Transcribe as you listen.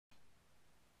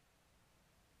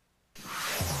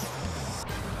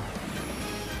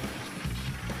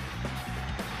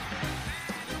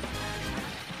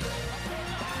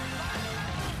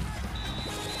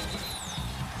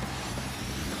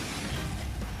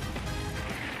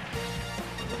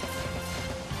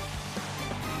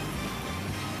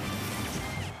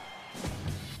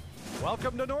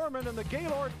Welcome to Norman and the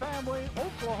Gaylord family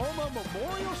Oklahoma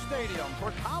Memorial Stadium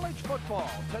for college football.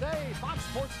 Today, Fox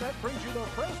Sports Net brings you the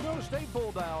Fresno State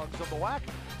Bulldogs of the WAC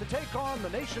to take on the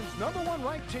nation's #1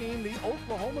 ranked team, the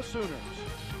Oklahoma Sooners.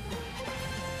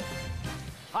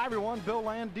 Hi everyone, Bill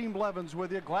Land, Dean Blevins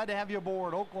with you. Glad to have you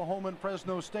aboard. Oklahoma and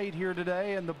Fresno State here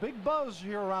today, and the big buzz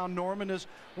here around Norman is,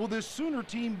 will this Sooner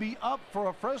team be up for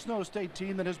a Fresno State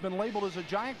team that has been labeled as a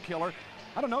giant killer?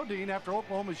 I don't know, Dean, after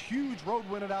Oklahoma's huge road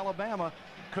win at Alabama,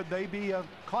 could they be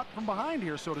caught from behind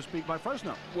here, so to speak, by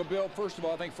Fresno? Well, Bill, first of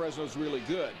all, I think Fresno's really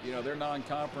good. You know, their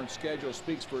non-conference schedule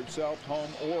speaks for itself, home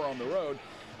or on the road.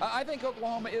 I think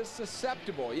Oklahoma is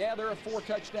susceptible. Yeah, they're a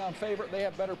 4-touchdown favorite. They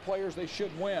have better players. They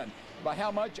should win. By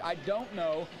how much, I don't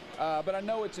know, but I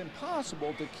know it's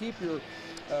impossible to keep your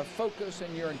focus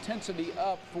and your intensity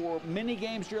up for many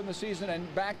games during the season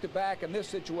and back-to-back. In this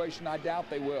situation, I doubt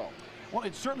they will. Well,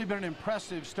 it's certainly been an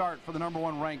impressive start for the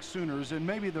 #1 ranked Sooners, and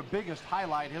maybe the biggest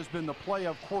highlight has been the play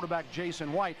of quarterback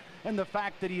Jason White and the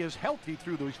fact that he is healthy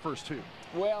through those first two.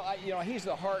 Well, you know, he's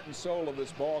the heart and soul of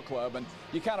this ball club, and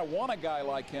you kind of want a guy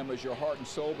like him as your heart and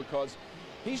soul because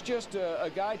he's just a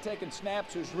guy taking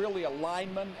snaps who's really a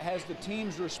lineman, has the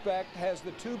team's respect, has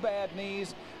the two bad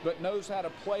knees, but knows how to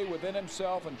play within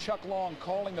himself, and Chuck Long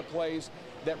calling the plays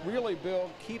that really, Bill,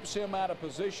 keeps him out of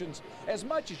positions as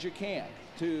much as you can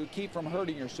to keep from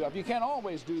hurting yourself. You can't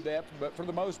always do that, but for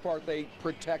the most part, they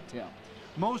protect him.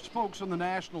 Most folks on the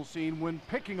national scene, when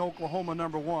picking Oklahoma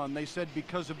 #1, they said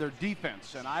because of their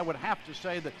defense, and I would have to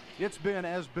say that it's been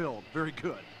as billed. Very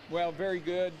good. Well, very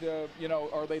good. You know,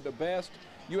 are they the best?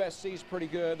 USC's pretty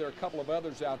good. There are a couple of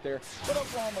others out there, but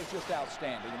Oklahoma's just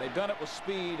outstanding. And they've done it with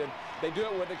speed, and they do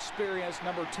it with experience.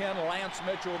 Number 10, Lance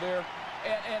Mitchell there.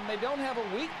 And they don't have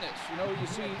a weakness. You know, you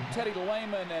see Teddy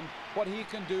Lehman and what he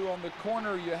can do on the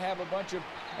corner. You have a bunch of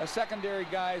secondary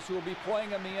guys who will be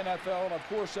playing in the NFL. And, of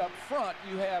course, up front,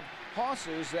 you have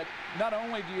hosses that not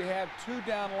only do you have two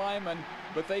down linemen,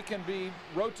 but they can be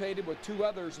rotated with two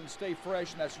others and stay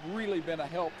fresh, and that's really been a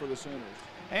help for the Sooners.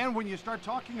 And when you start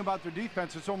talking about their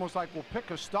defense, it's almost like we'll pick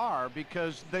a star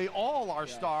because they all are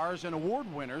stars and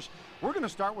award winners. We're going to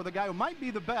start with a guy who might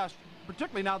be the best,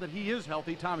 particularly now that he is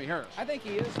healthy, Tommy Harris. I think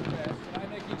he is the best, and I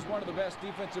think he's one of the best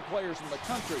defensive players in the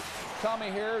country. Tommy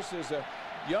Harris is a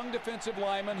young defensive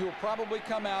lineman who will probably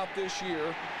come out this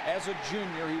year as a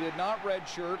junior. He did not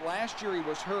redshirt. Last year he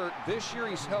was hurt. This year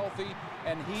he's healthy,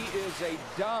 and he is a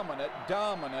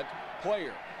dominant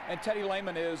player. And Teddy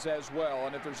Lehman is as well.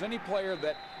 And if there's any player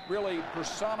that really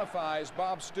personifies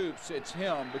Bob Stoops, it's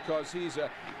him, because he's a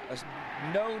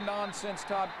no-nonsense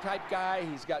type guy.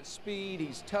 He's got speed.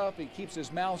 He's tough. He keeps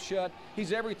his mouth shut.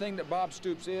 He's everything that Bob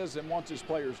Stoops is and wants his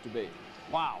players to be.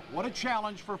 Wow, what a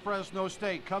challenge for Fresno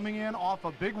State, coming in off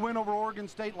a big win over Oregon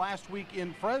State last week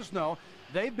in Fresno.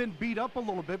 They've been beat up a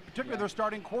little bit, particularly their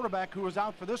starting quarterback, who was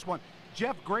out for this one.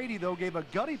 Jeff Grady, though, gave a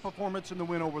gutty performance in the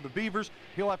win over the Beavers.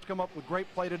 He'll have to come up with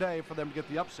great play today for them to get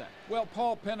the upset. Well,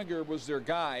 Paul Penninger was their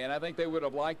guy, and I think they would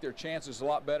have liked their chances a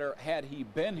lot better had he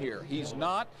been here. He's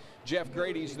not. Jeff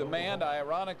Grady's the man.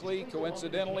 Ironically,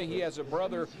 coincidentally, he has a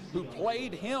brother who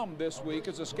played him this week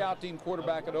as a scout team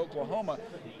quarterback at Oklahoma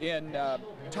in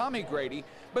Tommy Grady.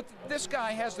 But this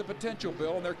guy has the potential,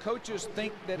 Bill, and their coaches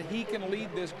think that he can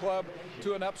lead this club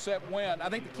to an upset win. I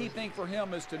think the key thing for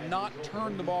him is to not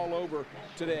turn the ball over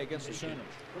today against the Sooners.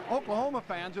 Oklahoma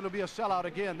fans, it'll be a sellout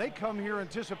again. They come here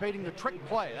anticipating the trick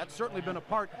play. That's certainly been a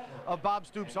part of Bob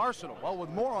Stoops' arsenal. Well, with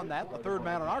more on that, the third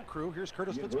man on our crew, here's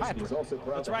Curtis Fitzpatrick.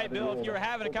 That's right, Bill. If you were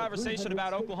having a conversation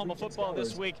about Oklahoma football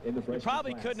this week, you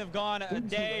probably couldn't have gone a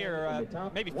day or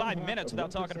maybe 5 minutes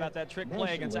without talking about that trick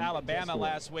play against Alabama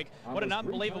last week. What an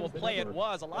unbelievable play it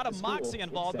was. A lot of moxie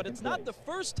involved, but it's not the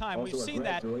first time we've seen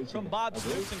that from Bob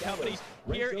Stoops and company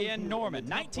here in Norman.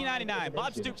 1999,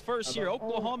 Bob Stoops' first year,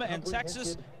 Oklahoma and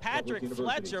Texas. Patrick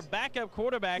Fletcher, backup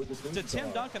quarterback, to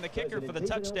Tim Duncan, the kicker, for the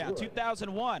touchdown.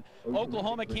 2001,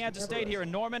 Oklahoma, Kansas State here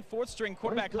in Norman. Fourth-string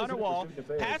quarterback Hunter Wall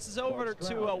passes over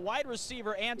to a wide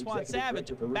receiver, Antoine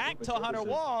Savage, back to Hunter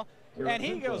Wall, and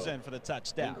he goes in for the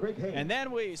touchdown. And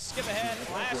then we skip ahead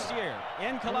last year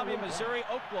in Columbia, Missouri,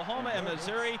 Oklahoma and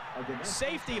Missouri.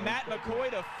 Safety Matt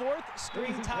McCoy, the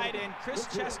fourth-string tight end Chris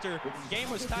Chester. Game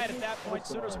was tied at that point.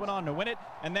 Sooners went on to win it.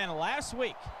 And then last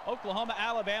week, Oklahoma,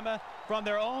 Alabama, from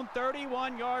their own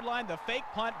 31-yard line, the fake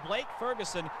punt, Blake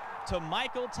Ferguson to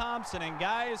Michael Thompson. And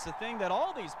guys, the thing that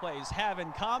all these plays have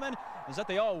in common is that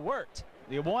they all worked.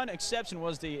 The one exception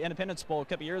was the Independence Bowl a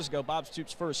couple years ago, Bob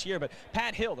Stoops' first year. But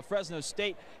Pat Hill, the Fresno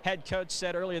State head coach,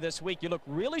 said earlier this week, you look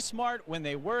really smart when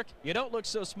they work. You don't look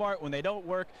so smart when they don't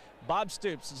work. Bob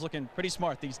Stoops is looking pretty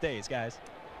smart these days, guys.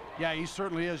 Yeah, he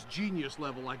certainly is genius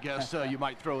level, I guess you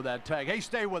might throw that tag. Hey,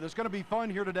 stay with us. It's going to be fun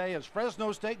here today as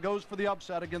Fresno State goes for the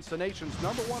upset against the nation's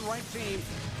 #1 ranked team,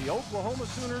 the Oklahoma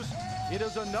Sooners. It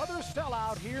is another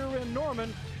sellout here in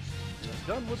Norman.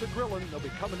 They're done with the grilling. They'll be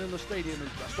coming in the stadium in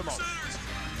just a moment.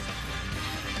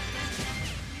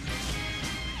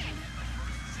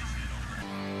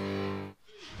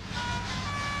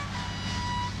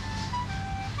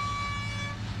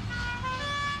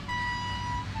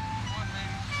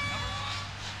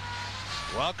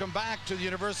 Welcome back to the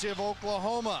University of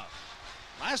Oklahoma.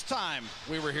 Last time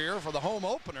we were here for the home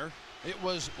opener, it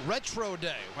was Retro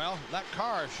Day. Well, that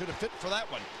car should have fit for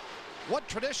that one. What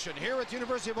tradition here at the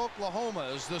University of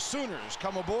Oklahoma as the Sooners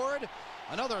come aboard.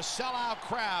 Another sellout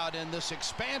crowd in this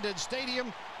expanded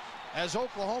stadium as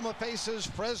Oklahoma faces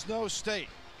Fresno State.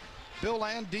 Bill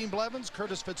Land, Dean Blevins,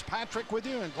 Curtis Fitzpatrick with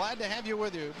you, and glad to have you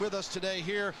with us today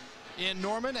here in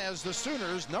Norman as the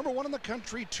Sooners, #1 in the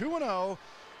country, 2-0.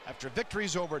 After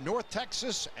victories over North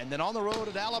Texas and then on the road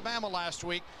at Alabama last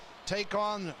week, take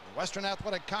on the Western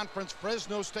Athletic Conference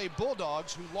Fresno State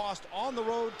Bulldogs, who lost on the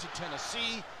road to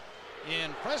Tennessee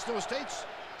in Fresno State's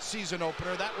season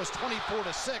opener. That was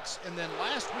 24-6. And then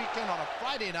last weekend on a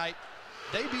Friday night,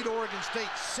 they beat Oregon State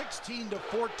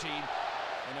 16-14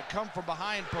 in a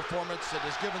come-from-behind performance that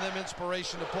has given them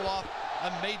inspiration to pull off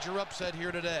a major upset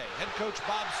here today. Head coach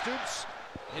Bob Stoops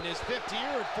in his 5th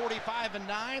year at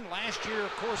 45-9. Last year,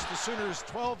 of course, the Sooners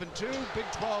 12-2, Big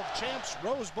 12 champs,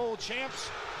 Rose Bowl champs,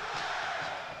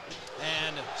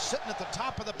 and sitting at the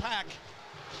top of the pack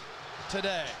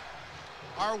today.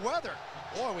 Our weather,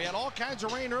 boy, we had all kinds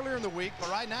of rain earlier in the week, but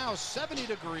right now 70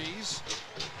 degrees,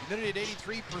 humidity at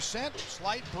 83%,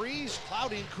 slight breeze,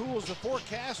 cloudy and cool is the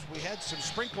forecast. We had some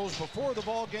sprinkles before the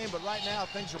ball game, but right now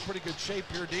things are pretty good shape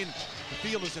here, Dean. The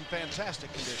field is in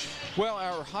fantastic condition. Well,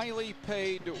 our highly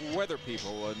paid weather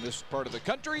people in this part of the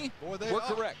country were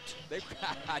correct.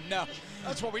 I know.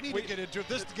 That's what we need to get into if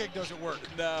this gig doesn't work.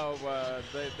 No,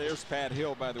 there's Pat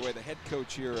Hill, by the way, the head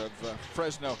coach here of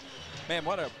Fresno. Man,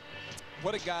 what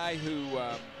a guy who,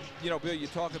 you know, Bill, you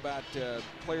talk about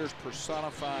players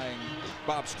personifying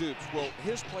Bob Stoops. Well,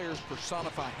 his players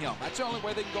personify him. That's the only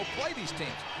way they can go play these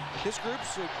teams. His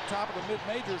group's at top of the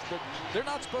mid-majors, but they're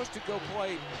not supposed to go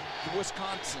play the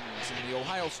Wisconsins and the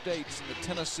Ohio States and the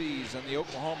Tennessees and the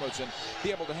Oklahomas and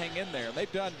be able to hang in there. And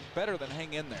they've done better than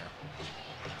hang in there.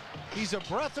 He's a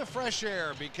breath of fresh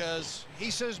air because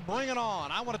he says, bring it on.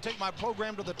 I want to take my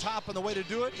program to the top, and the way to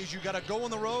do it is you got to go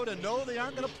on the road and know they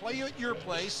aren't going to play you at your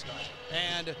place,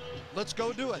 and let's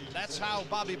go do it. That's how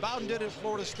Bobby Bowden did it at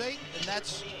Florida State, and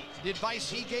that's the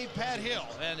advice he gave Pat Hill,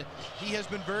 and he has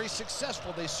been very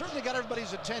successful. They certainly got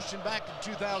everybody's attention back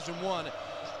in 2001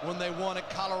 when they won at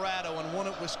Colorado and won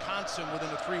at Wisconsin within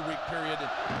a 3-week period.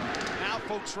 And now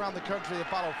folks around the country that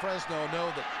follow Fresno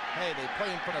know that, hey, they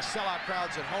play in front of sellout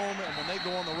crowds at home, and when they go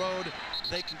on the road,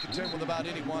 they can contend with about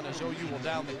anyone as OU will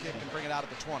down the kick and bring it out at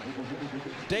the 20.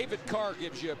 David Carr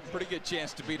gives you a pretty good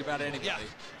chance to beat about anybody. Yeah,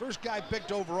 first guy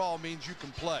picked overall means you can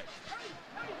play.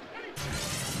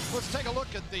 Let's take a look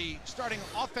at the starting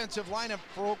offensive lineup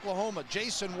for Oklahoma.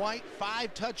 Jason White,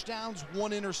 5 touchdowns,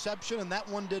 1 interception, and that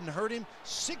one didn't hurt him.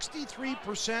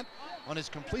 63% on his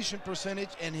completion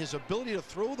percentage, and his ability to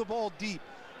throw the ball deep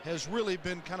has really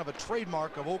been kind of a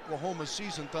trademark of Oklahoma's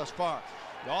season thus far.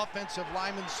 The offensive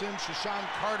lineman, Shashawn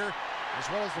Carter, as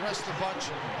well as the rest of the bunch,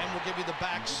 and we'll give you the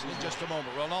backs in just a moment.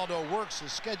 Ronaldo Works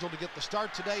is scheduled to get the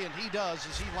start today, and he does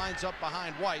as he lines up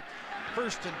behind White.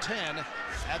 1st and 10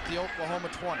 at the Oklahoma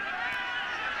 20.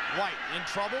 White in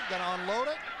trouble, gonna unload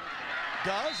it,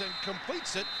 does, and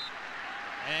completes it.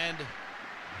 And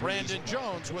Brandon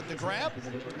Jones with the grab.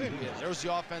 There's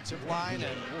the offensive line,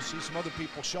 and we'll see some other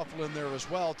people shuffle in there as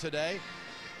well today.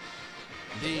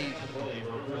 The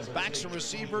backs and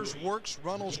receivers, Works,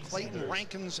 Runnels, Clayton,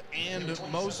 Rankins, and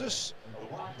Moses.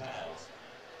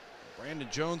 Brandon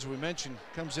Jones, we mentioned,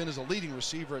 comes in as a leading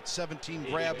receiver at 17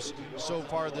 grabs so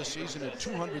far this season at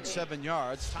 207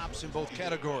 yards, tops in both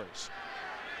categories.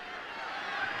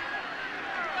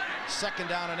 2nd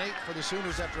down and 8 for the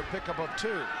Sooners after a pickup of 2.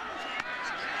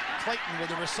 Clayton with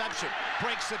the reception,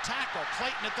 breaks the tackle.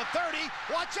 Clayton at the 30,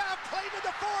 watch out, Clayton at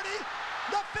the 40,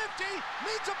 the 50,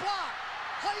 needs a block.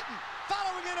 Clayton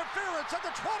following interference at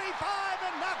the 25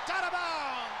 and knocked out of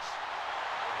bounds.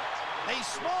 A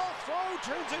small throw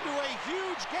turns into a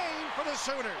huge gain for the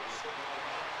Sooners.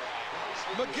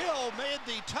 McGill made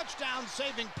the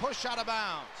touchdown-saving push out of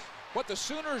bounds. What the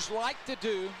Sooners like to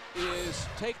do is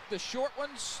take the short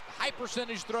ones, high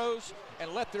percentage throws,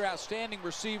 and let their outstanding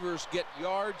receivers get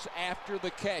yards after the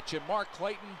catch. And Mark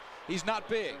Clayton He's not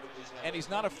big, and he's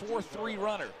not a 4-3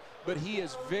 runner, but he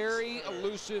is very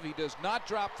elusive. He does not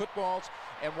drop footballs.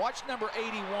 And watch number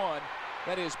 81.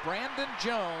 That is Brandon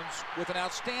Jones with an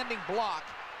outstanding block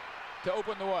to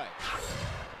open the way.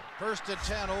 1st and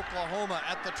 10, Oklahoma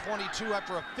at the 22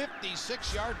 after a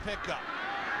 56-yard pickup.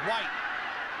 White,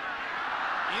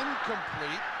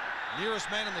 incomplete.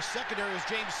 Nearest man in the secondary is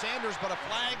James Sanders, but a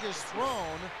flag is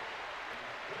thrown.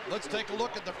 Let's take a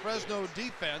look at the Fresno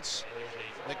defense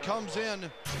that comes in,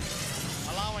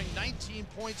 allowing 19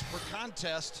 points per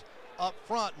contest up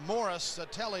front. Morris,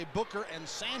 Satele, Booker, and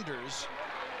Sanders.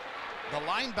 The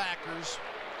linebackers,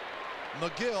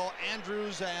 McGill,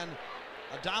 Andrews, and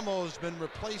Adamo has been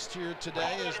replaced here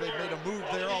today as they've made a move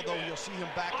there, although you'll see him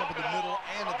back up in the middle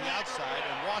and at the outside.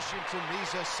 And Washington,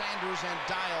 Meza, Sanders, and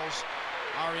Dials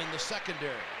are in the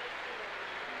secondary.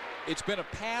 It's been a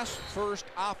pass-first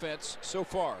offense so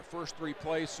far. First 3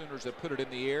 plays, Sooners have put it in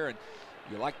the air, and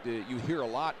you hear a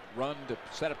lot run to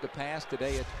set up the pass.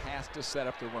 Today it's pass to set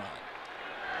up the run.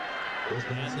 Puts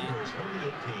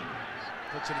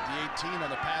it at the 18 on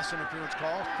the pass interference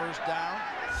call. 1st down.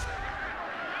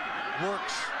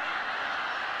 Works.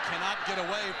 Cannot get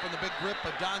away from the big grip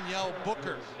of Danielle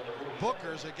Booker.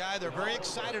 Booker's a guy they're very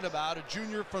excited about, a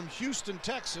junior from Houston,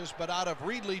 Texas, but out of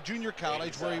Reedley Junior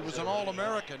College, where he was an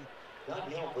All-American.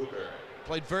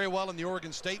 Played very well in the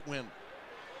Oregon State win.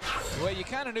 Well, you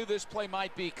kind of knew this play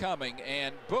might be coming,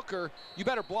 and Booker, you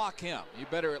better block him. You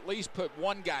better at least put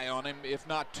 1 guy on him, if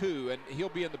not 2, and he'll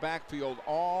be in the backfield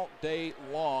all day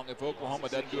long if Oklahoma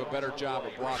doesn't do a better job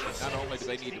of blocking. Not only do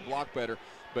they need to block better,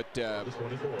 but you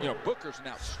know, Booker's an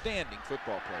outstanding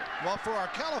football player. Well, for our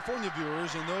California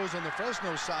viewers and those on the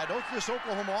Fresno side, this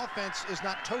Oklahoma offense is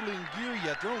not totally in gear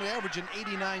yet. They're only averaging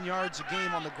 89 yards a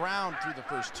game on the ground through the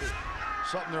first 2.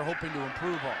 Something they're hoping to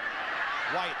improve on.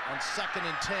 White on 2nd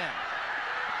and 10.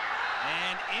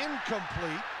 And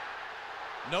incomplete.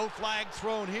 No flag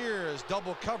thrown here as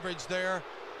double coverage there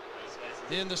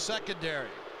in the secondary.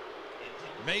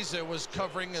 Meza was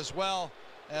covering as well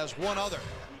as one other.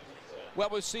 Well,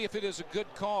 we'll see if it is a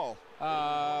good call.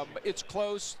 It's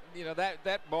close. You know,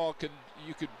 that ball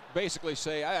you could basically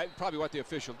say probably what the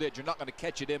official did. You're not going to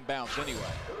catch it inbounds anyway.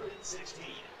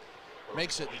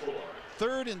 Makes it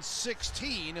 3rd and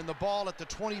 16 and the ball at the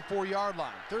 24-yard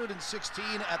line. 3rd and 16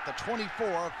 at the 24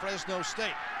 of Fresno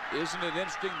State. Isn't it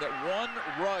interesting that one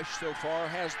rush so far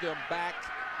has them back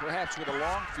perhaps with a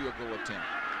long field goal attempt?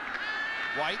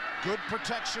 White, good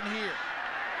protection here.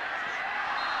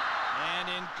 And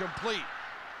incomplete.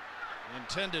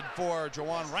 Intended for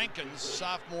Jawan Rankins,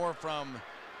 sophomore from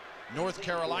North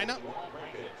Carolina.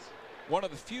 One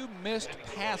of the few missed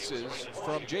passes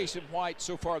from Jason White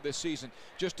so far this season.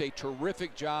 Just a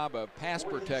terrific job of pass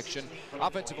protection.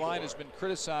 Offensive line has been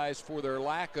criticized for their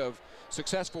lack of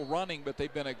successful running, but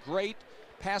they've been a great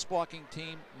pass blocking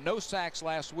team. No sacks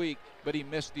last week, but he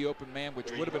missed the open man,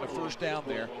 which would have been a 1st down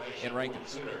there in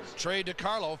Rankins. Trey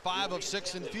DiCarlo, 5 of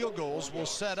 6 in field goals, will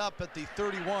set up at the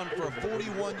 31 for a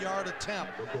 41-yard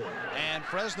attempt. And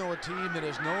Fresno, a team that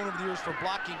is known over the years for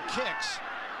blocking kicks,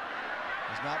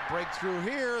 does not break through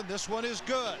here, and this one is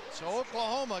good. So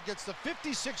Oklahoma gets the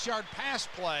 56-yard pass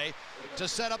play to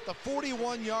set up the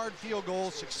 41-yard field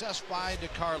goal. Success by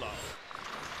DiCarlo.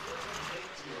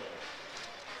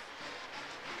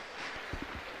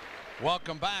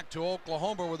 Welcome back to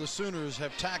Oklahoma, where the Sooners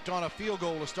have tacked on a field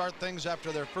goal to start things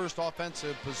after their first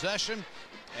offensive possession,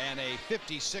 and a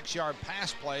 56-yard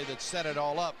pass play that set it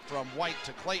all up from White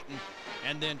to Clayton,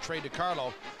 and then Trey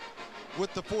DiCarlo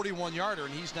with the 41-yarder,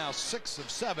 and he's now 6 of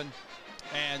 7.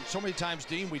 And so many times,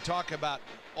 Dean, we talk about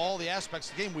all the aspects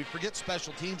of the game. We forget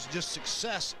special teams, just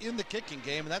success in the kicking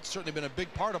game, and that's certainly been a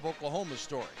big part of Oklahoma's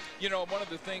story. You know, one of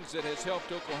the things that has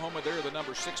helped Oklahoma, they're the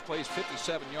number 6 plays,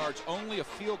 57 yards, only a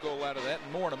field goal out of that,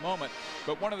 and more in a moment.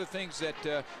 But one of the things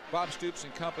that Bob Stoops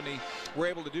and company were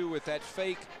able to do with that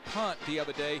fake punt the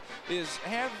other day is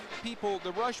have people,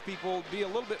 the rush people, be a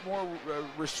little bit more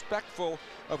respectful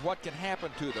of what can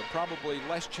happen to them. Probably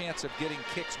less chance of getting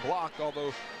kicks blocked,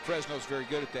 although Fresno's very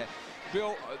good at that.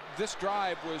 Bill, this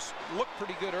drive looked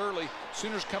pretty good early.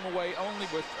 Sooners come away only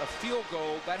with a field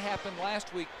goal. That happened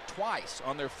last week twice.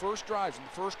 On their first drives in the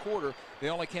first quarter, they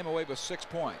only came away with 6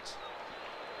 points.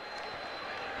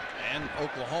 And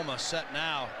Oklahoma set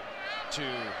now to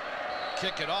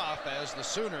kick it off as the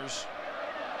Sooners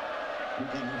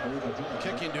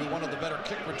kicking to one of the better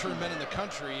kick return men in the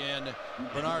country in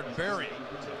Bernard Berry.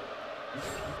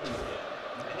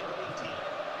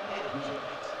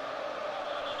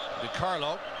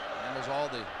 DiCarlo handles all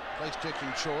the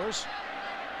place-kicking chores.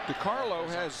 DiCarlo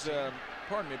has,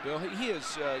 pardon me, Bill, he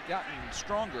has gotten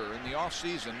stronger in the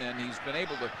offseason, and he's been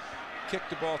able to kicked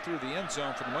the ball through the end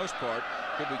zone for the most part.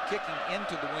 He'll be kicking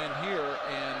into the wind here,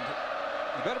 and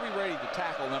you better be ready to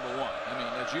tackle number one. I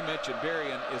mean, as you mentioned,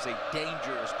 Berrien is a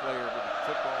dangerous player with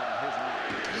football in his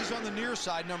hand. He's on the near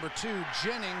side, number 2.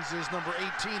 Jennings is number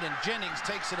 18, and Jennings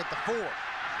takes it at the 4.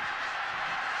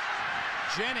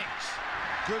 Jennings,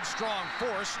 good strong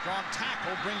force, strong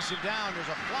tackle, brings him down. There's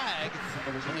a flag.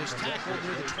 He is tackled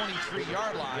near the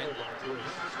 23-yard line.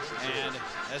 And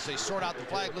as they sort out the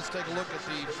flag, let's take a look at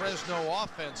the Fresno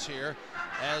offense here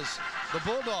as the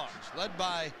Bulldogs, led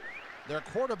by their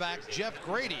quarterback, Jeff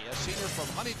Grady, a senior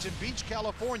from Huntington Beach,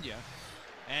 California.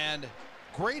 And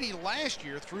Grady last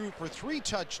year threw for 3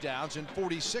 touchdowns and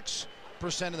 46%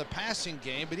 of the passing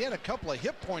game, but he had a couple of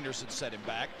hip pointers that set him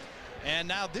back. And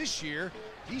now this year,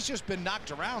 he's just been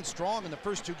knocked around strong in the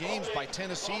first 2 games by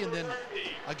Tennessee, and then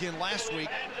again last week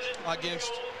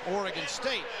against Oregon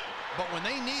State. But when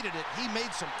they needed it, he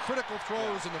made some critical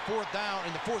throws in the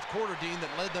fourth quarter, Dean, that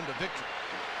led them to victory.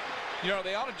 You know,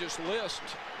 they ought to just list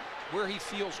where he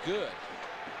feels good.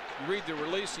 You read the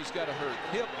release, he's got a hurt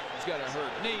hip, he's got a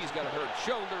hurt knee, he's got a hurt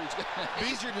shoulder.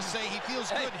 Easier to say he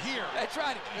feels good here. That's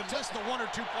right. In just the 1 or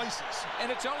 2 places.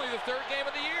 And it's only the 3rd game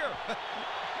of the year.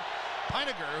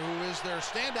 Peiniger, who is their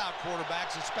standout quarterback,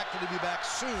 is expected to be back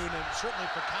soon, and certainly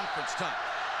for conference time.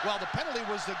 Well, the penalty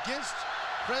was against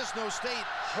Fresno State,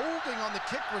 holding on the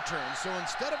kick return. So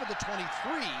instead of at the 23,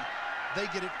 they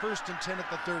get it 1st and 10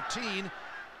 at the 13.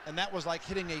 And that was like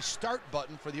hitting a start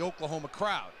button for the Oklahoma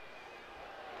crowd.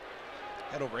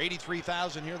 Had over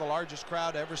 83,000 here, the largest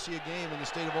crowd to ever see a game in the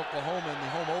state of Oklahoma in the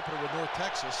home opener with North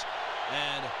Texas.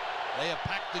 And they have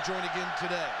packed the joint again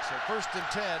today. So 1st and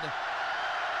 10,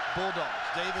 Bulldogs.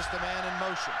 Davis, the man in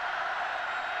motion.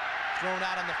 Thrown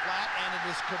out on the flat, and it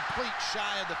is complete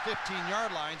shy of the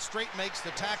 15-yard line. Straight makes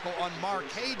the tackle on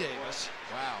Marquez Davis.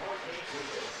 Wow.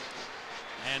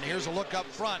 And here's a look up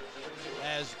front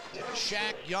as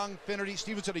Shaq, Young, Finnerty,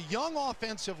 Stevenson, a young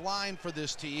offensive line for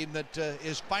this team that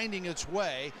is finding its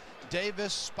way.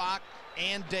 Davis, Spock,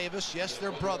 and Davis, yes,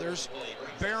 they're brothers.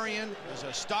 Berrien is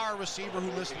a star receiver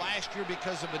who missed last year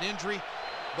because of an injury,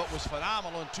 but was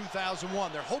phenomenal in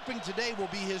 2001. They're hoping today will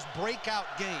be his breakout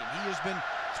game. He has been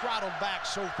throttled back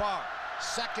so far.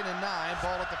 2nd and 9,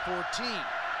 ball at the 14.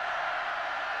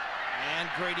 And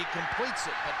Grady completes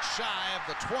it, but shy of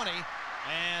the 20.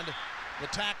 And the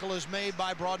tackle is made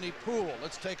by Brodney Poole.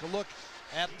 Let's take a look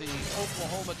at the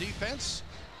Oklahoma defense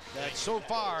that so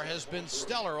far has been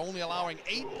stellar, only allowing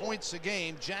 8 points a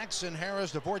game. Jackson,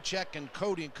 Harris, Dvorak, and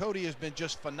Cody. And Cody has been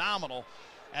just phenomenal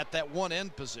at that one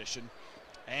end position.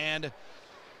 And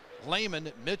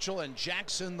Lehman, Mitchell, and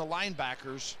Jackson, the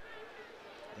linebackers.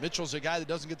 Mitchell's a guy that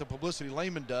doesn't get the publicity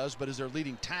Lehman does, but is their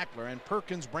leading tackler. And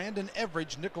Perkins, Brandon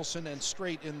Everidge, Nicholson, and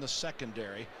Strait in the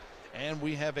secondary. And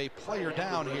we have a player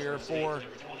down here for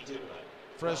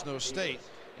Fresno State.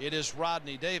 It is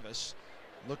Rodney Davis.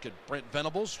 Look at Brent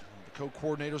Venables, the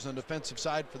co-coordinators on the defensive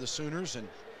side for the Sooners. And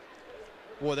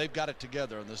boy, they've got it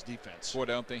together on this defense. Boy,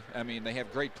 don't they? I mean, they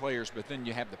have great players, but then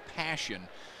you have the passion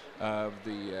of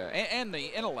the and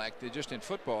the intellect just in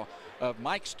football of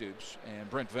Mike Stoops and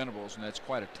Brent Venables, and that's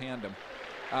quite a tandem.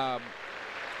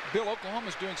 Bill,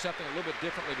 Oklahoma's doing something a little bit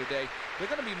differently today. They're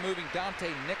going to be moving Dante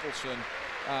Nicholson,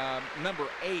 number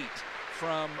 8,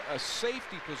 from a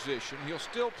safety position. He'll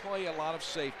still play a lot of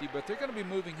safety, but they're going to be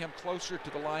moving him closer to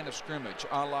the line of scrimmage,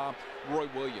 a la Roy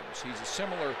Williams. He's a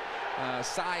similar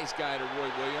size guy to Roy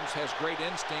Williams, has great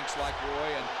instincts like Roy,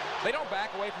 and they don't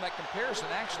back away from that comparison,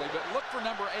 actually, but look for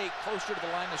number 8 closer to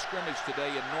the line of scrimmage today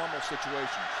in normal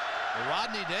situations.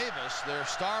 Rodney Davis, their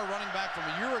star running back from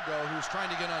a year ago who's trying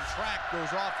to get on track,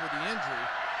 goes off with the injury.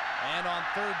 And on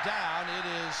 3rd down, it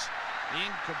is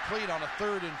incomplete on a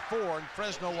 3rd and 4, and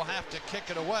Fresno will have to kick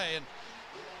it away. And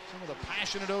some of the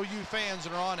passionate OU fans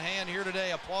that are on hand here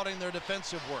today applauding their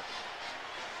defensive work.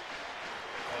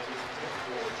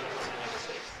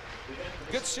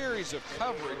 Good series of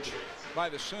coverage by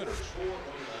the Sooners.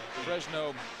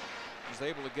 Fresno was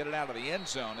able to get it out of the end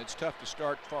zone. It's tough to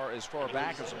start as far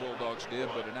back as the Bulldogs did,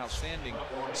 but an outstanding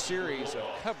series of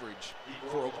coverage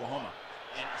for Oklahoma.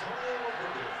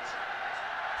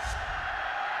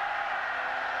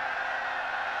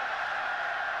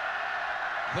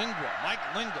 Mike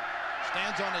Lingwell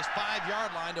stands on his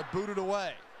 5-yard line to boot it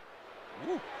away.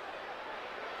 Woo.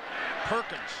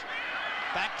 Perkins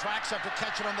backtracks after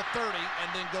catching on the 30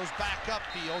 and then goes back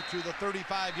upfield to the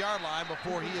 35-yard line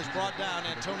before he is brought down.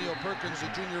 Antonio Perkins,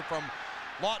 a junior from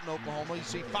Lawton, Oklahoma. You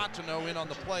see Fontenot in on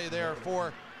the play there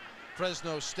for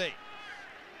Fresno State.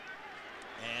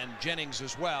 And Jennings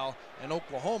as well. And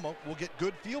Oklahoma will get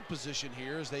good field position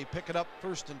here as they pick it up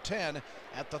 1st and 10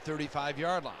 at the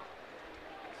 35-yard line.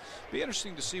 Be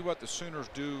interesting to see what the Sooners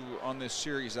do on this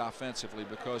series offensively,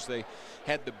 because they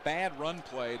had the bad run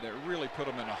play that really put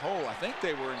them in a hole. I think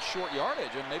they were in short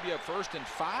yardage and maybe a 1st and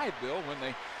 5, Bill, when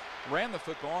they ran the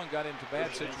football and got into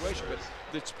bad situation. But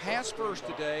it's pass first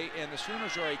today, and the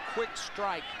Sooners are a quick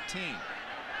strike team.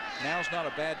 Now's not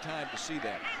a bad time to see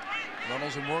that.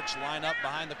 Reynolds and Works line up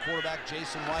behind the quarterback,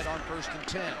 Jason White, on 1st and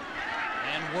 10.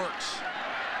 And Works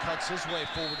cuts his way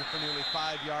forward for nearly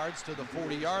 5 yards to the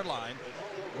 40-yard line.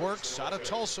 Works out of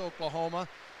Tulsa, Oklahoma.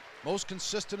 Most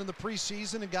consistent in the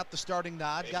preseason and got the starting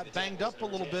nod. Got banged up a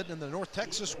little bit in the North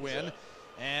Texas win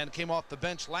and came off the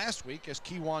bench last week as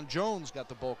Kewan Jones got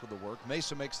the bulk of the work.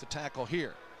 Mesa makes the tackle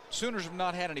here. Sooners have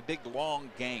not had any big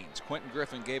long gains. Quentin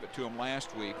Griffin gave it to him last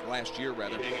year.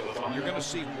 You're going to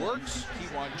see Works,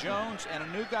 Kewan Jones, and a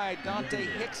new guy, Dante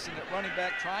Hickson, at running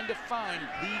back, trying to find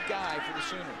the guy for the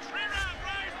Sooners.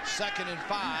 2nd and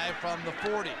 5 from the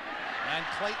 40. And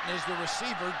Clayton is the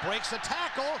receiver, breaks a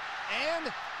tackle,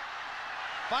 and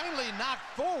finally knocked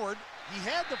forward. He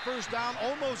had the first down,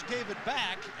 almost gave it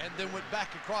back, and then went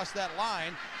back across that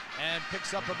line and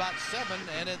picks up about 7,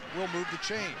 and it will move the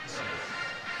chains.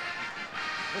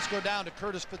 Let's go down to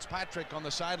Curtis Fitzpatrick on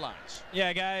the sidelines.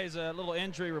 Yeah, guys, a little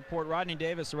injury report. Rodney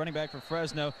Davis, the running back for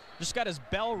Fresno, just got his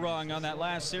bell rung on that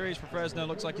last series for Fresno.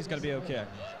 Looks like he's going to be okay.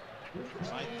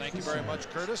 All right, thank you very much,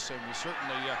 Curtis. And we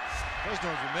certainly, Fresno,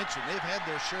 as we mentioned, they've had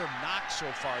their share of knocks so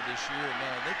far this year,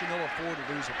 and they can ill afford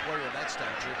to lose a player of that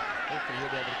stature. Hopefully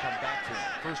he'll be able to come back for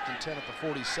him. 1st and 10 at the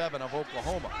 47 of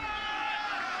Oklahoma.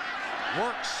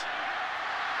 Works.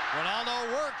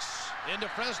 Ronaldo Works into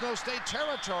Fresno State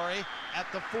territory at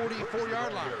the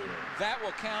 44-yard line. That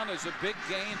will count as a big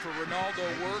gain for Ronaldo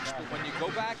Works, but when you go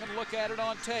back and look at it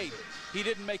on tape, he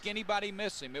didn't make anybody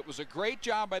miss him. It was a great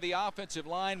job by the offensive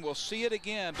line. We'll see it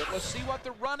again, but let's see what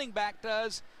the running back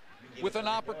does with an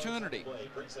opportunity.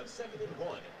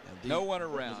 No one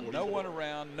around, no one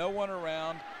around, no one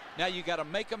around. Now you got to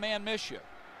make a man miss you.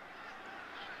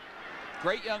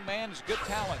 Great young man, he's good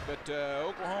talent, but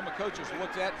Oklahoma coaches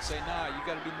looked at it and say, nah, you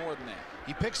got to do more than that.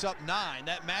 He picks up 9.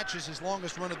 That matches his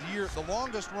longest run of the year, the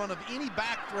longest run of any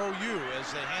back throw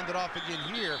as they hand it off again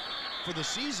here for the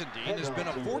season, Dean, has been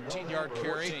a 14-yard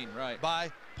carry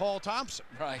by Paul Thompson,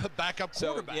 backup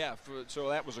quarterback. So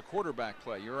that was a quarterback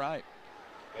play. You're right.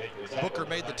 Booker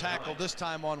made the tackle this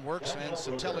time on Works, and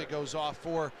Satelli goes off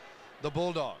for the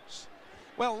Bulldogs.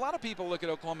 Well, a lot of people look at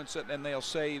Oklahoma and they'll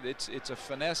say it's a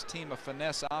finesse team, a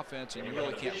finesse offense, and you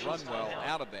really can't run well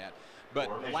out of that.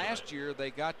 But last year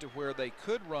they got to where they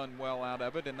could run well out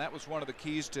of it, and that was one of the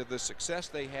keys to the success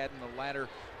they had in the latter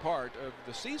part of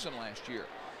the season last year.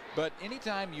 But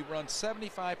anytime you run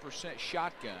 75%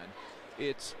 shotgun,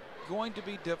 it's going to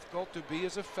be difficult to be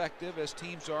as effective as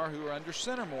teams are who are under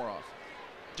center more often.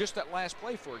 Just that last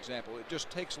play, for example, it just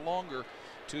takes longer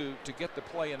to get the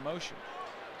play in motion.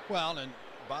 Well, and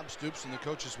Bob Stoops and the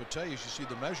coaches would tell you, as you see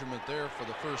the measurement there for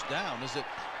the first down, is that,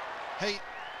 hey,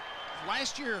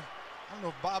 last year, I don't know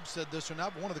if Bob said this or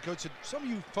not, but one of the coaches said, some of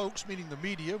you folks, meaning the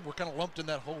media, were kind of lumped in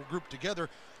that whole group together.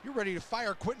 You're ready to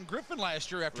fire Quentin Griffin last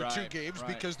year after 2 games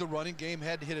because the running game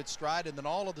had to hit its stride, and then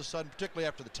all of a sudden, particularly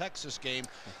after the Texas game,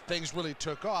 things really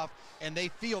took off, and they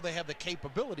feel they have the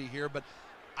capability here. But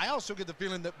I also get the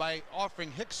feeling that by offering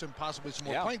Hickson possibly some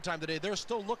more playing time today, they're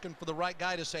still looking for the right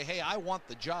guy to say, hey, I want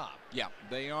the job. Yeah,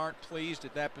 they aren't pleased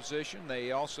at that position.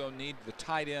 They also need the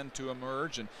tight end to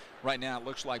emerge, and right now it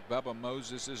looks like Bubba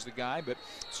Moses is the guy, but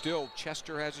still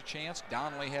Chester has a chance,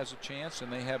 Donnelly has a chance,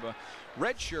 and they have a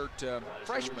redshirt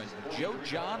freshman, Joe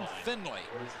John Finley,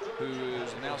 who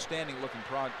is an outstanding looking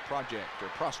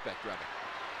prospect rather.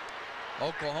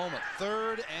 Oklahoma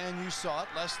 3rd, and you saw it,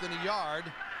 less than a yard.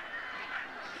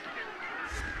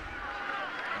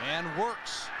 And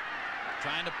Works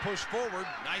trying to push forward.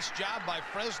 Nice job by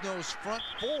Fresno's front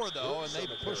 4, though, and they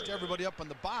pushed everybody up in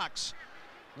the box.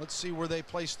 Let's see where they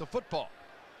place the football.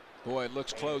 Boy, it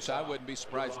looks close. I wouldn't be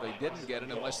surprised if they didn't get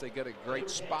it unless they get a great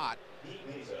spot.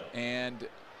 And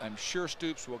I'm sure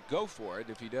Stoops will go for it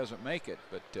if he doesn't make it,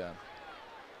 but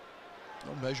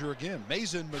no measure again.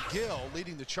 Mason McGill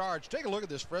leading the charge. Take a look at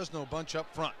this Fresno bunch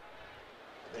up front.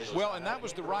 Well, and that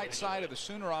was the right side of the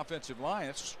Sooner offensive line.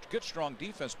 It's good, strong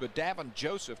defense, but Davin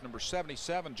Joseph, number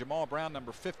 77, Jamal Brown,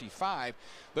 number 55.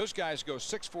 Those guys go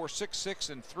 6'4", 6'6",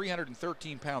 and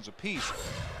 313 pounds apiece.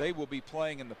 They will be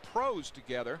playing in the pros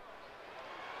together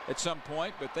at some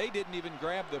point, but they didn't even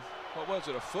grab the, what was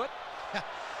it, a foot?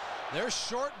 They're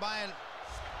short by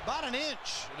about an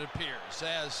inch, it appears,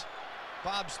 as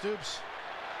Bob Stoops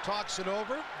talks it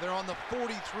over. They're on the 43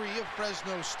 of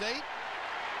Fresno State.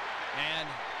 And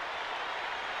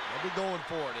they'll be going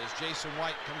for it as Jason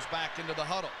White comes back into the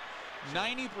huddle.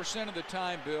 90% of the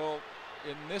time, Bill,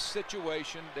 in this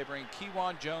situation, they bring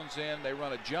Kewan Jones in, they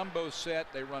run a jumbo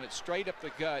set, they run it straight up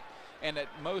the gut, and it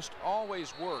most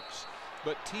always works.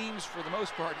 But teams, for the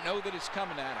most part, know that it's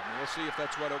coming at them. We'll see if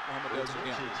that's what Oklahoma does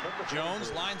again.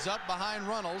 Jones lines up behind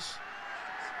Runnels.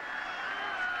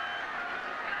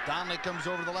 Donnelly comes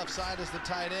over to the left side as the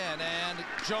tight end, and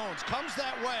Jones comes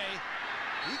that way.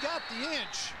 He got the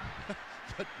inch.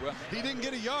 But well, he didn't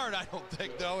get a yard, I don't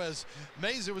think, though, as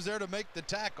Meza was there to make the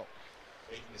tackle.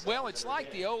 Well, it's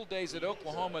like the old days at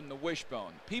Oklahoma and the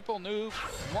wishbone. People knew you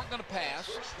weren't going to pass.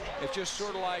 It's just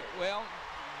sort of like, well,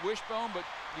 wishbone, but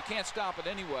you can't stop it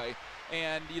anyway.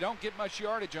 And you don't get much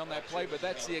yardage on that play, but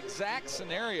that's the exact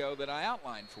scenario that I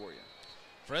outlined for you.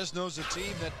 Fresno's a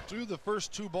team that through the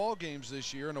first 2 ball games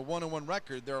this year in a 1-1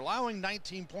 record, they're allowing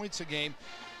 19 points a game.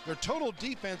 Their total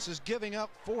defense is giving up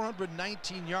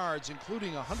 419 yards,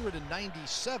 including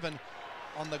 197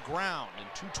 on the ground and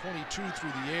 222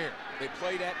 through the air. They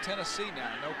played at Tennessee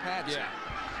now, no pads. Yeah.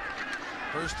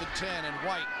 First and 10, and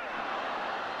White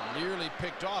nearly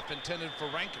picked off, intended for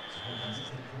Rankins.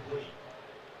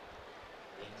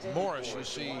 Morris, you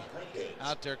see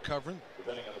out there covering,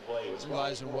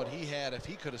 realizing what he had if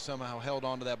he could have somehow held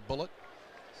on to that bullet.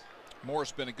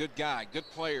 Morris been a good guy, good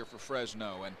player for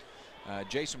Fresno, and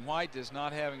Jason White is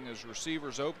not having his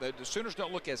receivers open. The Sooners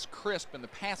don't look as crisp in the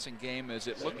passing game as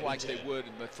it looked like they would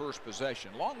in the first possession.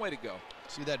 Long way to go.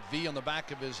 See that V on the back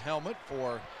of his helmet?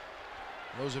 For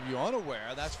those of you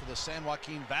unaware, that's for the San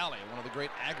Joaquin Valley, one of the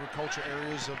great agriculture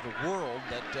areas of the world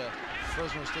that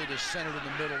Fresno State is centered in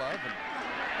the middle of, and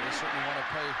they certainly want to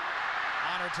pay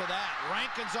honor to that.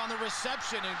 Rankins on the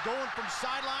reception and going from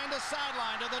sideline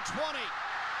to the 20.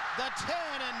 The 10,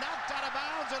 and knocked out of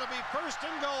bounds. It'll be first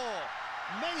and goal.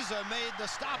 Meza made the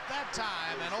stop that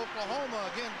time, and Oklahoma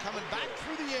again coming back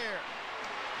through the air.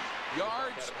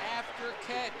 Yards after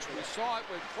catch. We saw it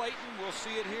with Clayton. We'll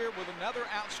see it here with another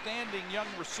outstanding young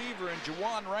receiver in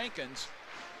Juwan Rankins.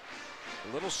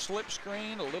 A little slip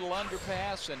screen, a little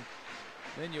underpass, and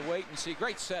then you wait and see.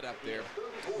 Great setup there.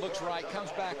 Looks right,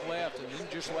 comes back left, and then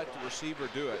just let the receiver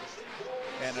do it.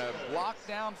 And a block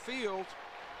downfield.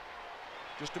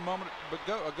 Just a moment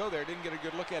ago there, didn't get a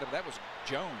good look at it, but that was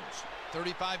Jones.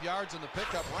 35 yards in the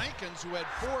pickup. Rankins, who had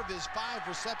 4 of his 5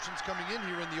 receptions coming in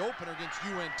here in the opener against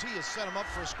UNT, has set him up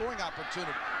for a scoring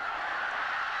opportunity.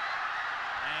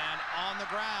 And on the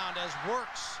ground as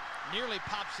Works nearly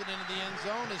pops it into the end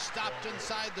zone, is stopped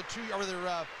inside the 2, or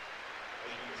rather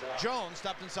Jones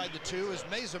stopped inside the 2 as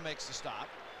Meza makes the stop.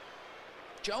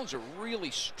 Jones, a really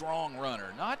strong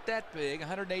runner, not that big,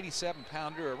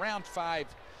 187-pounder, around 5.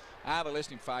 They're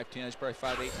listing 5'10", he's probably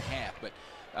 5'8.5",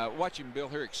 but watch him, Bill,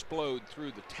 here explode through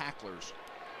the tacklers.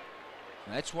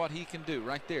 And that's what he can do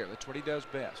right there. That's what he does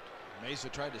best.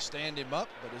 Meza tried to stand him up,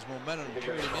 but his momentum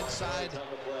carried him inside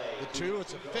the 2.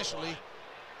 It's officially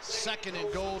second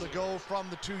and goal to go from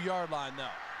the 2-yard line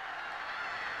now.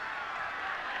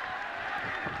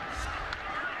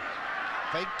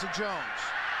 Fake to Jones.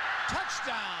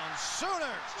 Touchdown,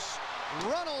 Sooners.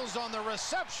 Runnels on the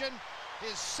reception.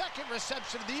 His second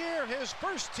reception of the year, his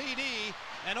first TD,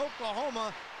 and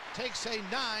Oklahoma takes a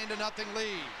 9-0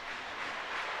 lead.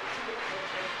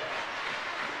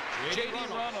 J.D.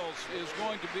 Runnels is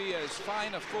going to be as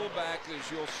fine a fullback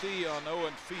as you'll see on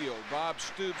Owen Field. Bob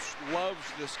Stoops loves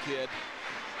this kid.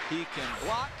 He can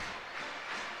block,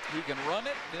 he can run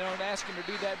it. They don't ask him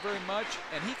to do that very much,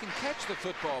 and he can catch the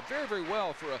football very, very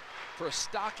well for a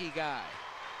stocky guy.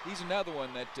 He's another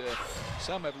one that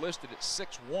some have listed at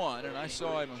 6'1", and I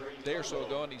saw him a day or so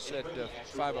ago, and he said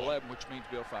 5'11", which means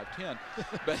Bill 5'10".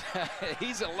 But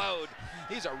he's a load.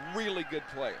 He's a really good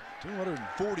player.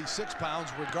 246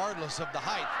 pounds regardless of the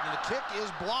height. And the kick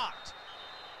is blocked.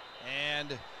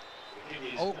 And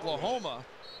Oklahoma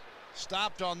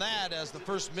stopped on that as the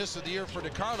first miss of the year for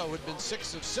DiCarlo had been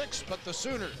 6 of 6, but the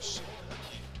Sooners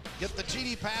get the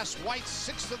TD pass, White's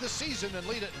 6th of the season, and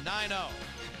lead it 9-0.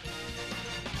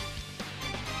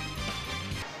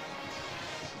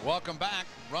 Welcome back.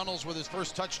 Runnels with his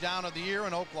first touchdown of the year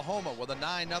in Oklahoma with a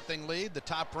 9-0 lead. The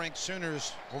top-ranked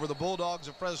Sooners over the Bulldogs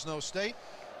of Fresno State.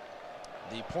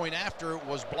 The point after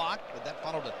was blocked, but that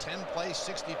followed a 10-play,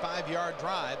 65-yard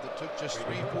drive that took just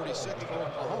 3:46 for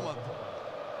Oklahoma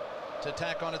to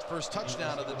tack on its first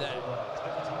touchdown of the day.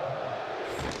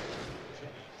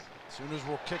 Sooners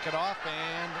will kick it off,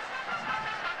 and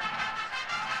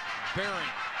Berrien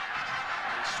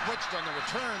switched on the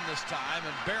return this time,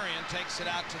 and Berrien takes it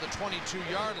out to the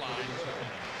 22-yard line.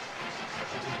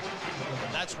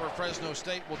 And that's where Fresno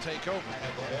State will take over.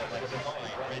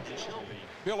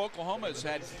 Bill, Oklahoma has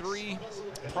had 3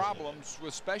 problems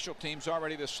with special teams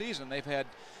already this season. They've had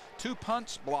 2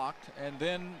 punts blocked and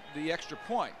then the extra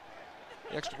point.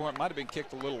 The extra point might have been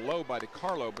kicked a little low by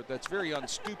DeCarlo, but that's very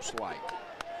un-Stoops-like.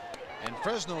 And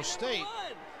Fresno State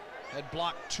had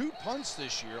blocked 2 punts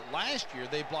this year. Last year,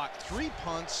 they blocked 3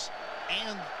 punts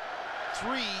and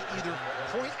 3 either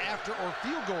point after or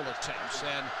field goal attempts.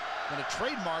 And been a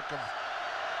trademark of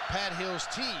Pat Hill's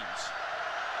teams.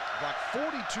 Blocked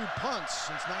 42 punts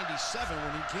since '97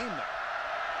 when he came there.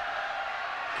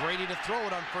 Grady to throw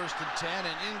it on 1st and 10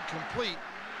 and incomplete.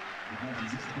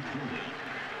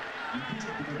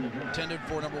 Intended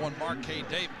for number 1 Marquez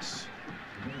Davis.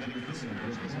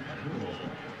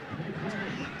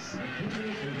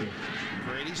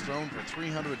 Grady's thrown for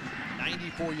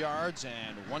 394 yards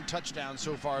and 1 touchdown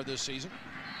so far this season.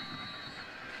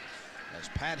 As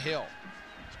Pat Hill,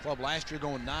 his club last year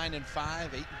going 9-5,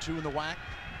 8-2 in the WAC.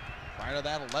 Prior to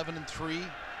that, 11-3.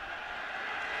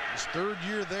 His 3rd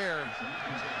year there,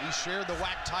 he shared the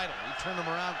WAC title. He turned them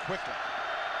around quickly.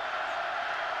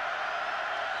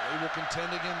 They will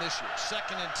contend again this year.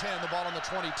 2nd and 10, the ball on the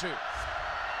 22.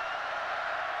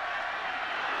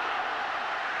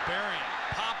 Berrien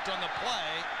popped on the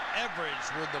play.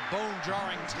 Everidge with the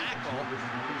bone-jarring tackle.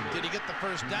 Did he get the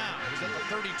first down? He's at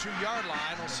the 32-yard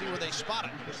line. We'll see where they spot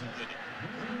it.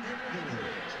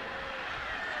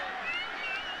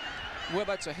 Well,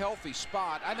 that's a healthy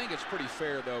spot. I think it's pretty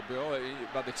fair, though, Bill.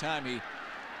 By the time he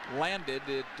landed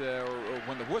it, or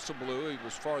when the whistle blew, he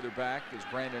was farther back, as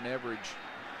Brandon Everidge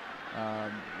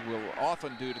will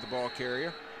often do to the ball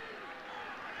carrier.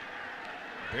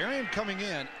 Berrien coming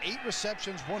in, 8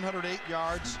 receptions, 108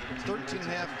 yards,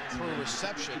 13.5 per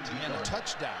reception, and a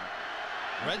touchdown.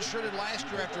 Redshirted last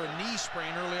year after a knee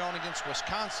sprain early on against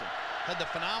Wisconsin. Had the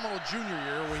phenomenal junior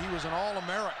year where he was an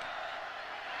All-American.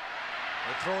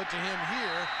 They throw it to him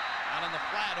here, out on the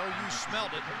flat. OU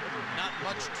smelled it. Not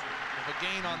much of a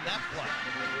gain on that play.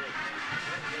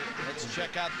 Let's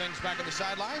check out things back on the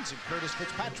sidelines and Curtis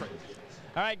Fitzpatrick.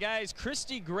 All right, guys,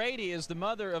 Christy Grady is the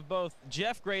mother of both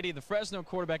Jeff Grady, the Fresno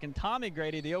quarterback, and Tommy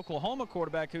Grady, the Oklahoma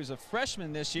quarterback, who's a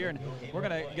freshman this year. And we're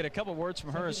going to get a couple words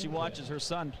from her as she watches her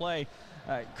son play.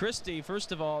 Christy,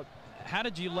 first of all, how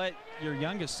did you let your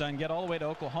youngest son get all the way to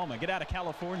Oklahoma, get out of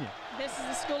California? This is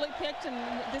the school he picked, and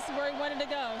this is where he wanted to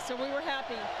go, so we were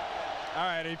happy. All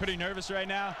right, are you pretty nervous right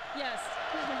now? Yes.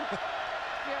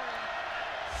 Very.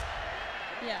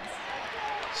 Yes.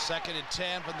 2nd and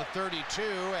 10 from the 32,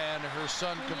 and her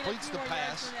son completes the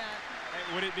pass.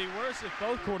 Hey, would it be worse if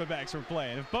both quarterbacks were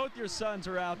playing? If both your sons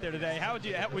are out there today, how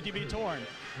would you be torn?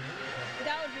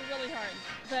 That would be really hard,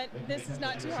 but this is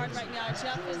not too hard right now.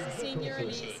 Jeff is a senior,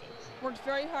 and he's worked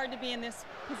very hard to be in this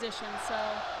position. So.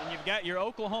 And you've got your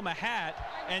Oklahoma hat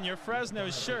and your Fresno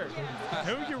shirt.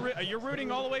 Who are you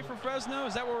rooting all the way for Fresno?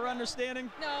 Is that what we're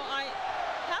understanding? No,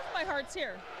 half my heart's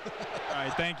here. All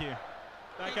right, thank you.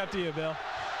 Back up to you, Bill.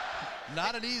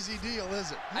 Not an easy deal,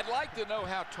 is it? I'd like to know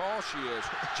how tall she is.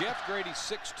 Jeff Grady's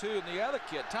 6'2", and the other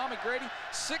kid, Tommy Grady,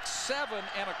 6'7"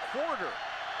 and a quarter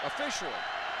officially.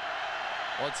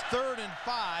 Well, it's 3rd and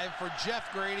 5 for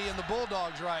Jeff Grady and the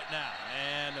Bulldogs right now.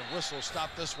 And a whistle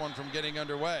stopped this one from getting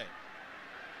underway.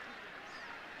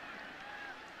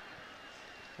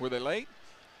 Were they late?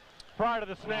 Prior to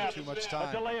the snap, too much time.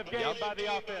 A delay of game by the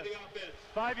offense.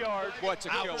 5 yards. What's a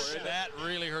killer? That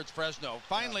really hurts Fresno.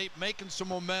 Finally making some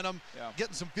momentum,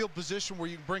 getting some field position where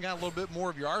you can bring out a little bit more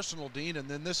of your arsenal, Dean, and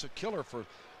then this is a killer for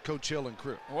Coach Hill and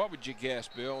crew. What would you guess,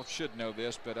 Bill? Should know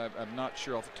this, but I'm not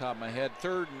sure off the top of my head.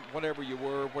 3rd and whatever you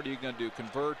were, what are you going to do?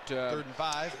 Convert? 3rd and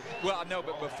 5. Well, no,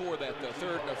 but before that, the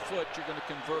 3rd and a foot, you're going to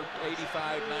convert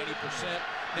 85, 90%.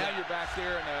 Now you're back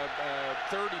there in a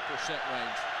 30%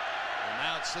 range. And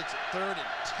now it sits at 3rd and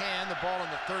 10. The ball on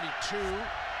the 32.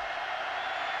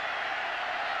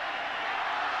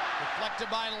 Deflected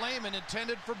by Lehman,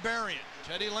 intended for Berrien.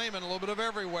 Teddy Lehman, a little bit of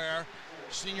everywhere.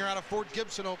 Senior out of Fort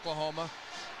Gibson, Oklahoma.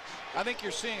 I think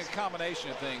you're seeing a combination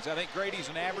of things. I think Grady's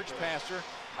an average passer.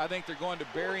 I think they're going to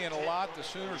Berrien a lot. The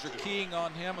Sooners are keying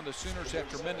on him, and the Sooners have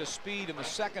tremendous speed in the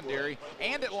secondary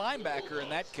and at linebacker in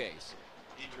that case.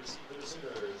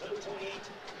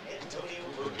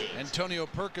 Antonio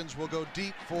Perkins will go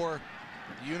deep for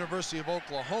the University of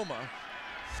Oklahoma.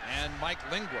 And Mike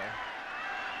Lingua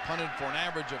punted for an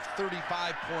average of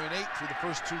 35.8 through the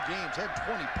first 2 games. Had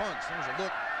 20 punts. There's a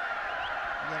look.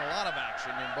 And then a lot of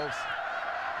action in both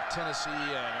the Tennessee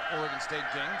and Oregon State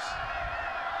games.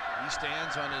 He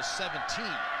stands on his 17.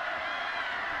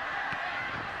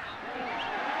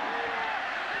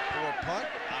 Poor punt,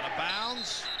 out of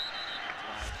bounds.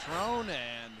 Thrown,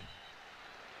 and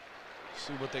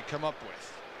see what they come up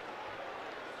with.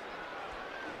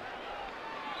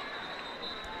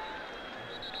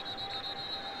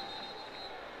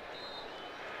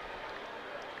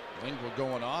 Lingler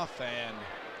going off, and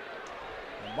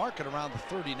the market around the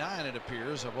 39, it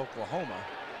appears, of Oklahoma.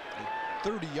 A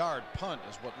 30-yard punt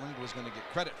is what Lingler is going to get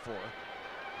credit for.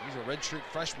 He's a redshirt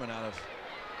freshman out of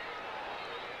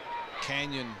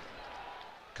Canyon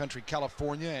Country,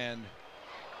 California, and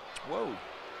whoa,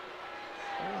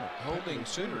 holding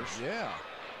Sooners. Yeah.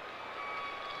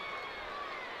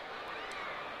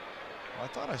 Well, I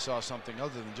thought I saw something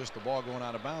other than just the ball going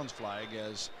out of bounds flag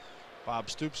as Bob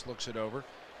Stoops looks it over.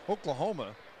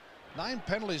 Oklahoma, 9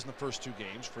 penalties in the first 2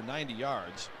 games for 90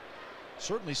 yards.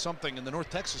 Certainly something in the North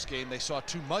Texas game they saw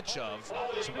too much of.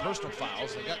 Some personal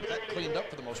fouls. They got that cleaned up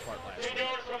for the most part last week.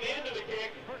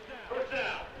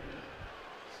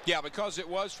 Yeah, because it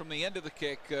was from the end of the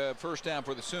kick, first down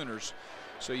for the Sooners.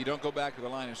 So you don't go back to the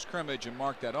line of scrimmage and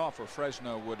mark that off, or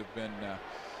Fresno would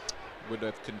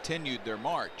have continued their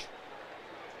march.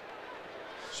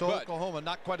 So Oklahoma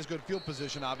not quite as good field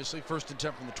position, obviously. 1st and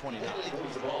 10 from the 29.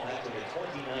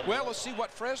 Well, let's see what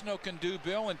Fresno can do,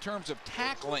 Bill, in terms of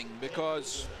tackling,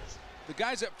 because the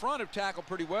guys up front have tackled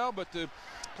pretty well, but the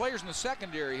players in the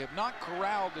secondary have not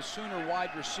corralled the Sooner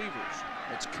wide receivers.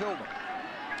 It's killed them.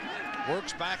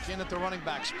 Works back in at the running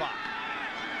back spot.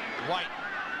 White.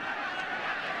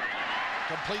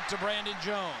 Complete to Brandon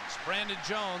Jones. Brandon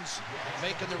Jones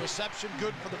making the reception,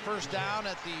 good for the first down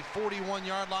at the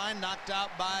 41-yard line, knocked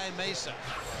out by Mesa.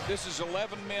 This is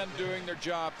 11 men doing their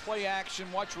job. Play action.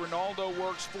 Watch Ronaldo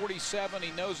works 47.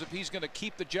 He knows if he's going to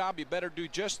keep the job, he better do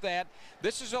just that.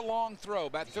 This is a long throw,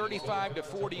 about 35 to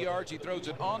 40 yards. He throws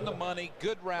it on the money.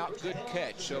 Good route, good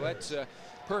catch. So that's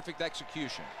perfect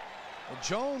execution. Well,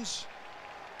 Jones,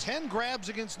 10 grabs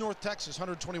against North Texas,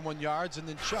 121 yards, and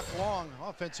then Chuck Long,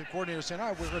 offensive coordinator, saying, all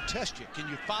right, we're going to test you. Can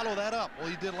you follow that up? Well,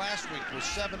 he did last week with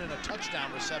 7 and a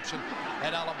touchdown reception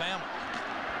at Alabama.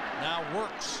 Now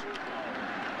Works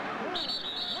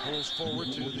pulls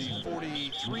forward to the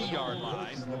 43-yard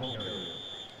line.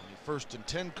 1st and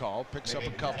 10 call, picks up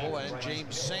a couple, and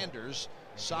James Sanders,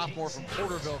 sophomore from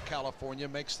Porterville, California,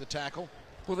 makes the tackle.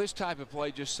 Well, this type of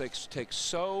play just takes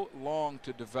so long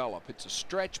to develop. It's a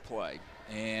stretch play,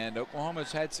 and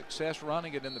Oklahoma's had success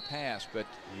running it in the past. But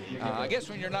I guess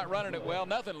when you're not running it well,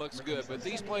 nothing looks good. But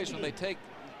these plays, when they take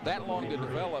that long to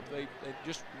develop, they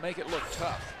just make it look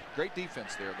tough. Great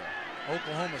defense there, though.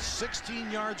 Oklahoma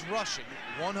 16 yards rushing,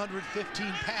 115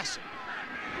 passing.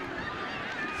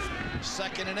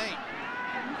 2nd and 8.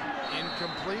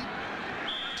 Incomplete.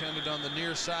 Intended on the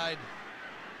near side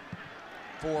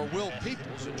for Will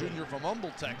Peoples, a junior from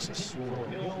Humble, Texas.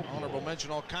 Honorable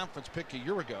mention all-conference pick a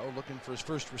year ago, looking for his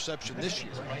first reception this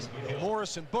year.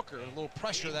 Morris and Booker, a little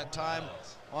pressure that time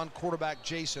on quarterback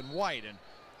Jason White. And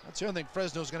that's the other thing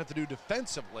Fresno's going to have to do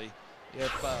defensively.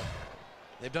 If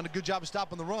they've done a good job of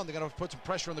stopping the run, they're going to put some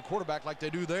pressure on the quarterback like they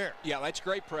do there. Yeah, that's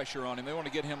great pressure on him. They want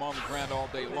to get him on the ground all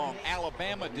day long.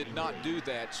 Alabama did not do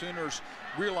that. Sooners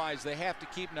realize they have to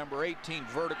keep number 18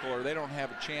 vertical, or they don't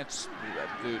have a chance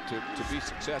to be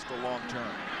successful long term.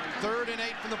 3rd and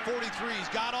 8 from the 43. He's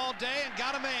got all day and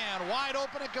got a man wide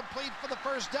open and complete for the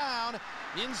first down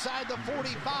inside the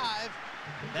 45.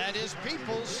 That is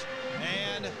Peoples,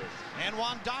 and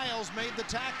Anwan Dials made the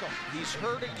tackle. He's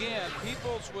hurt again.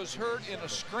 Peoples was hurt in a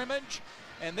scrimmage,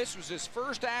 and this was his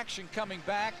first action coming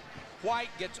back. White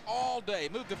gets all day.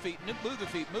 Move the feet, move the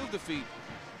feet, move the feet.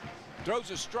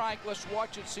 Throws a strike. Let's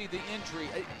watch it, see the injury.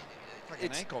 Like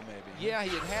an ankle, maybe. Yeah,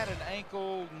 he had an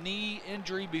ankle, knee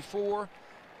injury before,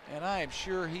 and I am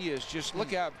sure he is just,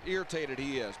 look how irritated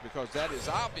he is, because that is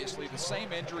obviously the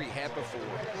same injury he had before.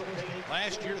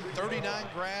 Last year, 39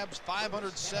 grabs,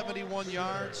 571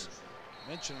 yards.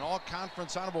 Mentioned an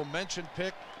all-conference honorable mention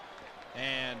pick,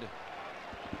 and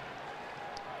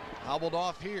hobbled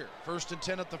off here. 1st and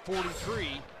 10 at the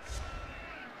 43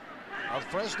 of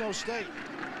Fresno State.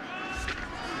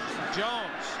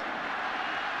 Jones,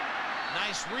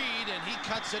 nice read, and he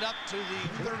cuts it up to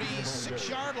the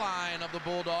 36-yard line of the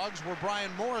Bulldogs, where Brian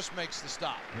Morris makes the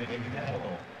stop.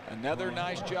 Another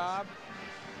nice job.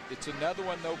 It's another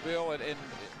one, though, Bill, and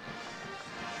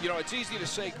you know, it's easy to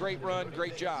say great run,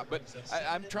 great job, but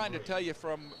I'm trying to tell you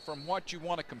from what you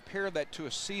want to compare that to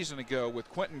a season ago with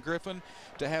Quentin Griffin,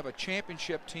 to have a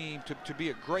championship team, to be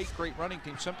a great running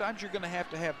team. Sometimes you're going to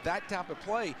have that type of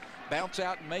play bounce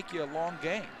out and make you a long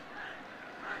game.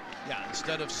 Yeah,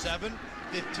 instead of 7,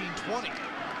 15, 20.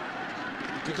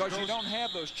 Because you don't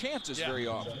have those chances very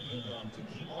often.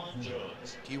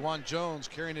 Kewan Jones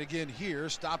carrying it again here,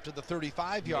 stopped at the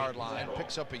 35-yard line,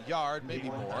 picks up a yard, maybe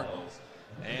more.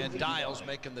 And Dials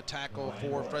making the tackle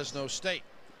for Fresno State.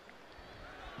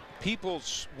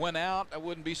 Peoples went out. I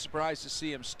wouldn't be surprised to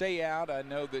see him stay out. I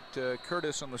know that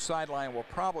Curtis on the sideline will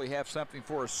probably have something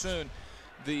for us soon.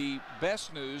 The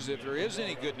best news, if there is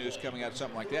any good news coming out of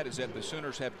something like that, is that the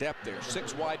Sooners have depth there.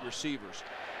 6 wide receivers.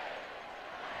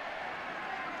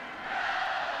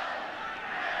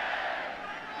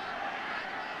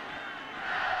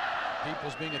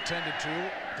 Peoples being attended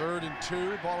to. 3rd and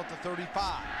 2. Ball at the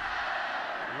 35.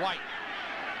 White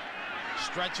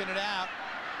stretching it out.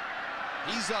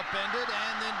 He's upended,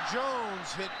 and then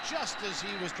Jones hit just as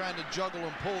he was trying to juggle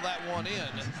and pull that one in.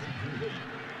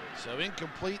 So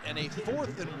incomplete, and a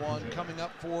 4th and 1 coming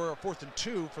up for a 4th and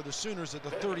 2 for the Sooners at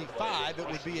the 35. It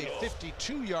would be a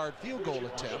 52-yard field goal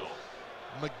attempt.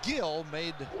 McGill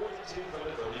made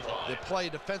the play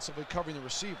defensively covering the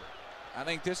receiver. I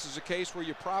think this is a case where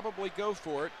you probably go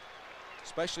for it,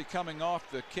 especially coming off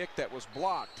the kick that was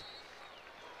blocked.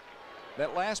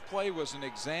 That last play was an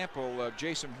example of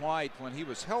Jason White. When he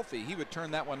was healthy, he would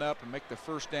turn that one up and make the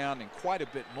first down and quite a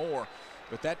bit more.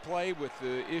 But that play with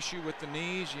the issue with the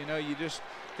knees, you know, you just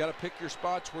got to pick your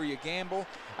spots where you gamble.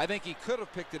 I think he could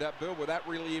have picked it up, Bill, without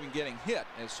really even getting hit,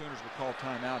 as Sooners would call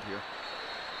timeout here.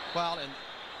 Well, and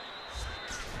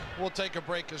we'll take a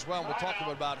break as well. And we'll talk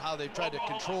about how they've tried to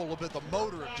control a little bit the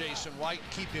motor of Jason White,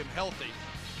 keep him healthy,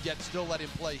 yet still let him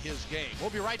play his game. We'll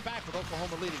be right back with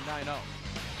Oklahoma leading 9-0.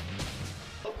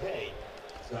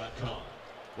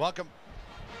 Welcome.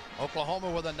 Oklahoma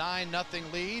with a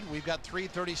 9-0 lead. We've got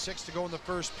 3:36 to go in the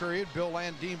first period. Bill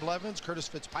Land, Dean Blevins, Curtis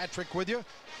Fitzpatrick with you.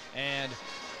 And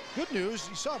good news,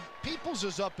 you saw Peoples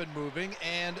is up and moving.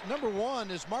 And number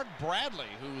 1 is Mark Bradley,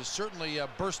 who has certainly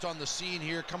burst on the scene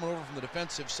here, coming over from the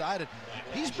defensive side. And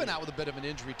he's been out with a bit of an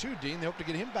injury too, Dean. They hope to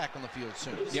get him back on the field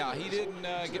soon. Yeah, he didn't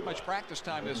get much practice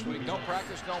time this week. Don't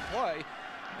practice, don't play.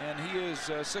 And he is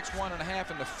 6'1 and a half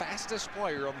and the fastest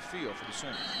player on the field for the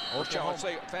Sooners. Or shall I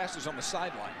say fastest on the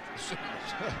sideline for the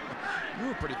Sooners. You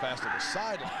were pretty fast on the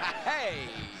sideline. Hey!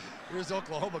 Here's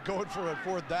Oklahoma going for a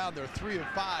 4th down. They're 3 of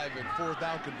 5 in 4th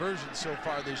down conversions so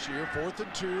far this year. 4th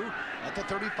and 2 at the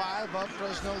 35 of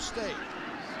Fresno State.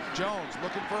 Jones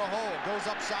looking for a hole, goes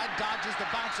upside, dodges the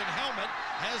bouncing helmet,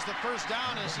 has the first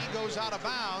down as he goes out of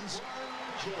bounds.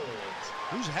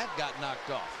 Whose hat got knocked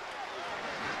off?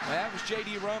 That was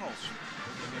J.D. Runnels.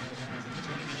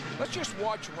 Let's just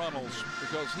watch Runnels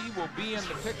because he will be in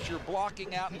the picture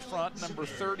blocking out in front, number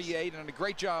 38, and a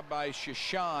great job by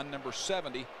Shashan, number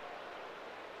 70.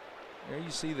 There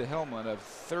you see the helmet of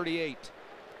 38.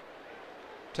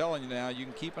 Telling you now, you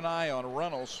can keep an eye on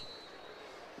Runnels.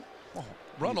 Oh,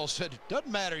 Runnels said,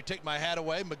 doesn't matter, you take my hat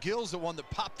away. McGill's the one that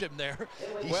popped him there.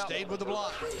 He stayed with the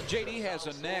block. J.D. has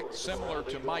a neck similar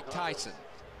to Mike Tyson.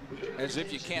 As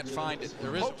if you can't find it.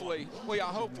 There is. Hopefully, well, yeah,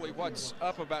 hopefully what's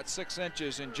up about 6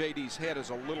 inches in JD's head is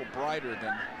a little brighter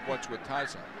than what's with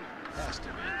Tyson. Has to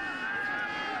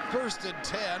be. 1st and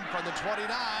 10 from the 29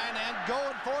 and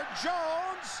going for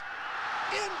Jones.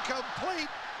 Incomplete.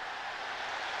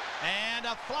 And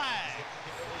a flag.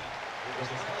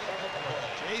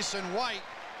 Jason White,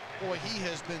 boy, he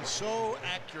has been so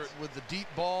accurate with the deep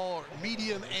ball,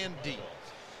 medium and deep.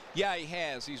 Yeah, he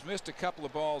has. He's missed a couple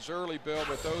of balls early, Bill,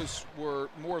 but those were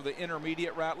more of the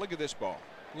intermediate route. Look at this ball.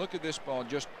 Look at this ball,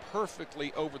 just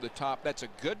perfectly over the top. That's a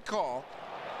good call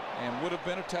and would have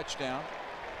been a touchdown.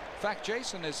 In fact,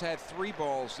 Jason has had 3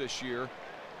 balls this year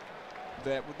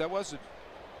that was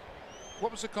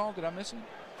what was the call? Did I miss it?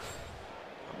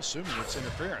 I'm assuming it's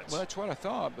interference. Well, that's what I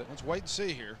thought, but let's wait and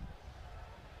see here.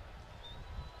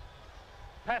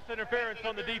 Pass interference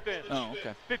on the defense. Oh,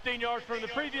 okay. 15 yards from the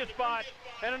previous spot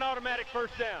and an automatic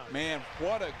first down. Man,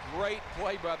 what a great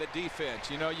play by the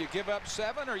defense. You know, you give up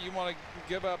 7 or you want to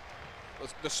give up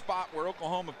the spot where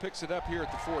Oklahoma picks it up here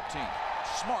at the 14.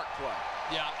 Smart play.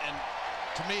 Yeah, and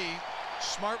to me,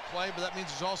 smart play, but that means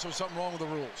there's also something wrong with the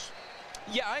rules.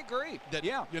 Yeah, I agree. That,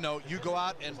 yeah. You know, you go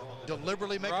out and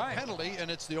deliberately make a penalty,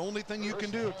 and it's the only thing you can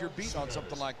do if you're beat on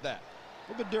something like that.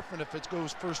 A little bit different if it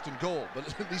goes 1st and goal, but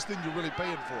at least then you're really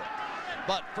paying for it.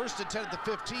 But 1st and 10 at the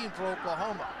 15 for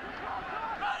Oklahoma.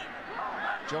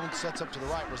 Jones sets up to the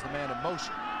right, was the man in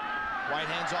motion. White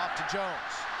hands off to Jones.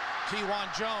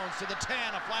 T1 Jones to the 10,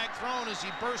 a flag thrown as he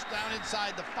burst down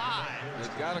inside the 5.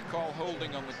 They've got a call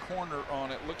holding on the corner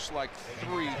on it. Looks like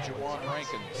 3, Jawan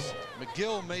Rankins.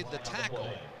 McGill made the tackle.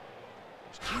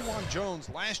 T1 Jones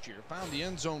last year found the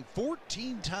end zone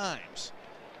 14 times.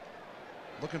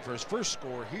 Looking for his first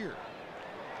score here.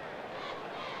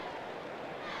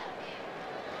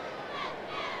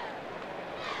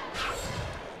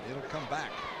 It'll come back.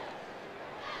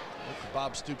 Look at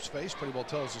Bob Stoops' face pretty well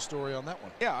tells the story on that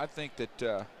one. Yeah, I think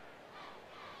that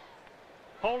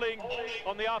holding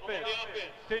on the offense.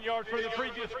 10 yards from the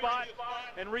previous spot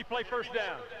and replay first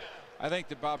down. I think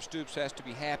that Bob Stoops has to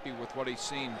be happy with what he's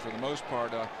seen for the most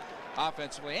part.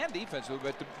 offensively and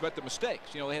defensively, but the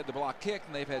mistakes. You know, they had the block kick,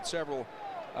 and they've had several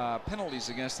penalties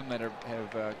against them that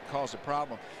have caused a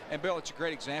problem. And Bill, it's a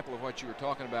great example of what you were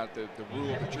talking about, the rule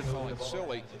that you're calling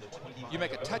silly. You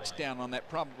make a touchdown on that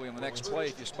probably on the next play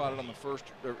if you spot it on the first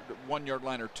 1 yard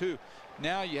line or two.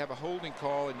 Now you have a holding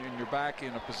call, and you're back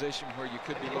in a position where you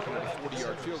could be looking at a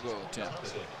 40-yard field goal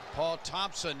attempt. Paul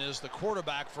Thompson is the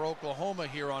quarterback for Oklahoma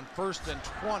here on 1st and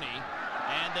 20,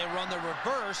 and they run the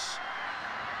reverse,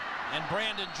 and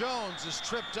Brandon Jones is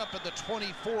tripped up at the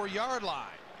 24-yard line.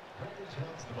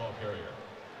 The ball carrier.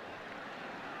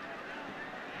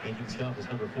 Making stop is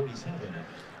number 47.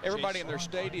 Everybody in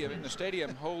the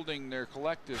stadium holding their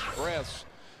collective breaths,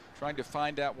 trying to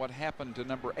find out what happened to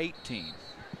number 18.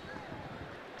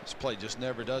 This play just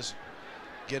never does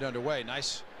get underway.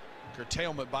 Nice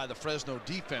curtailment by the Fresno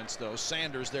defense, though.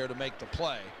 Sanders there to make the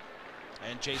play,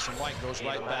 and Jason White goes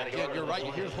right back in. You're right.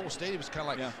 You hear the whole stadium is kind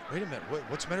of like, wait a minute,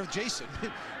 what's the matter with Jason?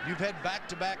 You've had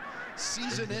back-to-back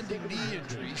season-ending knee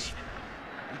injuries.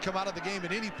 You come out of the game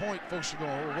at any point, folks are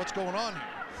going, oh, what's going on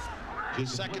here?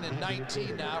 2nd and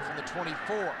 19 now from the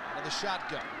 24 out of the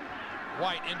shotgun.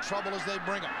 White in trouble as they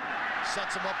bring him.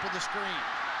 Sets him up with the screen.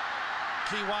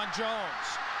 Kewan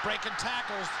Jones breaking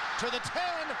tackles to the 10.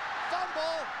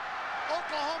 Fumble.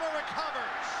 Oklahoma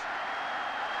recovers.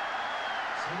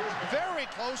 Very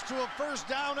close to a first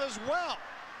down as well.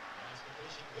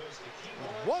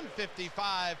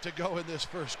 1:55 to go in this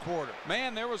first quarter.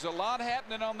 Man, there was a lot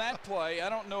happening on that play. I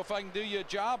don't know if I can do you a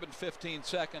job in 15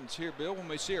 seconds here, Bill, when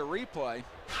we see a replay,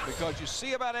 because you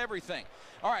see about everything.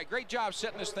 All right, great job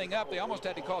setting this thing up. They almost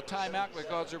had to call timeout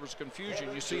because there was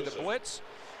confusion. You see the blitz.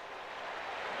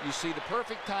 You see the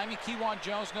perfect timing. Kewan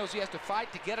Jones knows he has to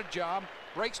fight to get a job,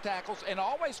 breaks tackles, and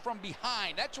always from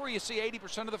behind. That's where you see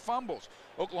 80% of the fumbles.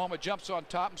 Oklahoma jumps on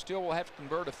top and still will have to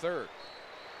convert a third.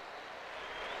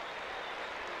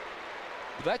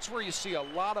 That's where you see a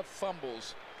lot of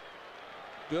fumbles,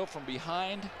 Bill, from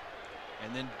behind.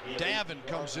 And then Davin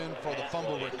comes in for the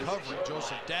fumble recovery,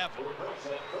 Joseph Davin.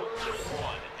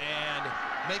 And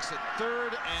makes it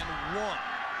 3rd and 1.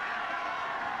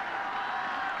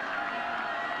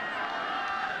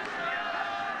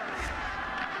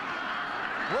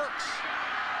 Works.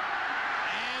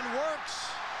 And works.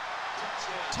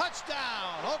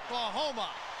 Touchdown, Oklahoma.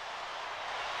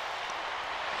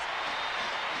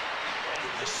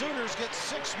 The Sooners get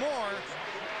 6 more.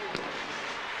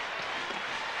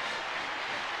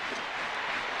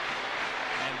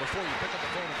 And before you pick up the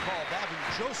phone and call, Davin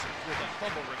Joseph with a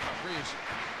fumble recovery. He's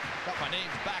got my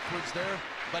names backwards there,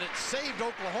 but it saved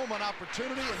Oklahoma an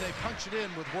opportunity, and they punch it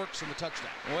in with Works in the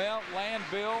touchdown. Well, Land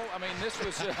Bill, I mean, this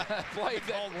was a play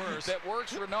that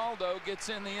Works. Ronaldo gets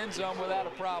in the end zone without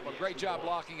a problem. Great job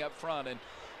blocking up front, and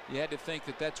you had to think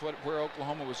that that's where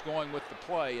Oklahoma was going with the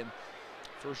play, and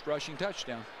first rushing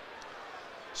touchdown.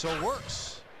 So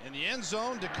Works in the end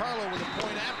zone. DiCarlo with a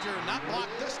point after, not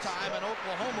blocked this time, and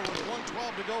Oklahoma with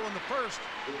 1:12 to go in the first.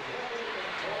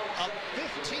 Up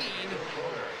 15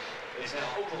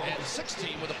 and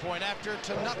 16 with a point after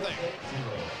to nothing.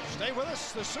 Stay with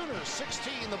us. The Sooners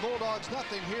 16, the Bulldogs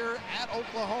nothing here at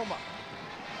Oklahoma.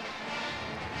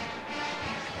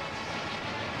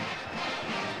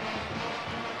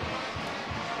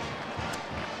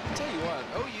 I'll tell you what,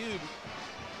 OU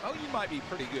might be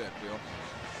pretty good, Bill.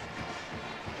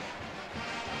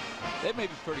 They may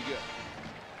be pretty good.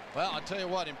 Well, I'll tell you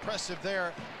what, impressive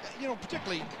there. You know,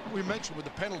 particularly we mentioned with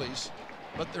the penalties,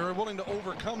 but they're willing to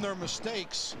overcome their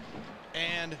mistakes,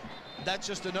 and that's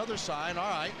just another sign. All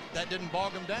right, that didn't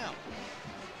bog them down.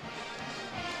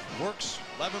 Works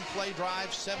 11-play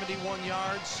drive, 71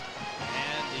 yards,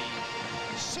 and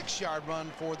the 6-yard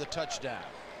run for the touchdown.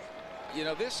 You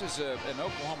know, this is an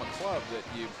Oklahoma club that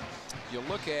you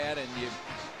look at and you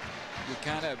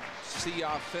kind of see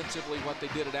offensively what they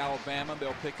did at Alabama.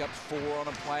 They'll pick up 4 on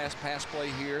a pass play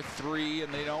here, 3,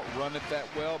 and they don't run it that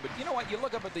well. But you know what? You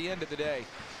look up at the end of the day,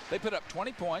 they put up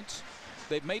 20 points.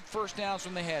 They've made first downs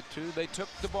when they had to. They took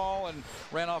the ball and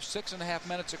ran off 6.5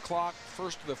 minutes of clock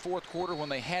first to the fourth quarter when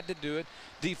they had to do it.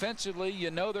 Defensively, you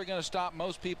know they're going to stop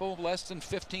most people, less than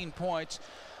 15 points.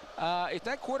 If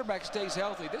that quarterback stays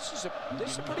healthy, this is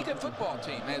a pretty good football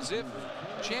team, as if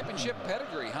championship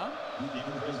pedigree, huh?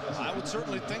 I would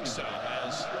certainly think so,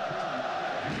 as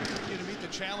you to meet the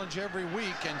challenge every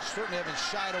week, and certainly haven't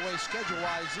shied away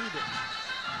schedule-wise either.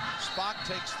 Spock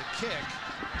takes the kick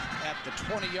at the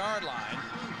 20-yard line,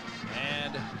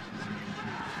 and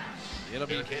it'll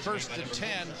be 1st and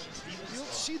 10. You don't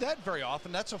see that very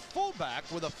often. That's a fullback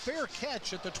with a fair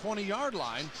catch at the 20-yard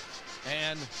line,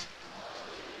 and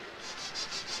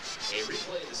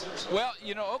Well,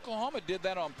 you know, Oklahoma did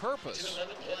that on purpose.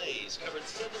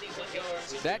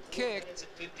 That kick,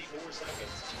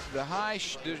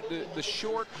 the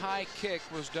short high kick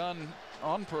was done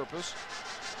on purpose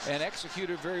and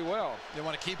executed very well. They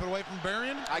want to keep it away from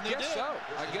Berrien? I guess so.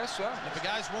 I guess so. If the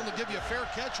guy's willing to give you a fair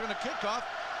catch on a kickoff,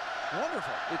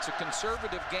 wonderful. It's a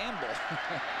conservative gamble.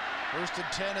 First and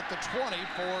 10 at the 20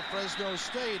 for Fresno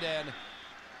State, and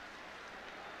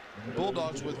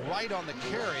Bulldogs with Wright on the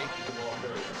carry.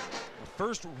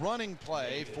 First running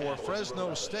play for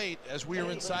Fresno State as we are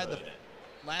inside the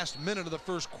last minute of the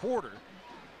first quarter.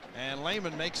 And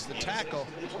Lehman makes the tackle.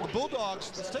 The Bulldogs,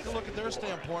 let's take a look at their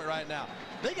standpoint right now.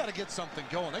 They got to get something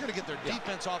going. They're going to get their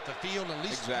defense off the field and at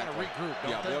least kind of regroup.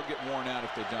 They'll get worn out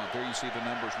if they don't. There you see the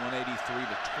numbers, 183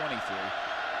 to 23.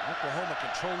 Oklahoma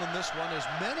controlling this one as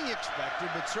many expected,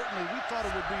 but certainly we thought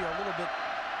it would be a little bit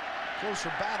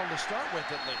closer battle to start with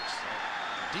at least.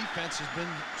 Defense has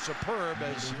been superb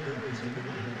as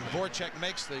Voracek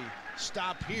makes the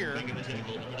stop here.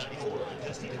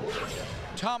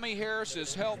 Tommy Harris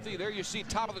is healthy. There you see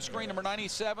top of the screen, number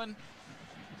 97.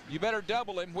 You better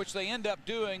double him, which they end up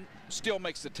doing, still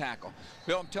makes the tackle.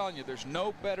 Bill, I'm telling you, there's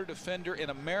no better defender in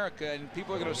America, and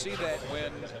people are going to see that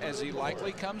when, as he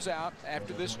likely comes out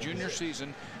after this junior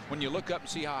season, when you look up and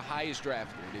see how high he's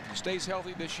drafted. If he stays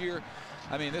healthy this year,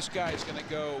 I mean, this guy is going to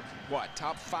go, what,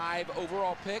 top 5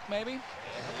 overall pick, maybe?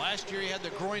 Last year he had the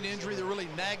groin injury that really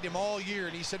nagged him all year,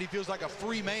 and he said he feels like a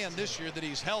free man this year that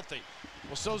he's healthy.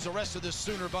 Well, so's the rest of this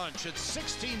Sooner bunch. It's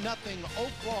 16-0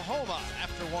 Oklahoma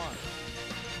after 1.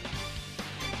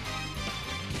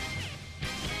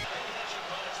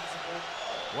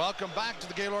 Welcome back to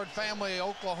the Gaylord family,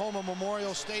 Oklahoma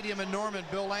Memorial Stadium in Norman.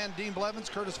 Bill Land, Dean Blevins,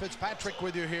 Curtis Fitzpatrick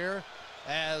with you here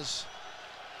as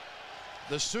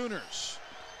the Sooners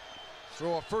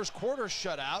throw a first quarter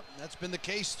shutout. That's been the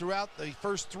case throughout the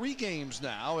first 3 games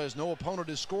now, as no opponent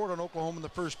has scored on Oklahoma in the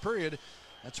first period.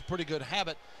 That's a pretty good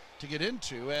habit to get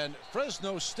into. And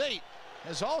Fresno State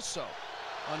has also,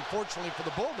 unfortunately for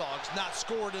the Bulldogs, not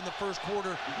scored in the first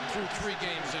quarter through 3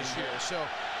 games this year. So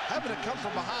having to come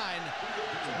from behind,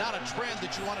 not a trend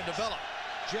that you want to develop.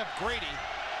 Jeff Grady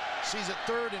sees it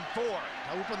 3rd and 4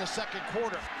 to open the second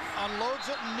quarter. Unloads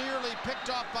it, nearly picked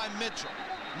off by Mitchell.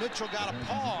 Mitchell got a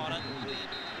paw on it,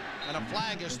 and a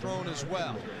flag is thrown as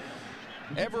well.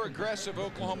 Ever aggressive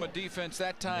Oklahoma defense.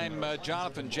 That time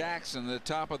Jonathan Jackson, the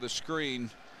top of the screen,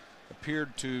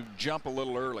 appeared to jump a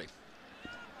little early.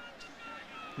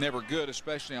 Never good,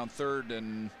 especially on 3rd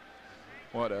and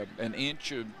what, an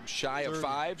inch shy of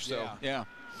 5. So yeah,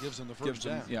 gives them the first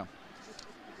down. Yeah.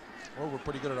 Or we're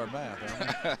pretty good at our math,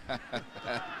 aren't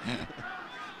we?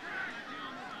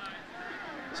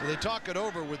 So they talk it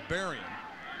over with Berrien.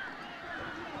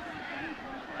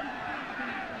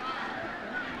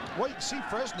 Well, you can see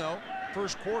Fresno,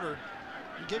 first quarter,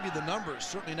 he gave you the numbers.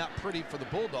 Certainly not pretty for the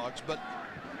Bulldogs, but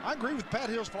I agree with Pat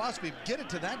Hill's philosophy. Get it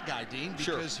to that guy, Dean,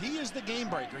 because he is the game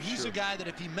breaker. He's a guy that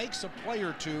if he makes a play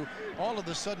or two, all of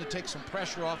a sudden it takes some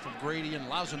pressure off of Grady and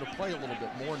allows him to play a little bit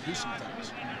more and do some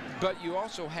things. But you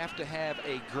also have to have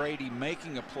a Grady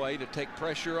making a play to take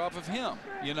pressure off of him.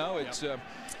 You know, it's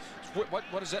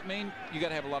what does that mean? You got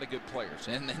to have a lot of good players,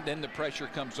 and then the pressure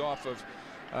comes off of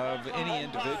any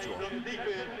individual.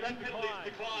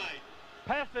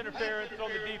 Pass interference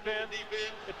on the defense.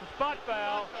 It's a spot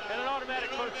foul and an automatic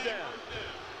first down.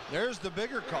 There's the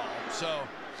bigger call. So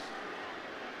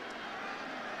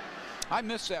I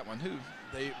missed that one. Who?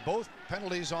 They both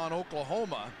penalties on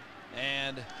Oklahoma,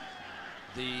 and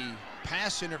the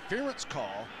pass interference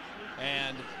call,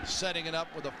 and setting it up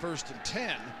with a 1st and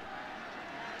 10.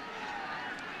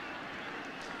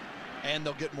 And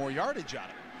they'll get more yardage out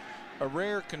of it. A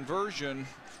rare conversion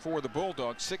for the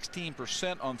Bulldogs,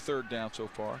 16% on 3rd down so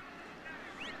far.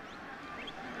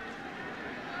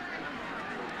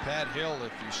 Pat Hill,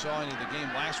 if you saw any of the game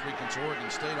last week against Oregon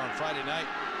State on Friday night,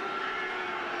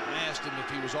 I asked him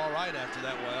if he was all right after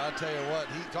that one. I'll tell you what,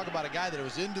 he talk about a guy that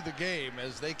was into the game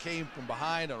as they came from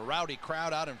behind, a rowdy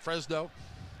crowd out in Fresno.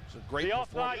 It's a great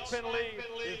performance. The offside penalty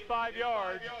is 5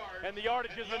 yards, and the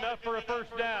yardage is enough for a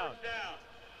first down.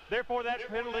 Therefore, that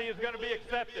penalty is going to be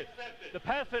accepted. The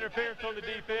pass interference on the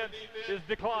defense is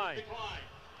declined.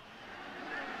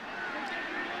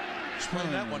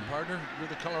 Explain that one, partner. You're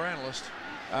the color analyst.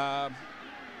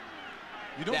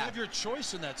 You don't have your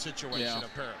choice in that situation,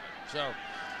 apparently. So,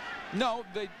 no,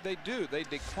 they do. They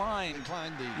decline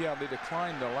the. Yeah, they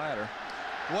decline the ladder.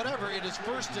 Whatever. It is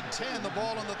 1st and 10. The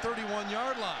ball on the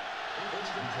 31-yard line.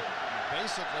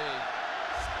 Basically,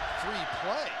 free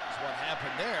play. What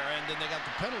happened there, and then they got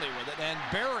the penalty with it. And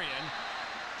Berrien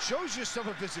shows you some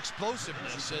of his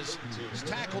explosiveness as he's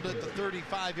tackled at the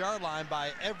 35-yard line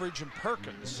by Everidge and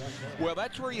Perkins. Well,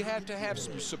 that's where you have to have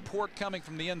some support coming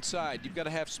from the inside. You've got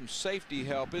to have some safety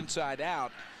help inside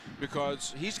out,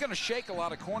 because he's going to shake a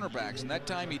lot of cornerbacks, and that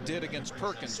time he did against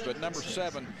Perkins, but number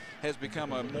 7 has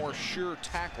become a more sure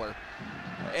tackler.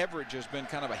 Everidge has been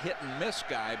kind of a hit and miss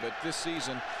guy, but this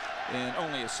season, in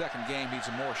only his second game, he's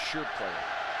a more sure player.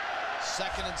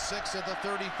 2nd and 6 at the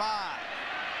 35.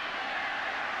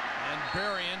 And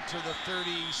Berrien to the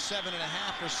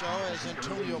 37.5 or so, as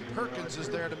Antonio Perkins is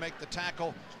there to make the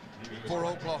tackle for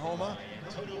Oklahoma.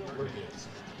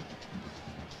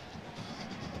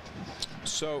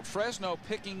 So Fresno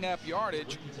picking up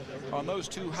yardage on those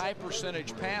 2 high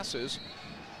percentage passes.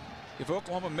 If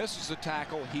Oklahoma misses the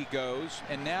tackle, he goes,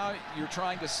 and now you're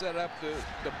trying to set up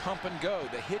the pump and go,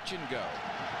 the hitch and go.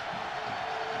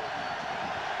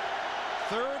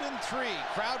 3rd and 3.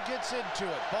 Crowd gets into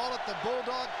it. Ball at the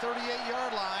Bulldog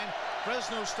 38-yard line.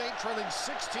 Fresno State trailing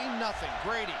 16-0.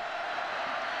 Grady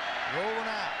rolling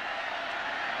out.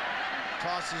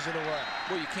 Tosses it away.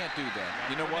 Well, you can't do that.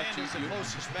 You know what?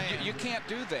 You can't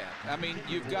do that. I mean,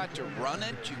 you've got to run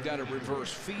it. You've got to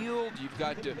reverse field. You've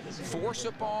got to force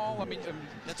a ball. I mean,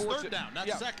 it's 3rd down, not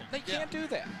 2nd. They can't do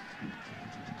that.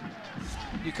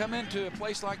 You come into a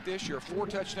place like this, you're a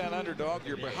 4-touchdown underdog.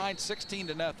 You're behind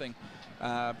 16-0.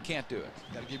 Can't do it.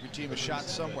 Got to give your team a shot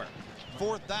somewhere.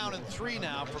 4th down and 3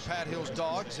 now for Pat Hill's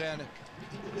Dogs, and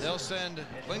they'll send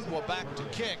Lingua back to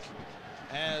kick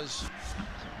as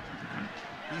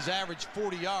he's averaged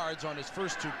 40 yards on his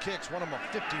first 2 kicks, one of them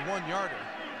a 51-yarder.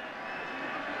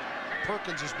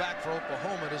 Perkins is back for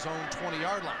Oklahoma at his own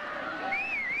 20-yard line.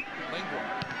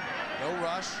 Lingua, no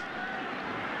rush.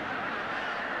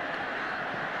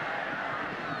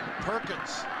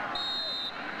 Perkins,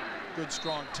 good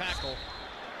strong tackle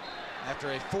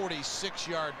after a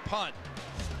 46-yard punt.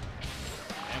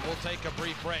 And we'll take a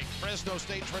brief break. Fresno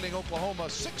State trailing Oklahoma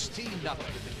 16-0.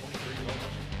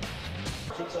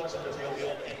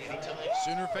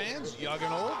 Sooner fans, young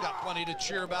and old, got plenty to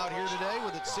cheer about here today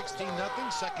with it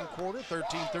 16-0, second quarter,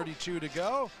 13:32 to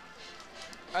go.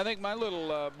 I think my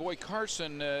little boy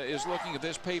Carson is looking at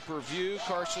this pay-per-view.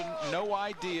 Carson, no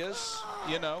ideas,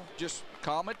 you know, just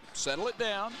calm it, settle it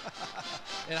down.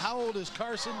 And how old is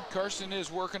Carson? Carson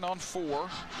is working on 4.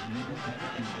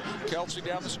 Kelsey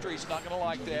down the street's not going to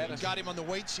like that. Got him on the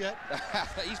weights yet?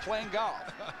 He's playing golf.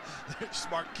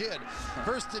 Smart kid.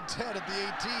 1st and 10 at the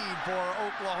 18 for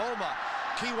Oklahoma.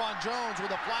 Kewan Jones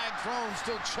with a flag thrown,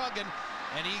 still chugging.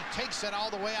 And he takes it all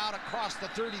the way out across the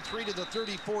 33 to the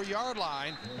 34-yard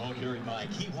line. Ball carried by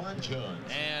Kewan Jones.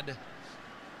 And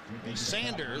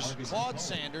Sanders, Claude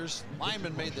Sanders,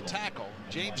 lineman, made the tackle.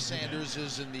 James Sanders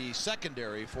is in the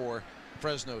secondary for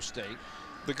Fresno State.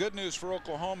 The good news for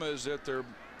Oklahoma is that their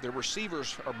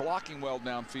receivers are blocking well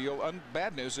downfield.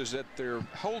 Bad news is that they're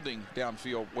holding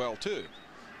downfield well, too.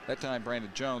 That time,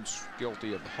 Brandon Jones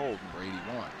guilty of the hold, number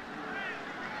 81.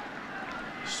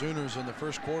 Sooners in the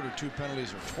first quarter, 2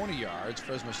 penalties of 20 yards.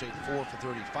 Fresno State 4 for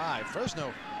 35.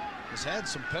 Fresno has had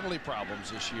some penalty problems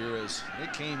this year as they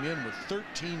came in with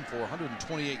 13 for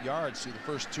 128 yards through the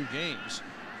first 2 games.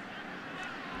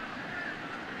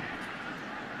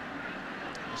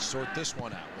 Let's sort this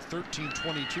one out with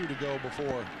 13:22 to go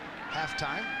before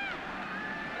halftime.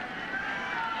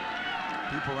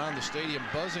 People around the stadium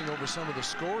buzzing over some of the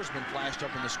scores been flashed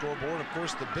up on the scoreboard. Of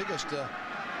course, the biggest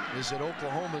is that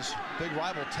Oklahoma's big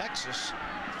rival Texas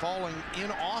falling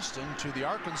in Austin to the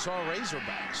Arkansas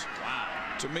Razorbacks. Wow.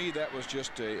 To me, that was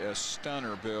just a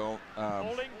stunner, Bill.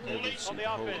 Holding on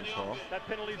the offense. That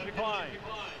penalty's declined.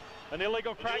 An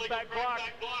illegal crackback block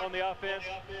on the offense.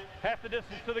 Half the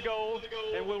distance to the goal,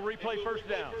 and we'll replay 1st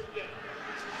down.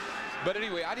 But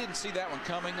anyway, I didn't see that one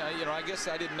coming. You know, I guess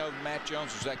I didn't know Matt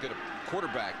Jones was that good a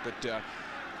quarterback, but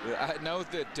I know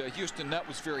that Houston Nutt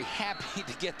was very happy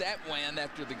to get that win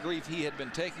after the grief he had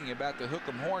been taking about the hook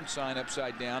 'em horn sign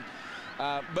upside down.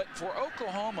 But for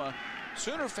Oklahoma,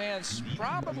 Sooner fans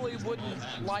probably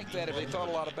wouldn't like that if they thought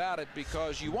a lot about it,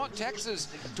 because you want Texas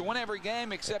to win every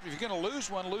game, except if you're going to lose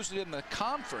one, lose it in the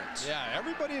conference. Yeah,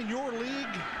 everybody in your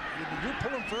league, you're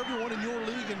pulling for everyone in your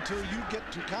league until you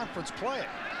get to conference play.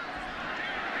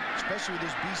 Especially with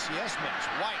this BCS mix.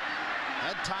 White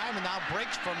had time and now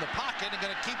breaks from the pocket and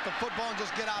going to keep the football and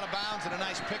just get out of bounds, and a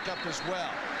nice pickup as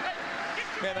well.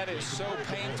 Man, that is so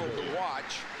painful to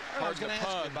watch. I was going to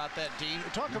ask you about that, Dean.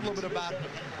 Talk a little bit about,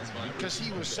 because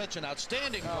he was such an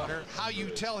outstanding runner, how you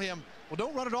tell him, well,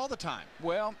 don't run it all the time.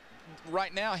 Well,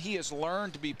 right now he has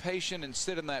learned to be patient and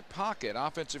sit in that pocket.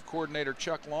 Offensive coordinator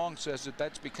Chuck Long says that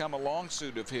that's become a long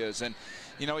suit of his. And,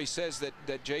 you know, he says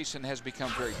that Jason has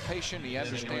become very patient. He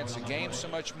understands the game so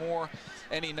much more,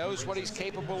 and he knows what he's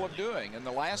capable of doing. And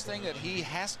the last thing that he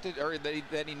has to, or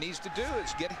that he needs to do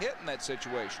is get hit in that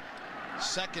situation.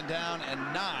 2nd down and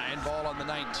 9, ball on the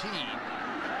 19.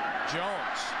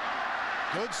 Jones.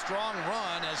 Good strong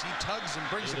run as he tugs and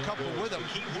brings a couple with him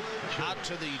out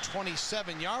to the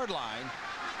 27-yard line.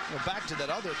 Back to that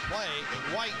other play,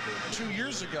 White 2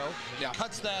 years ago,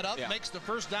 cuts that up, makes the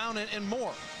 1st down and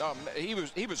more. He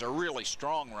was a really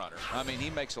strong runner. I mean, he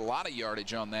makes a lot of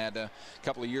yardage on that a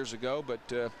couple of years ago,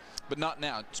 but not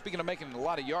now. Speaking of making a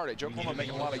lot of yardage, Oklahoma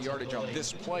making a lot of yardage on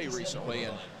this play recently,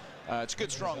 and it's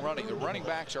good strong running. The running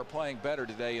backs are playing better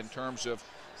today in terms of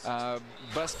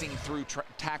busting through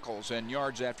tackles and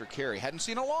yards after carry. Hadn't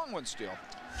seen a long one still.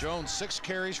 Jones 6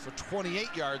 carries for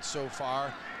 28 yards so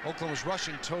far. Oklahoma's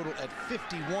rushing total at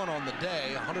 51 on the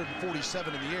day,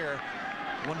 147 in the air,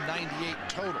 198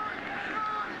 total.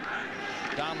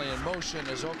 Donnelly in motion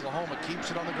as Oklahoma keeps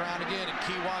it on the ground again, and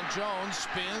Kewan Jones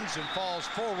spins and falls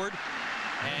forward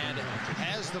and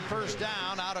has the 1st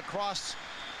down out across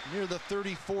near the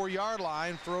 34-yard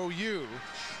line for OU.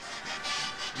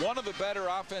 One of the better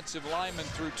offensive linemen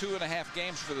through 2.5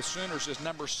 games for the Sooners is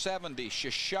number 70,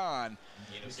 Shashan.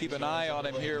 Keep an eye on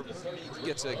him here.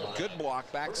 Gets a good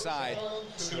block backside.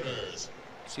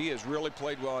 He has really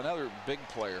played well. Another big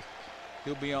player.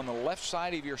 He'll be on the left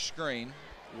side of your screen,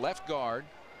 left guard,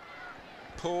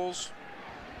 pulls,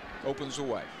 opens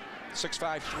away.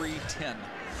 6'5", 310.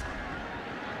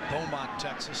 Beaumont,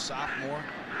 Texas, sophomore.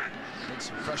 Made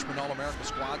some freshman All-America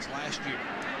squads last year.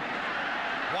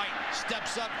 White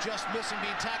steps up, just missing,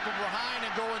 being tackled behind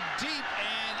and going deep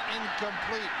and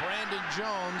incomplete. Brandon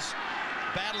Jones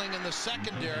battling in the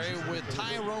secondary with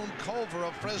Tyrone Culver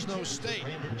of Fresno State.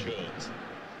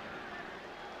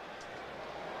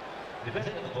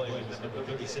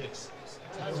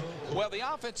 Well,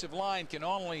 the offensive line can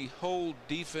only hold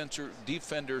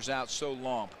defenders out so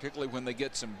long, particularly when they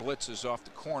get some blitzes off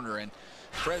the corner. And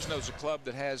Fresno's a club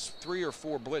that has 3 or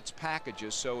 4 blitz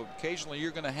packages, so occasionally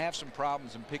you're going to have some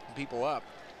problems in picking people up.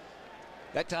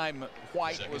 That time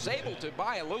White was able to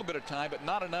buy a little bit of time, but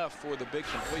not enough for the big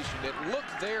completion. It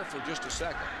looked there for just a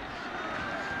second.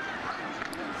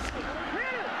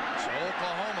 So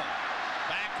Oklahoma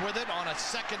back with it on a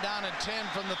 2nd down and 10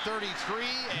 from the 33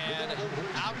 and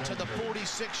out to the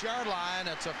 46-yard line.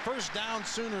 It's a 1st down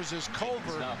Sooners as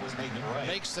Culver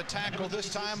makes the tackle, this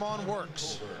time on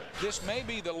Works. This may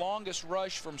be the longest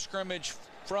rush from scrimmage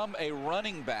from a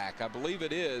running back. I believe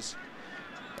it is.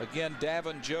 Again,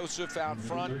 Davin Joseph out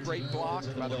front, great block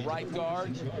by the right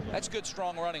guard. That's good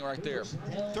strong running right there.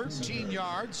 13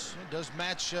 yards. It does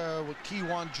match what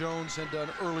Kewan Jones had done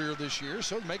earlier this year,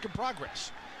 so making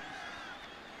progress.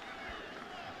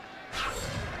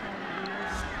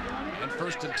 And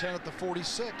 1st and 10 at the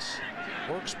 46.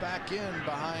 Works back in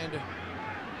behind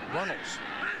Runnels.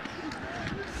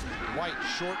 White,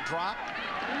 short drop.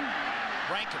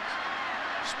 Rankins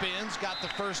spins, got the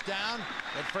 1st down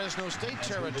at Fresno State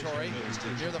territory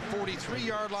near the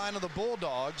 43-yard line of the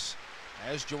Bulldogs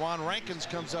as Juwan Rankins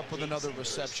comes up with another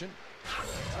reception.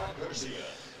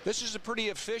 This is a pretty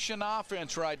efficient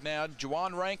offense right now.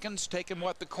 Juwan Rankins taking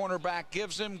what the cornerback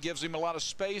gives him a lot of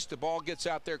space. The ball gets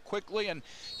out there quickly, and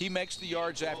he makes the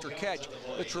yards after catch.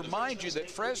 Let's remind you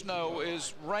that Fresno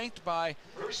is ranked by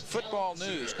Football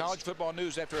News, College Football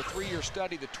News, after a 3-year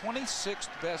study, the 26th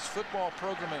best football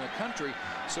program in the country.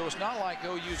 So it's not like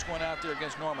OU's going out there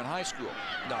against Norman High School.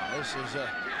 No, this is a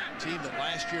team that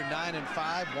last year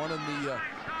 9-5, won in the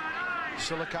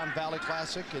Silicon Valley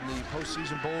Classic in the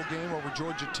postseason bowl game over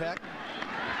Georgia Tech.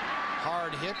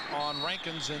 Hard hit on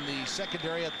Rankins in the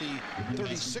secondary at the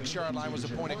 36-yard line was a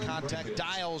point of contact.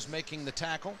 Dials making the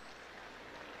tackle.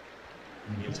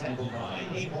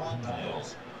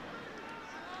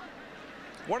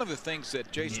 One of the things that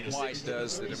Jason White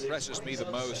does that impresses me the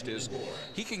most is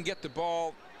he can get the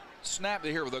ball snapped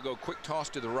here. They'll go quick toss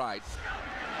to the right.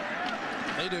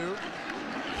 They do.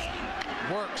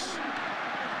 Works.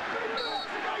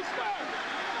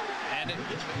 And it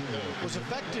was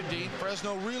effective, Dean.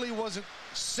 Fresno really wasn't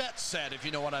set, if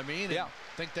you know what I mean. Yeah.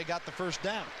 I think they got the 1st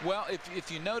down. Well,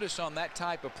 if you notice on that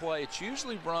type of play, it's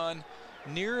usually run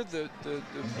near the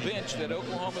bench that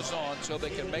Oklahoma's on so they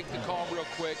can make the call real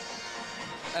quick.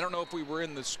 I don't know if we were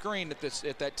in the screen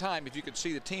at that time, if you could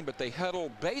see the team, but they huddle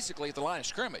basically at the line of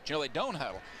scrimmage. You know, they don't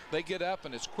huddle. They get up,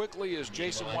 and as quickly as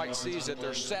Jason White sees that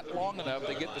they're set long enough,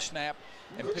 they get the snap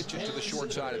and pitch it to the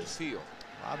short side of the field.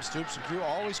 Bob Stoops and crew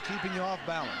always keeping you off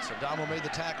balance. Adamo made the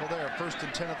tackle there. 1st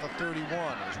and 10 at the 31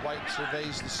 as White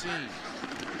surveys the scene.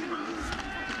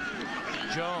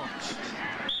 Jones,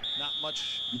 not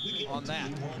much on that.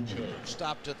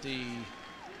 Stopped at the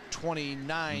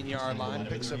 29-yard line,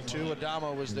 picks up 2.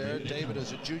 Adamo was there. David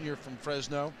is a junior from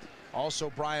Fresno.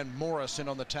 Also Brian Morrison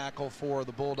on the tackle for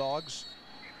the Bulldogs.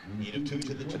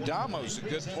 Adamo's a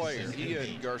good player. He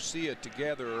and Garcia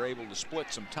together are able to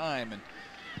split some time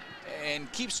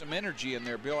and keep some energy in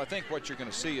there, Bill. I think what you're going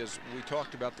to see is, we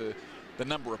talked about the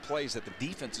number of plays that the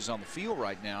defense is on the field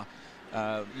right now.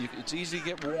 It's easy to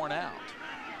get worn out.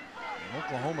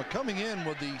 Oklahoma coming in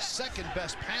with the 2nd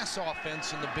best pass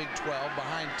offense in the Big 12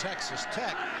 behind Texas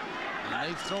Tech. And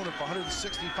they've thrown it for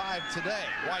 165 today.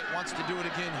 White wants to do it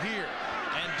again here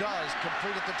and does,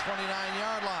 complete at the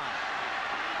 29-yard line.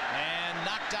 And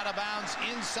knocked out of bounds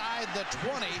inside the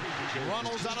 20.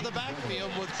 Runnels out of the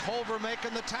backfield with Culver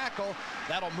making the tackle.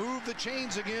 That'll move the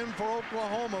chains again for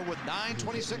Oklahoma with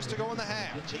 9:26 to go in the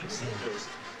half.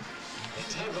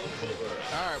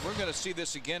 All right, we're going to see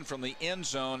this again from the end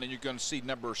zone, and you're going to see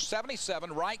number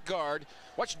 77, right guard.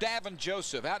 Watch Davin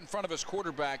Joseph out in front of his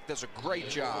quarterback. Does a great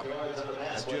job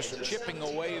just chipping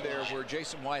away there where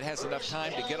Jason White has enough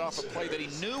time to get off a play that he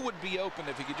knew would be open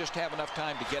if he could just have enough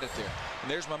time to get it there.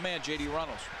 And there's my man, J.D.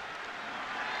 Runnels.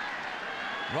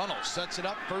 Runnels sets it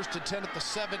up, 1st and 10 at the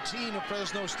 17 of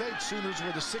Fresno State. Sooners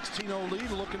with a 16-0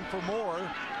 lead, looking for more.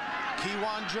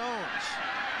 Kewan Jones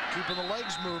keeping the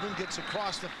legs moving, gets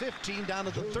across the 15 down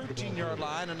to the 13-yard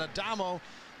line, and Adamo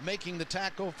making the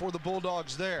tackle for the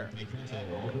Bulldogs there.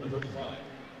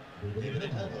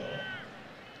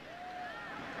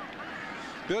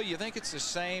 Bill, you think it's the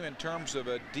same in terms of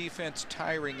a defense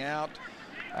tiring out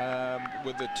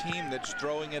with a team that's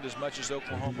throwing it as much as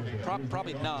Oklahoma?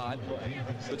 Probably not,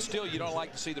 but still you don't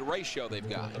like to see the ratio they've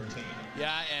got.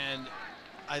 Yeah, and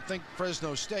I think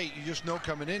Fresno State, you just know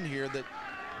coming in here that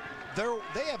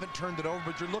they haven't turned it over,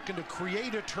 but you're looking to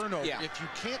create a turnover. Yeah. If you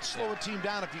can't slow a team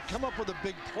down, if you come up with a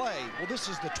big play, well, this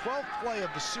is the 12th play of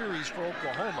the series for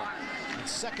Oklahoma.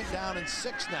 It's 2nd down and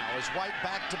 6 now as White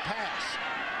back to pass.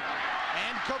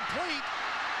 And complete.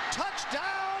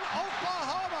 Touchdown,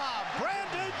 Oklahoma.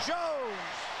 Brandon Jones.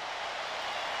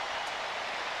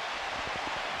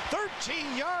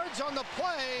 13 yards on the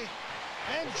play,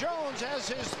 and Jones has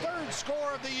his 3rd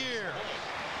score of the year.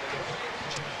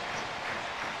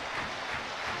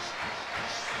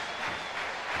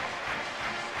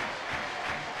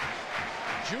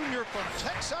 Junior from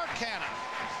Texarkana.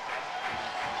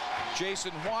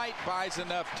 Jason White buys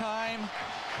enough time.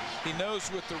 He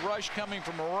knows with the rush coming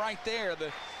from right there,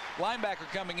 the linebacker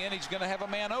coming in, he's going to have a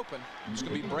man open. It's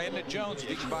going to be Brandon Jones if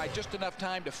he can buy just enough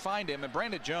time to find him. And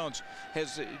Brandon Jones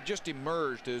has just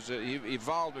emerged as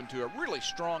evolved into a really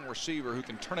strong receiver who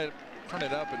can turn it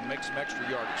up and make some extra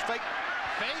yardage. Fake,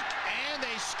 and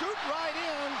they scoot right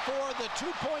in for the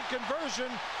 2-point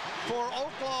conversion for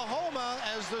Oklahoma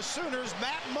as the Sooners,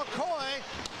 Matt McCoy,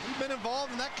 he's been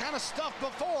involved in that kind of stuff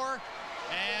before,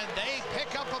 and they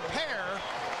pick up a pair.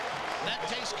 That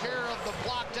takes care of the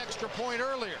blocked extra point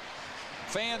earlier.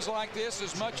 Fans like this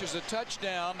as much as a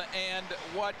touchdown, and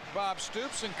what Bob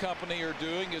Stoops and company are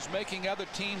doing is making other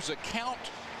teams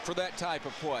account for that type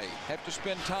of play. Have to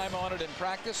spend time on it in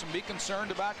practice and be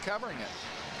concerned about covering it.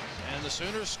 And the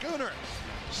Sooners schooner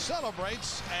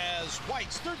celebrates as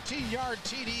White's 13-yard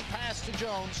TD pass to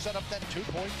Jones set up that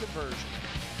 2-point conversion.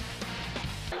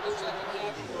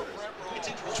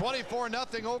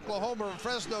 24-0 Oklahoma and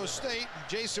Fresno State.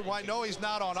 Jason White, no, he's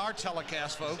not on our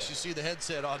telecast, folks. You see the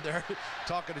headset on there.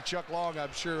 Talking to Chuck Long,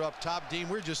 I'm sure, up top. Dean,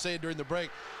 we were just saying during the break,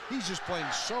 he's just playing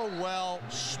so well,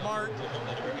 smart,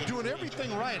 doing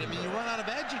everything right. I mean, you run out of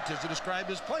adjectives to describe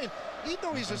his playing. Even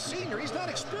though he's a senior, he's not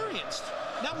experienced.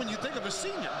 Not when you think of a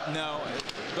senior. No,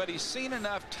 but he's seen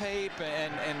enough tape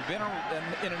and been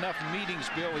in enough meetings,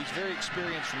 Bill. He's very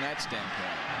experienced from that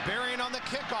standpoint. Berrien on the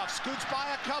kickoff, scoots by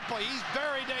a couple. He's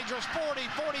very dangerous, 40,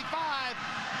 45,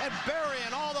 and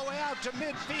Berrien all the way out to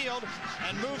midfield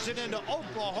and moves it into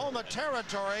Oklahoma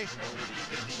territory.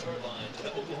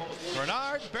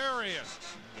 Bernard Berrien.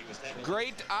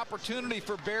 Great opportunity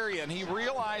for Berrien. He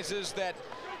realizes that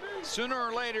sooner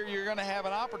or later you're going to have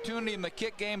an opportunity in the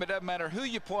kick game. It doesn't matter who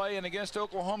you play, and against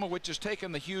Oklahoma, which has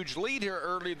taken the huge lead here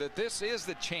early, that this is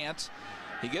the chance.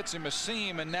 He gets him a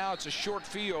seam, and now it's a short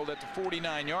field at the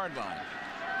 49-yard line.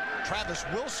 Travis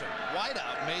Wilson,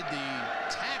 wideout, made the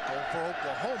tackle for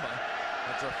Oklahoma.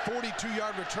 That's a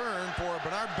 42-yard return for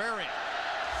Bernard Berrien.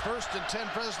 1st and 10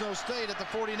 Fresno State at the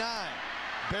 49.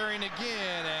 Berrien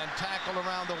again, and tackle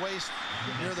around the waist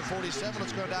near the 47.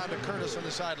 Let's go down to Curtis on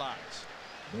the sidelines.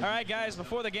 All right, guys,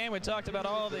 before the game, we talked about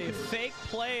all the fake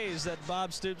plays that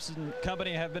Bob Stoops and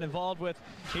company have been involved with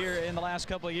here in the last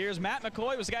couple of years. Matt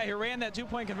McCoy was the guy who ran that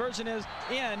two-point conversion in.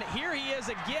 Here he is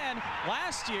again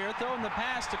last year, throwing the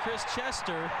pass to Chris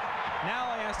Chester. Now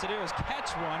all he has to do is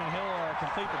catch one, and he'll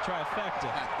complete the trifecta.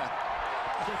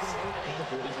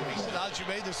 Now that you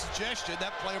made the suggestion,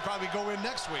 that play will probably go in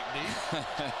next week, Dee.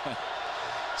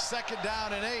 2nd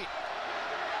down and 8.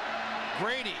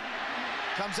 Grady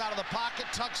comes out of the pocket,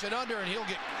 tucks it under, and he'll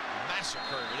get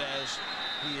massacred as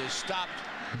he is stopped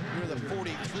near the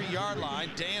 43-yard line.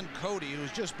 Dan Cody,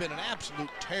 who's just been an absolute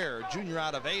terror, junior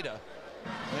out of Ada,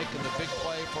 making the big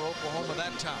play for Oklahoma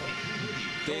that time.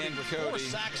 Dan Cody. 4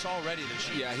 sacks already this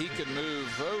year. Yeah, he can move.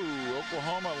 Oh,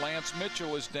 Oklahoma, Lance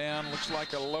Mitchell is down. Looks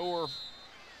like a lower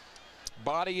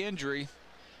body injury.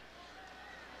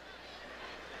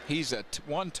 He's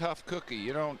one tough cookie.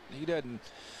 He doesn't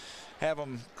have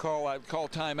him call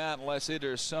timeout unless it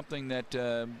is something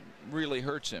that really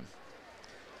hurts him.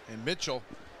 And Mitchell,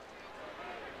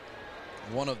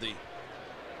 one of the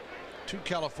 2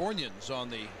 Californians on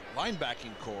the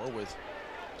linebacking core, with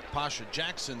Pasha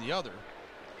Jackson the other.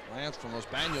 Lance from Los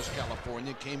Baños,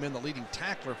 California, came in the leading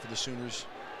tackler for the Sooners.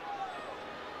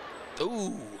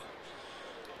 Ooh.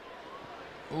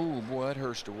 Ooh, boy, that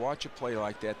hurts to watch a play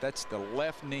like that. That's the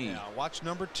left knee. Yeah, watch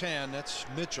number 10. That's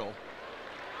Mitchell.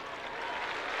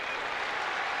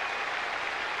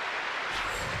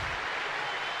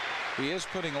 He is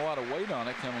putting a lot of weight on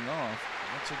it coming off.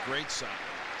 That's a great sign.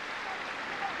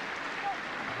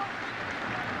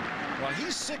 Well,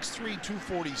 he's 6'3",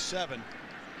 247.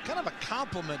 Kind of a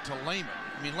compliment to Lehman.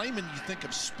 I mean, Lehman, you think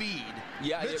of speed.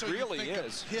 Yeah, Mitchell, it really you think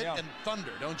is. Of hit and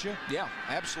thunder, don't you? Yeah,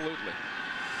 absolutely.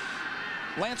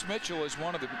 Lance Mitchell is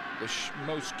one of the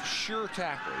most sure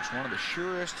tacklers, one of the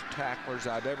surest tacklers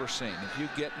I've ever seen. If you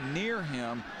get near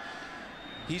him,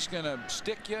 he's going to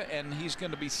stick you, and he's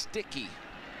going to be sticky.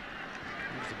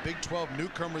 He was the Big 12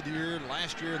 newcomer of the year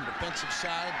last year on the defensive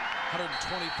side.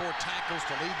 124 tackles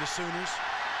to lead the Sooners.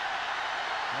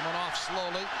 Coming off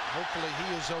slowly. Hopefully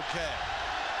he is okay.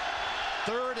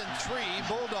 3rd and 3,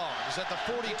 Bulldogs at the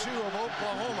 42 of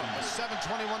Oklahoma. With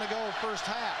 7:21 to go, first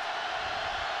half.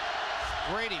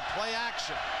 Grady, play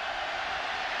action.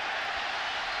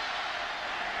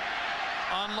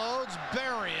 Unloads,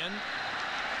 Berrien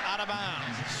out of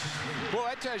bounds. Boy,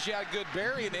 that tells you how good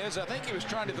Berrien is. I think he was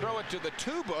trying to throw it to the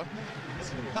tuba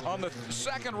on the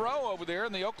 2nd row over there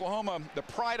in the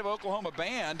Pride of Oklahoma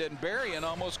band, and Berrien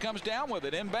almost comes down with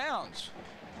it inbounds.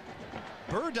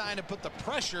 Burdine to put the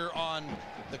pressure on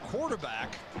the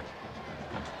quarterback.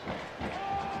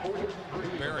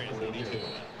 Berrien.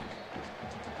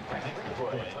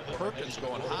 Perkins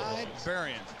going high.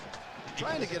 Berrien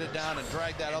trying to get it down and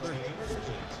drag that other.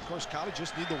 Of course, college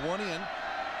just need the one in.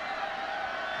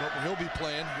 But he'll be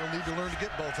playing. He'll need to learn to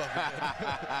get both of them.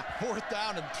 4th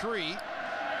down and 3.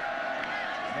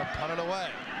 They'll punt it away.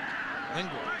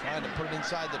 Ingram trying to put it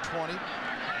inside the 20.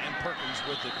 And Perkins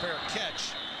with the fair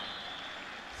catch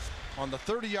on the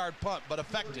 30-yard punt, but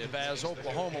effective, as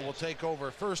Oklahoma will take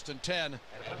over 1st and 10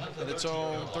 at its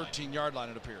own 13-yard line,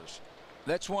 it appears.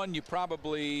 That's one you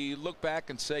probably look back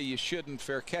and say you shouldn't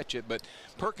fair catch it, but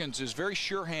Perkins is very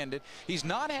sure-handed. He's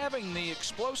not having the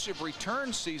explosive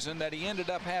return season that he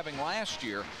ended up having last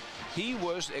year. He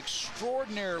was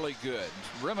extraordinarily good,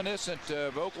 reminiscent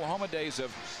of Oklahoma days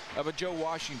of a Joe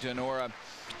Washington or a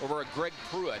Greg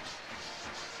Pruitt.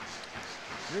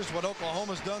 Here's what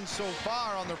Oklahoma's done so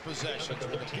far on their possessions,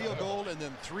 with a field goal and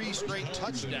then 3 straight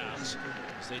touchdowns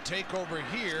as they take over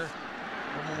here.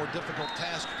 A more difficult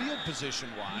task field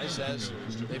position-wise, as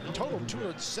they've totaled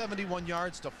 271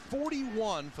 yards to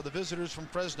 41 for the visitors from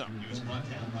Fresno.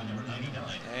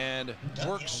 And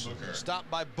Works stopped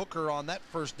by Booker on that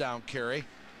 1st down carry.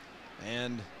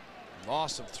 And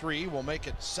loss of 3 will make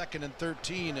it 2nd and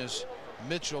 13 as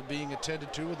Mitchell being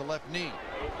attended to with the left knee.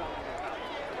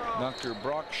 Dr.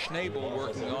 Brock Schnabel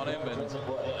working on him, and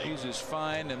he's as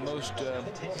fine and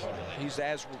he's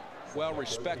as well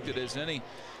respected as any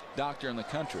doctor in the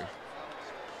country.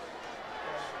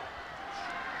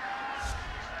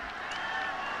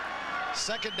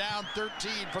 Second down,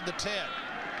 13 from the 10.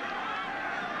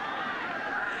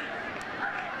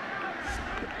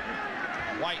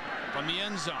 White from the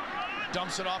end zone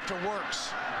dumps it off to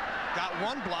Works. Got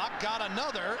one block, got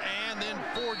another, and then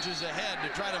forges ahead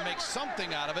to try to make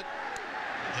something out of it.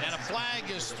 And a flag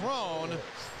is thrown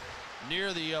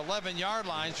near the 11-yard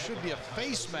line. Should be a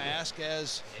face mask,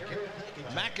 as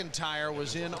McIntyre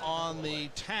was in on the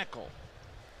tackle.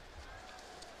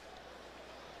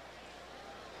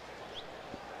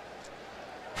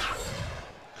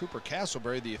 Cooper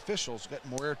Castleberry, the officials, got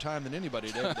more airtime than anybody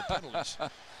today with the penalties.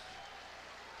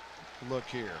 Look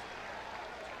here.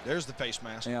 There's the face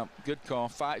mask. Yeah, good call.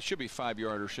 Should be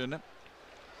 5-yarder, shouldn't it?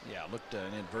 Yeah, looked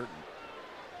inadvertent.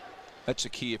 That's the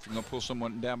key. If you're going to pull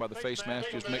someone down by the face mask,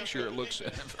 just make sure it looks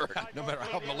inadvertent, no matter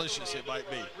how malicious it might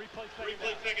be. Replay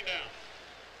second down.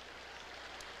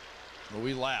 Well,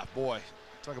 we laugh. Boy,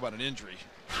 talk about an injury.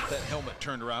 That helmet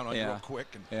turned around on you real quick,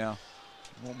 and you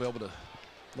won't be able to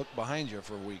look behind you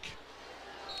for a week.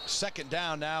 Second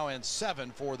down now and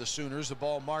 7 for the Sooners. The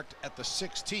ball marked at the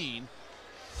 16.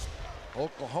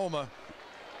 Oklahoma,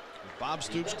 Bob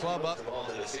Stoops' club up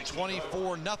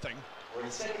 24-0.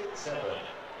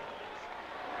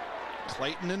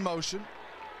 Clayton in motion.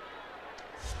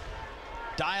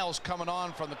 Dials coming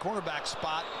on from the cornerback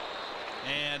spot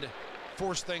and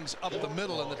force things up the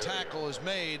middle, and the tackle is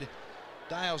made.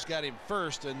 Dials got him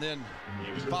first, and then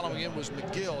following him was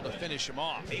McGill to finish him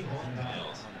off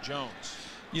on Jones.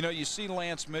 You know, you see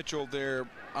Lance Mitchell there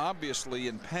obviously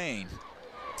in pain,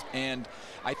 and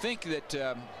I think that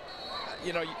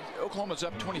you know, Oklahoma's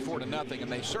up 24-0, and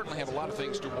they certainly have a lot of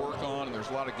things to work on, and there's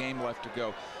a lot of game left to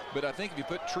go. But I think if you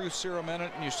put truth serum in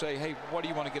it and you say, hey, what do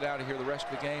you want to get out of here the rest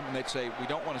of the game? And they'd say, we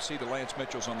don't want to see the Lance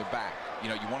Mitchells on the back. You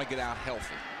know, you want to get out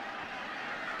healthy.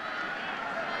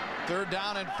 Third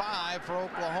down and 5 for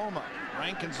Oklahoma.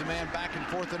 Rankin's the man back and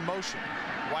forth in motion.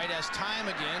 White has time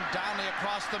again. Donnelly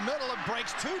across the middle and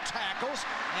breaks 2 tackles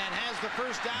and has the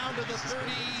first down to the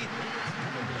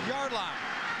 30-yard line.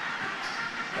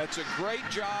 That's a great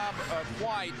job of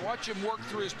White. Watch him work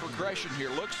through his progression here.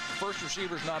 Looks, the first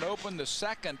receiver's not open. The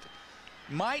second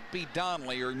might be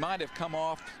Donnelly, or he might have come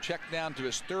off, checked down to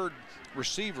his third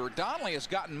receiver. Donnelly has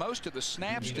gotten most of the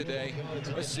snaps today.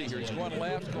 Let's see here. He's going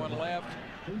left,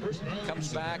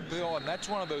 comes back, Bill, and that's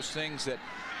one of those things that,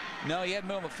 no, he hadn't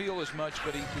been on the field as much,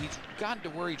 but he's gotten to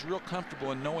where he's real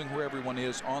comfortable in knowing where everyone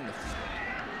is on the field.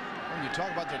 When you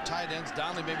talk about their tight ends,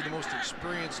 Donnelly maybe the most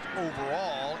experienced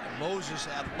overall, and Moses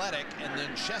athletic, and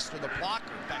then Chester the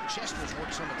blocker. In fact, Chester's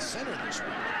worked some at center this week.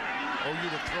 OU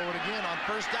to throw it again on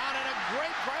first down, and a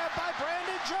great grab by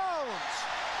Brandon Jones.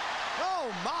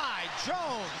 Oh my,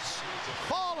 Jones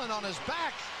falling on his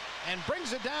back and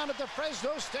brings it down at the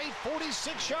Fresno State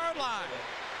 46-yard line.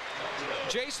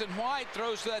 Jason White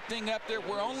throws that thing up there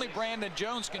where only Brandon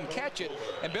Jones can catch it,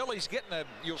 and Billy's getting a,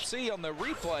 you'll see on the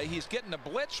replay, he's getting a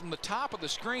blitz from the top of the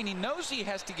screen. He knows he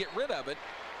has to get rid of it,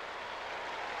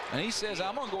 and he says,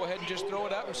 I'm gonna go ahead and just throw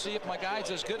it up and see if my guy's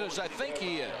as good as I think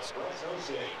he is.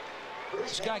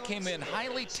 This guy came in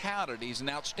highly touted. He's an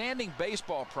outstanding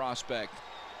baseball prospect,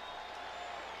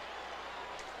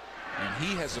 and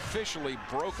he has officially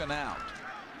broken out.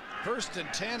 First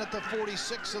and 10 at the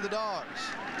 46 of the Dogs.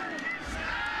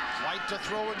 White to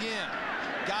throw again.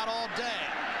 Got all day.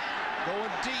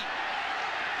 Going deep.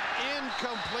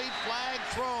 Incomplete, flag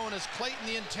thrown as Clayton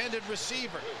the intended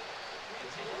receiver.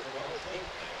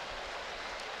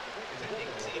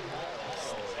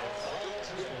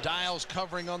 Dials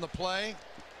covering on the play.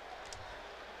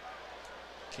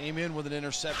 Came in with an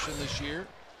interception this year.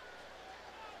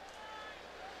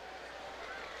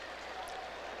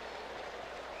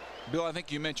 Bill, I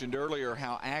think you mentioned earlier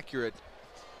how accurate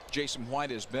Jason White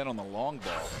has been on the long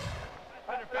ball.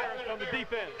 Interference on the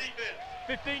defense.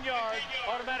 15 yards,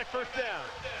 automatic first down.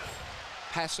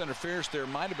 Pass interference there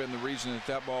might have been the reason that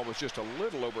that ball was just a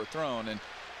little overthrown, and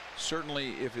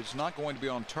certainly if it's not going to be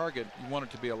on target, you want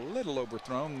it to be a little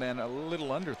overthrown than a little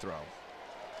underthrown.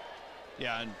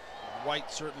 Yeah, and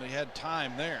White certainly had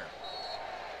time there.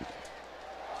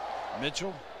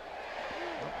 Mitchell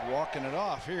walking it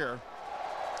off here.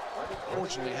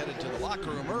 Fortunately headed to the locker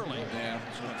room early. Yeah,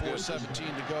 so 4:17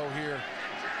 to go here.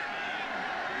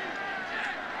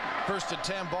 First and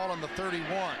 10, ball on the 31.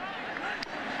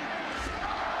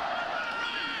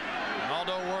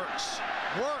 Ronaldo works,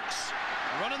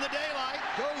 running the daylight,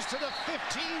 goes to the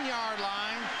 15-yard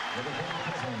line.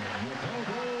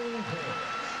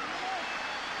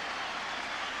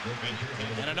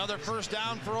 And another first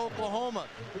down for Oklahoma.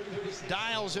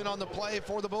 Dials in on the play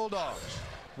for the Bulldogs.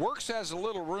 Works has a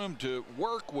little room to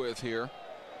work with here,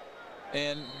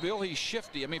 and Bill, he's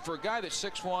shifty. I mean, for a guy that's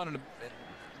 6'1", and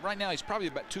right now he's probably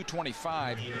about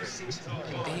 225.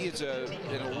 He is an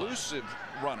elusive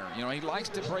runner. You know, he likes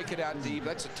to break it out deep.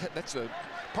 That's a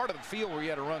part of the field where he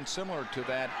had to run similar to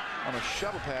that on a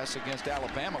shuttle pass against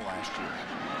Alabama last year.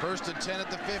 First and 10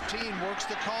 at the 15. Works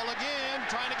the call again,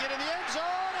 trying to get in the end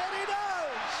zone, and he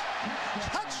does.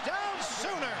 Touchdown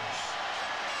Sooners.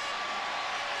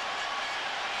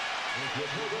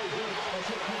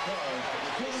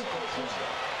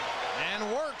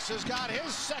 And Works has got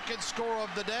his second score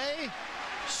of the day.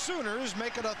 Sooners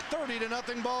make it a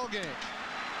 30-0 ball game.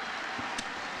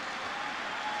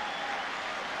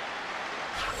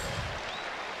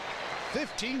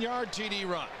 $15-yard TD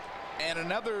run. And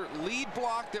another lead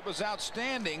block that was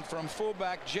outstanding from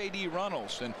fullback J.D.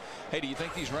 Runnels. And hey, do you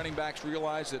think these running backs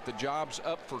realize that the job's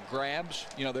up for grabs?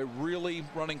 You know, they're really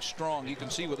running strong. You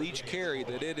can see with each carry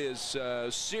that it is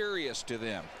serious to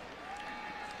them.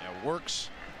 Now Works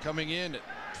coming in at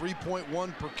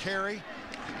 3.1 per carry.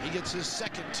 He gets his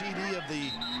second TD of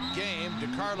the game.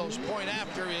 DeCarlo's point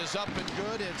after is up and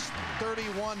good. It's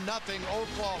 31-0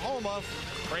 Oklahoma.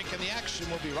 Breaking the action.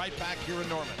 We'll be right back here in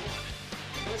Norman.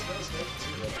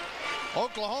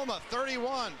 Oklahoma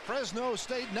 31, Fresno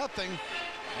State nothing.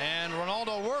 And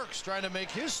Ronaldo Works trying to make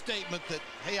his statement that,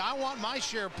 hey, I want my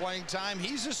share of playing time.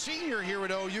 He's a senior here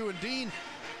at OU. And Dean,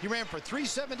 he ran for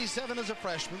 377 as a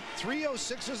freshman,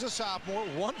 306 as a sophomore,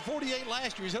 148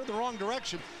 last year. He's headed the wrong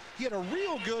direction. He had a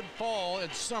real good fall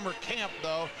at summer camp,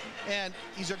 though, and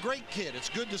he's a great kid. It's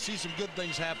good to see some good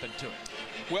things happen to him.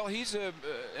 Well, he's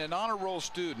an honor roll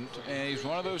student, and he's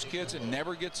one of those kids that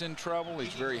never gets in trouble.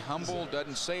 He's very humble,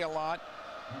 doesn't say a lot.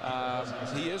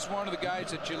 He is one of the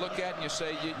guys that you look at and you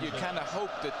say you kind of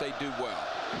hope that they do well.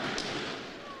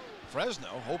 Fresno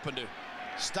hoping to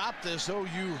stop this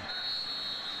OU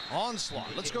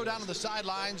onslaught. Let's go down to the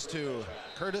sidelines to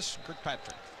Curtis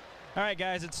Kirkpatrick. All right,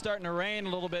 guys, it's starting to rain a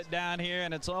little bit down here,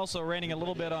 and it's also raining a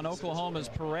little bit on Oklahoma's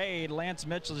parade. Lance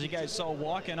Mitchell, as you guys saw,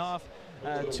 walking off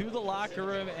to the locker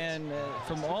room, and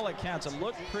from all accounts, it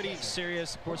looked pretty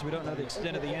serious. Of course, we don't know the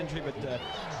extent of the injury, but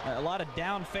a lot of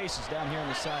down faces down here on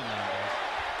the sideline.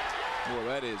 Boy,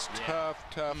 that is tough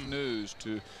news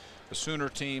to a Sooner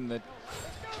team that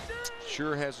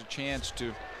sure has a chance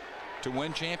to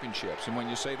win championships. And when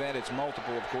you say that, it's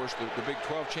multiple. Of course, the Big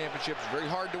 12 championship is very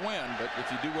hard to win, but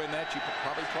if you do win that, you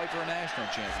probably play for a national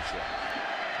championship.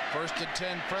 First and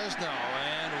 10 Fresno,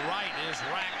 and Wright is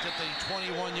racked at the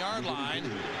 21-yard line.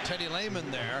 Teddy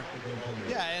Lehman there.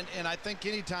 Yeah, and I think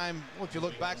anytime, well, if you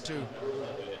look back to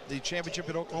the championship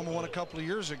that Oklahoma won a couple of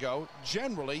years ago,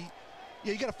 generally,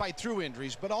 yeah, you got to fight through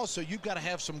injuries, but also you've got to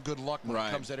have some good luck when it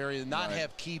comes to that area and not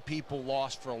have key people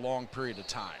lost for a long period of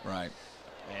time. Right.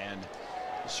 And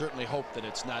certainly hope that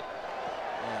it's not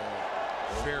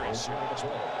very serious.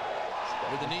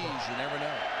 With the knees, you never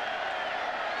know.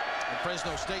 And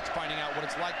Fresno State's finding out what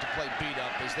it's like to play beat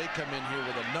up as they come in here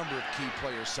with a number of key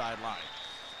players sidelined.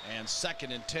 And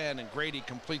second and 10, and Grady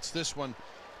completes this one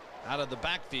out of the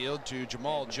backfield to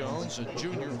Jamal Jones, a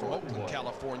junior from Oakland,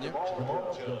 California.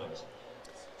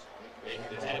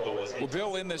 Well,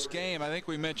 Bill, in this game, I think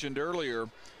we mentioned earlier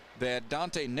that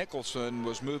Dante Nicholson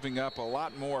was moving up a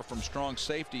lot more from strong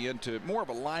safety into more of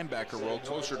a linebacker role,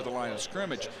 closer to the line of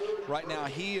scrimmage. Right now,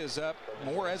 he is up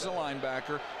more as a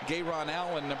linebacker. Gayron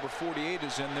Allen, number 48,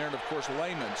 is in there, and of course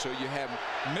Lehman. So you have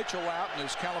Mitchell out and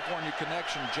his California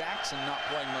connection, Jackson, not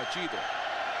playing much either.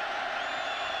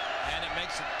 And it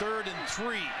makes it 3rd and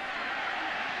 3.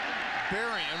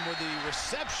 Berrien with the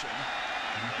reception.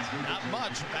 Not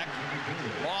much. Back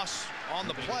loss on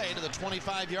the play to the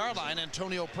 25-yard line.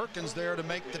 Antonio Perkins there to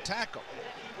make the tackle.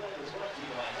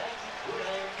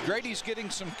 Grady's getting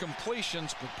some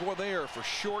completions, but boy, they are for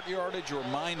short yardage or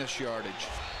minus yardage.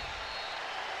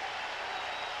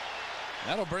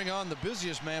 That'll bring on the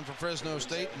busiest man for Fresno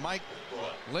State, Mike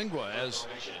Lingua, as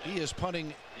he is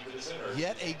punting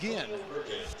yet again.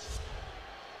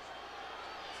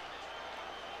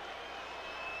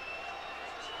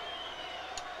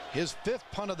 His 5th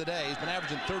punt of the day. He's been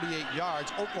averaging 38 yards.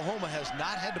 Oklahoma has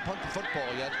not had to punt the football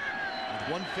yet,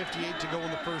 with 1:58 to go in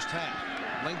the first half.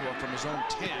 Lingua from his own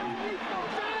 10.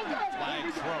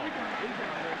 Flag throw.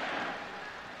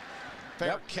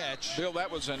 Fair catch. Bill, that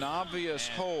was an obvious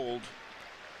hold.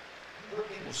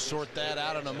 We'll sort that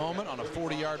out in a moment on a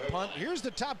 40-yard punt. Here's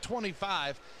the top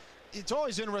 25. It's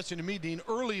always interesting to me, Dean,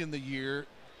 early in the year,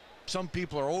 some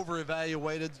people are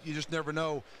over-evaluated. You just never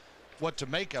know what to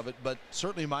make of it, but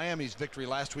certainly Miami's victory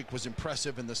last week was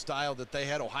impressive in the style that they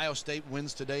had. Ohio State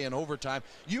wins today in overtime.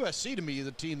 USC, to me, is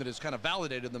the team that has kind of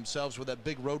validated themselves with that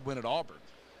big road win at Auburn.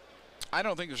 I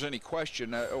don't think there's any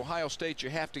question. Ohio State, you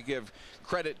have to give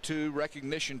credit to,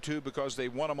 recognition to, because they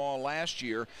won them all last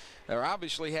year. They're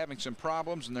obviously having some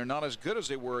problems, and they're not as good as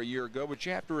they were a year ago, but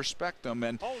you have to respect them.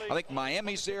 And I think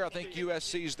Miami's there. I think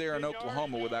USC's there, and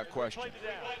Oklahoma without question.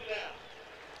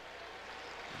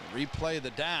 Replay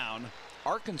the down.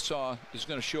 Arkansas is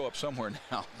going to show up somewhere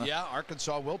now. Yeah,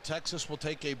 Arkansas will. Texas will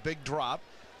take a big drop,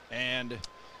 and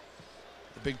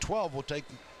the Big 12 will take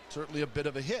certainly a bit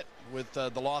of a hit with the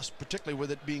loss, particularly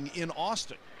with it being in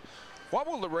Austin. What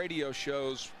will the radio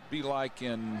shows be like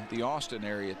in the Austin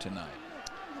area tonight?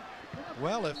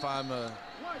 Well, if I'm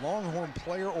Longhorn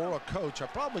player or a coach, I'll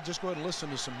probably just go ahead and listen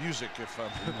to some music if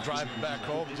I'm driving back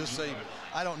home. Just say,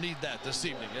 I don't need that this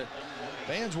evening.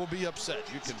 Fans will be upset.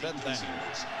 You can bet that.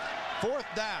 4th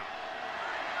down.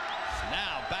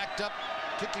 Now backed up,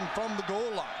 kicking from the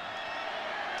goal line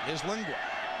is Lingua.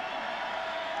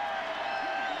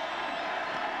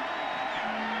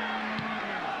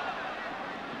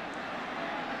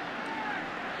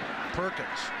 Perkins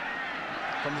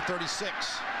from the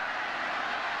 36.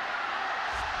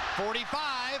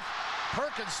 45.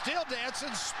 Perkins still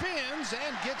dancing, spins,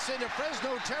 and gets into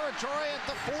Fresno territory at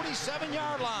the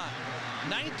 47-yard line.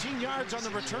 19 yards on the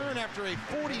return after a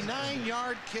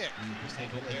 49-yard kick.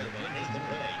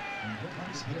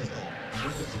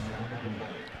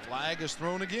 Flag is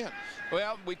thrown again.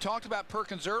 Well, we talked about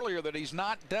Perkins earlier, that he's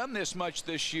not done this much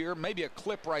this year. Maybe a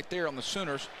clip right there on the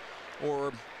Sooners,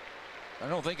 or I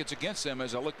don't think it's against them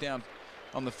as I look down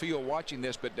on the field watching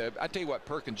this, but I tell you what,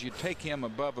 Perkins, you take him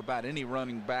above about any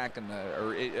running back in the,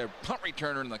 or a punt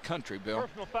returner in the country, Bill.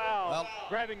 Personal foul,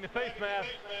 grabbing the face mask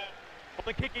on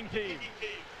the kicking team.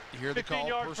 You hear the call,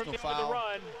 personal foul,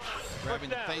 grabbing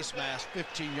the face mask,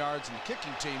 15 yards in the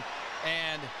kicking team.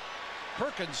 And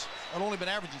Perkins had only been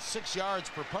averaging 6 yards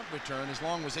per punt return. As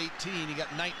long as 18, he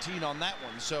got 19 on that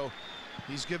one. So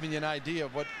he's giving you an idea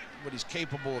of what he's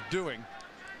capable of doing.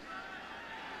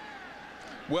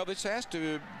 Well, this has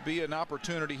to be an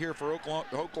opportunity here for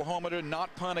Oklahoma to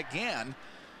not punt again,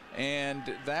 and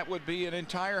that would be an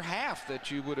entire half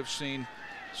that you would have seen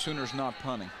Sooners not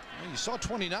punting. Well, you saw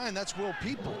 29. That's Will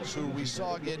Peoples, who we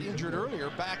saw get injured earlier,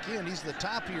 back in. He's the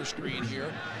top of your screen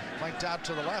here, flanked out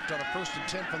to the left on a 1st and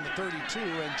 10 from the 32,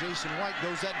 and Jason White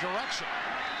goes that direction.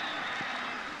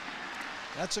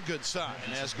 That's a good sign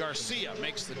as Garcia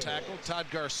makes the tackle. Todd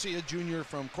Garcia, junior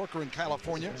from Corcoran,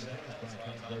 California.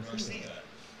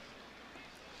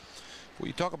 Well,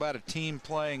 you talk about a team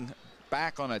playing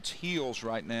back on its heels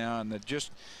right now, and that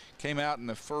just came out in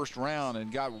the 1st round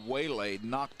and got waylaid,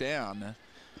 knocked down.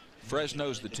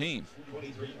 Fresno's the team.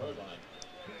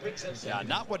 Yeah,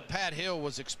 not what Pat Hill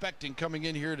was expecting coming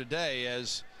in here today,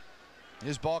 as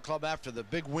his ball club, after the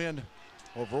big win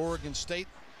over Oregon State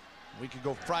a week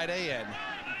ago Friday, and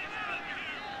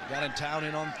got in town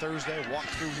in on Thursday, walked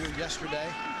through here yesterday.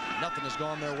 Nothing has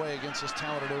gone their way against this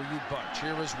talented OU bunch.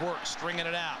 Here is Work stringing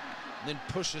it out, and then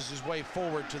pushes his way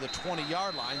forward to the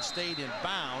 20-yard line, stayed in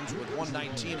bounds with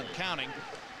 1:19 and counting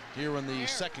here in the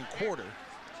 2nd quarter.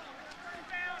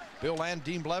 Bill Land,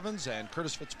 Dean Blevins, and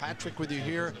Curtis Fitzpatrick with you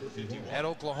here at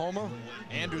Oklahoma.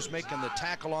 Andrews making the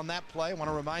tackle on that play. I want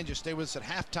to remind you, stay with us at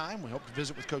halftime. We hope to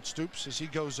visit with Coach Stoops as he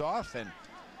goes off, and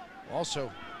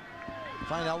also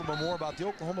find out a little bit more about the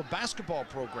Oklahoma basketball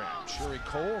program. Sherry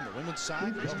Cole on the women's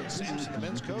side, Kelvin Sampson, the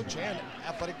men's coach, and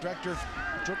athletic director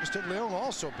Joe Castiglione will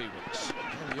also be with us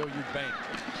in the OU Bank.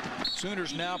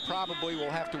 Sooners now probably will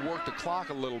have to work the clock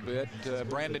a little bit.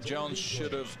 Brandon Jones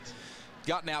should have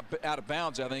gotten out of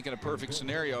bounds, I think, in a perfect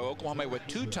scenario. Oklahoma with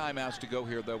 2 timeouts to go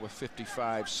here, though, with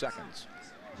 55 seconds.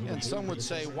 And some would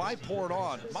say, why pour it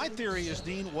on? My theory is,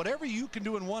 Dean, whatever you can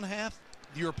do in one half,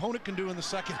 your opponent can do in the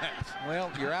second half.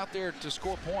 Well, you're out there to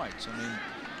score points. I mean,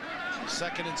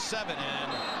 2nd and 7,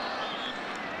 and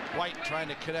White trying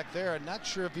to connect there. I'm not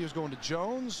sure if he was going to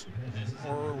Jones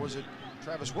or was it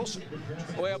Travis Wilson.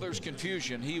 Well, there's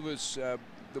confusion. He was,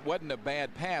 it wasn't a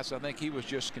bad pass. I think he was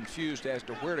just confused as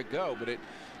to where to go, but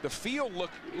the field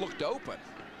looked open.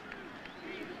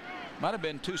 Might have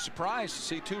been too surprised to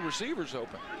see 2 receivers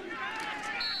open.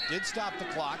 Did stop the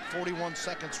clock, 41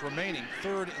 seconds remaining,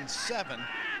 3rd and 7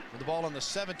 with the ball on the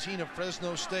 17 of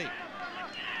Fresno State.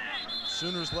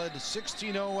 Sooners led to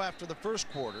 16-0 after the 1st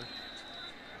quarter.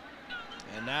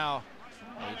 And now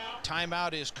a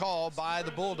timeout is called by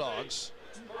the Bulldogs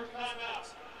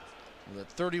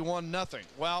with a 31-0.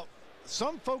 Well,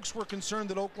 some folks were concerned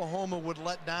that Oklahoma would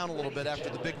let down a little bit after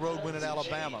the big road win at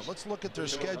Alabama. Let's look at their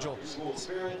schedule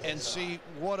and see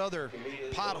what other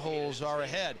potholes are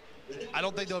ahead. I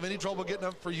don't think they'll have any trouble getting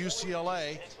up for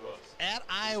UCLA. At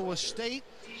Iowa State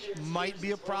might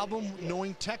be a problem,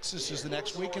 knowing Texas is the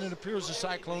next week, and it appears the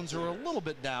Cyclones are a little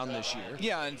bit down this year.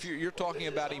 Yeah, and if you're talking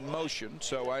about emotion,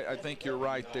 so I think you're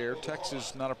right there.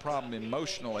 Texas, not a problem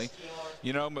emotionally.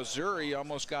 You know, Missouri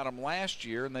almost got them last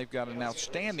year, and they've got an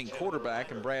outstanding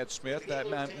quarterback in Brad Smith.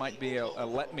 That might be a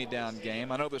let-me-down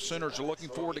game. I know the Sooners are looking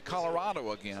forward to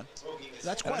Colorado again.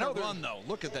 That's quite a run, though.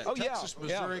 Look at that. Oh, Texas,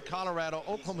 yeah, Missouri, Colorado,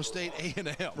 Oklahoma State,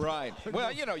 A&M. Right.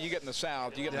 Well, you know, you get in the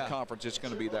South, you get in the conference, it's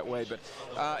going to be that way. But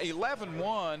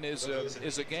 11-1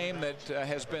 is a game that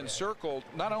has been circled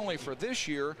not only for this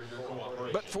year,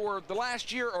 but for the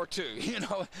last year or two. You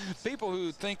know, people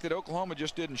who think that Oklahoma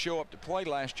just didn't show up to play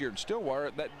last year in Stillwater,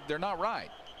 that they're not right.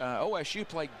 OSU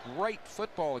played great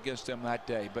football against them that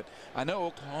day, but I know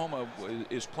Oklahoma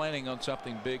is planning on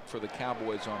something big for the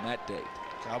Cowboys on that date.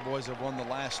 Cowboys have won the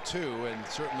last 2 and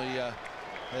certainly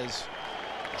has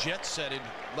jet-setted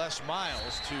Les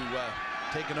Miles to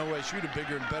take an OSU to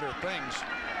bigger and better things.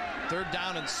 3rd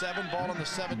down and 7, ball on the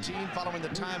 17 following the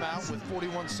timeout with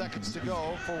 41 seconds to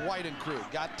go for White and crew.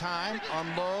 Got time,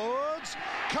 unloads,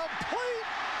 complete,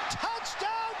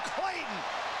 touchdown Clayton.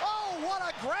 Oh, what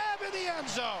a grab in the end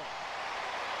zone.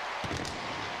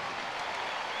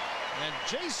 And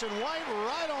Jason White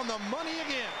right on the money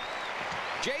again.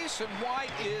 Jason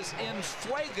White is in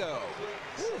fuego.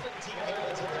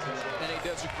 And he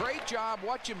does a great job.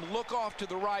 Watch him look off to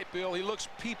the right, Bill. He looks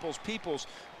people's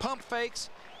pump fakes,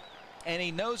 and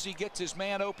he knows he gets his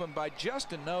man open by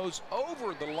just a nose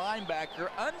over the linebacker,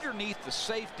 underneath the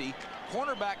safety.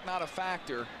 Cornerback not a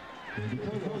factor.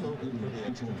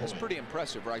 That's pretty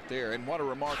impressive right there, and what a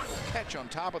remarkable catch on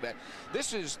top of that.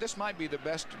 This might be the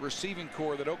best receiving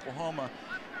core that Oklahoma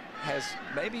has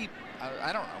maybe,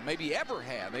 I don't know, maybe ever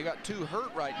had. They got 2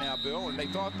 hurt right now, Bill, and they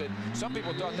thought that, some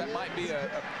people thought that might be a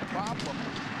problem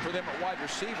for them at wide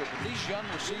receiver, but these young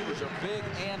receivers are big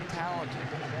and talented.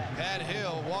 Pat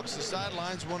Hill walks the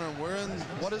sidelines wondering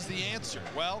what is the answer?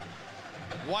 Well,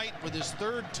 White with his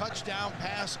 3rd touchdown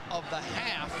pass of the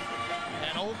half,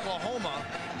 and Oklahoma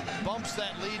bumps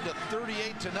that lead to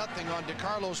 38-0 on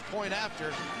DeCarlo's point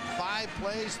after. 5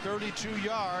 plays, 32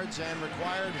 yards, and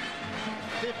required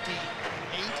 58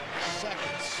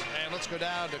 seconds. And let's go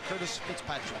down to Curtis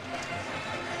Fitzpatrick.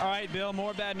 All right, Bill,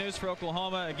 more bad news for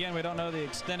Oklahoma. Again, we don't know the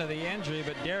extent of the injury,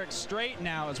 but Derek Strait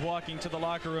now is walking to the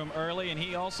locker room early, and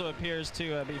he also appears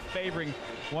to be favoring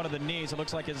one of the knees. It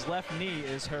looks like his left knee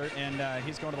is hurt, and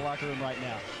he's going to the locker room right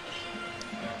now.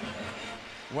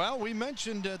 Well, we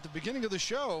mentioned at the beginning of the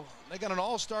show, they got an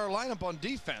all-star lineup on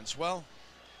defense. Well,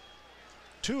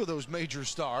 2 of those major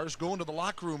stars going to the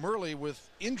locker room early with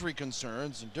injury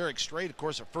concerns, and Derek Strait, of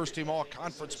course, a first-team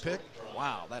all-conference pick.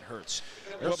 Wow, that hurts.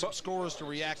 There's some scores to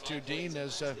react to, Dean,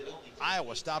 as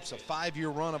Iowa stops a 5-year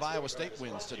run of Iowa State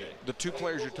wins today. The 2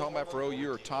 players you're talking about for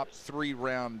OU are top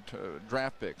 3-round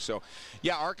draft picks. So,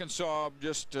 yeah, Arkansas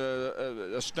just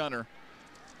a stunner.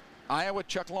 Iowa,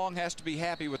 Chuck Long has to be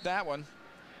happy with that one.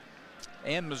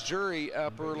 And Missouri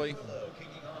up early.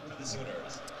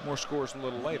 More scores a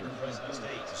little later.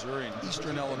 Missouri and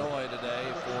Eastern Illinois today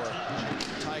for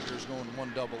the Tigers going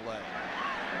 1 double leg.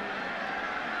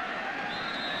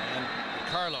 And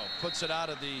Carlo puts it out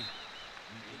of the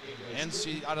end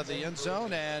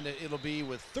zone, and it'll be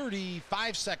with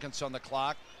 35 seconds on the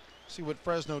clock. See what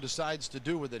Fresno decides to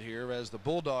do with it here as the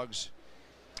Bulldogs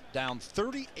down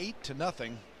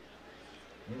 38-0.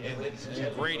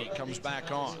 And Grady comes back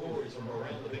on.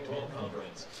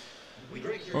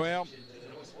 Well,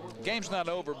 game's not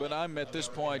over, but I'm at this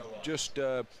point just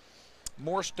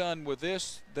more stunned with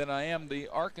this than I am the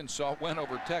Arkansas win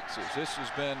over Texas. This has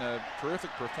been a terrific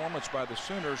performance by the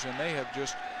Sooners, and they have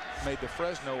just made the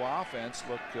Fresno offense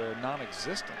look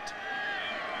non-existent.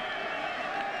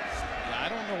 I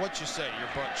don't know what you say, your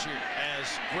bunch here, as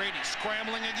Grady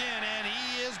scrambling again, and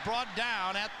he is brought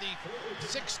down at the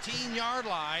 16-yard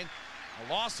line.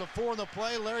 A loss of 4 in the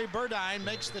play. Larry Burdine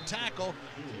makes the tackle.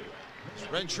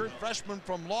 Redshirt freshman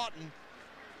from Lawton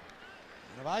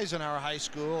of Eisenhower High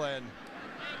School, and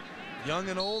young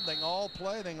and old, they all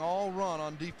play, they all run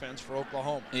on defense for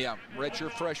Oklahoma. Yeah,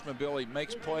 redshirt freshman Billy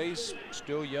makes plays,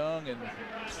 still young and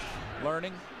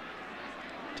learning.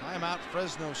 Timeout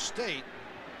Fresno State.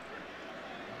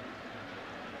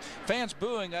 Fans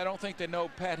booing, I don't think they know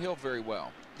Pat Hill very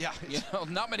well. Yeah. You know,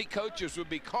 not many coaches would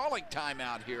be calling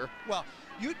timeout here. Well,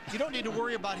 you don't need to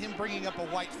worry about him bringing up a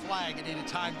white flag at any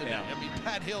time today. Yeah. I mean,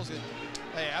 Pat Hill's in,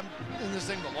 hey, I'm in this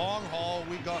thing the long haul.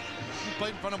 We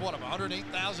played in front of,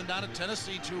 108,000 down at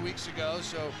Tennessee 2 weeks ago,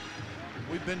 so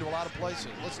we've been to a lot of places.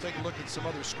 Let's take a look at some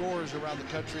other scores around the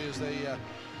country as they,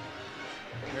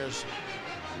 there's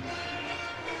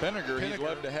Penninger, he'd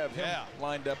love to have him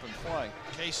lined up and play.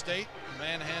 K-State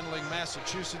manhandling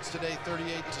Massachusetts today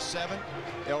 38-7.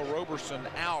 El Roberson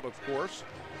out, of course.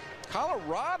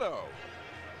 Colorado,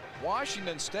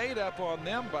 Washington State up on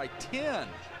them by 10.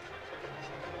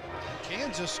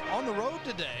 Kansas on the road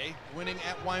today, winning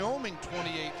at Wyoming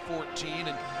 28-14.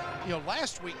 And, you know,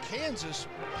 last week Kansas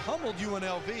pummeled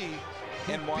UNLV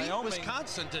and Wyoming, beat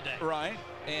Wisconsin today. Right,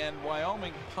 and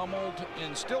Wyoming pummeled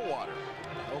in Stillwater.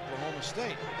 Oklahoma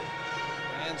State.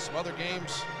 And some other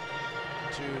games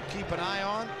to keep an eye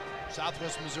on.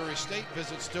 Southwest Missouri State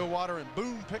visits Stillwater and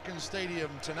Boone Pickens Stadium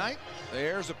tonight.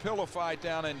 There's a pillow fight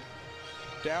down in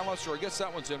Dallas, or I guess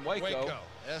that one's in Waco.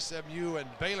 SMU and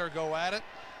Baylor go at it.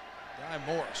 Guy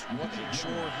Morris, what a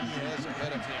chore he has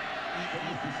ahead of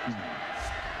him.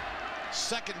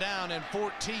 Second down and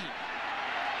 14.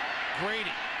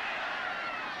 Grady.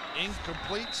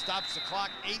 Incomplete, stops the clock,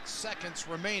 8 seconds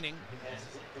remaining.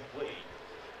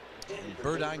 And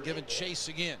Burdine giving chase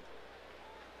again.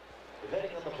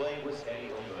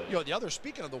 You know, the other,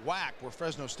 speaking of the WAC, where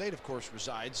Fresno State, of course,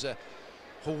 resides,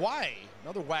 Hawaii,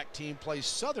 another WAC team, plays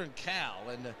Southern Cal.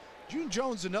 And June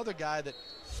Jones, another guy that,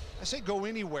 I say go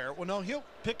anywhere. Well, no, he'll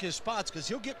pick his spots because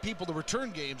he'll get people to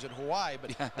return games at Hawaii.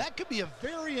 But that could be a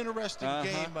very interesting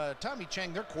game. Tommy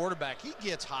Chang, their quarterback, he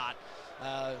gets hot.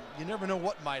 You never know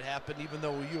what might happen, even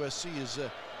though USC is an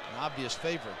obvious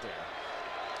favorite there.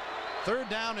 Third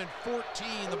down and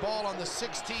 14, the ball on the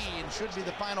 16 should be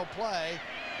the final play,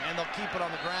 and they'll keep it on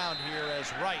the ground here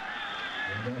as Wright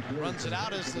runs it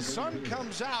out as the sun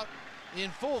comes out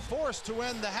in full force to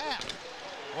end the half.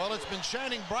 Well, it's been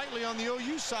shining brightly on the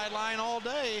OU sideline all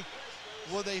day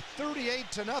with a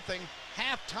 38-0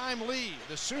 halftime lead.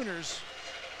 The Sooners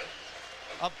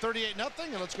up 38-0,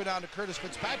 and let's go down to Curtis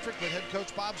Fitzpatrick with head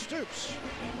coach Bob Stoops.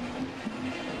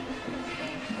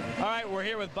 All right, we're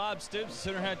here with Bob Stoops,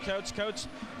 Sooner head coach. Coach,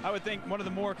 I would think one of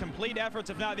the more complete efforts,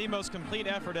 if not the most complete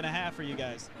effort in a half for you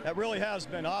guys. That really has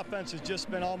been. Offense has just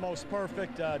been almost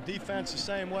perfect. Defense the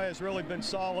same way, has really been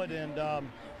solid, and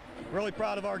really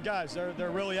proud of our guys. They're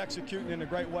really executing in a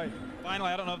great way. Finally,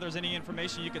 I don't know if there's any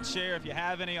information you could share, if you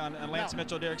have any, on Lance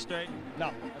Mitchell, Derek Strait.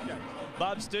 No. Okay.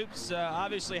 Bob Stoops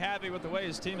obviously happy with the way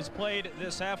his team has played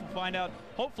this half. We'll find out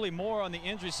hopefully more on the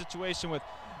injury situation with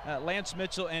Lance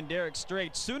Mitchell and Derek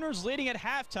Strait. Sooners leading at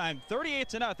halftime,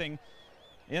 38-0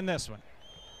 in this one.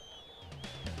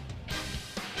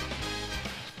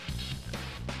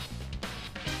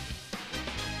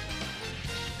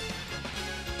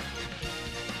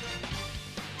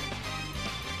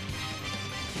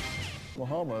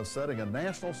 Oklahoma is setting a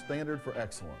national standard for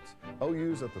excellence.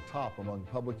 OU's at the top among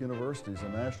public universities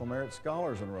and National Merit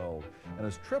Scholars enrolled and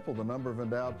has tripled the number of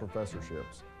endowed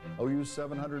professorships. OU's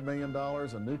 $700 million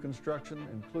in new construction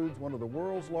includes one of the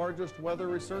world's largest weather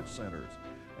research centers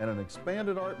and an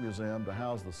expanded art museum to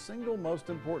house the single most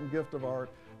important gift of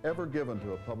art ever given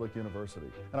to a public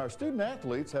university. And our student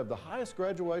athletes have the highest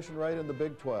graduation rate in the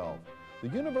Big 12. The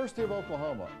University of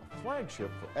Oklahoma, a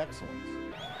flagship for excellence.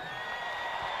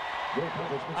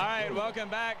 All right, welcome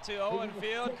back to Owen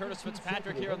Field. Curtis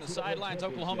Fitzpatrick here on the sidelines.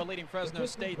 Oklahoma leading Fresno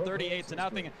State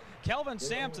 38-0. Kelvin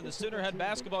Sampson, the Sooner head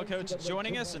basketball coach,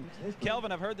 joining us. And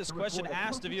Kelvin, I've heard this question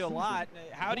asked of you a lot.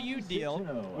 How do you deal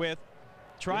with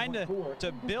trying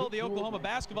to build the Oklahoma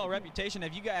basketball reputation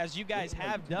as you guys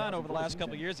have done over the last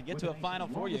couple of years? You get to a Final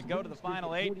Four, you go to the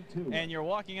Final 8, and you're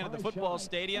walking into the football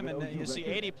stadium and you see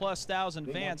 80+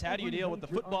 thousand fans. How do you deal with the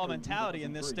football mentality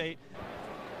in this state?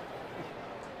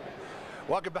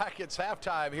 Welcome back. It's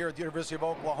halftime here at the University of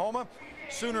Oklahoma.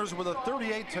 Sooners with a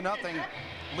 38-0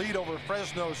 lead over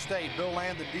Fresno State. Bill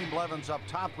Land and Dean Blevins up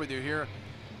top with you here.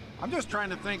 I'm just trying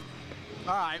to think,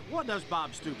 all right, what does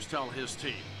Bob Stoops tell his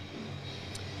team?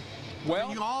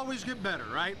 Well, you always get better,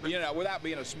 right? But, you know, without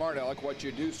being a smart aleck, what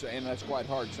you do say, and that's quite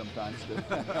hard sometimes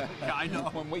to, I know.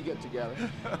 when we get together.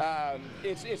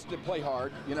 It's to play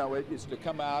hard. You know, it's to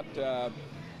come out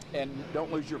and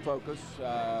don't lose your focus.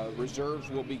 Reserves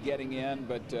will be getting in,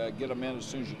 but get them in as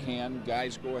soon as you can.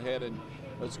 Guys, go ahead and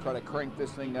let's try to crank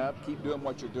this thing up. Keep doing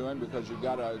what you're doing because you've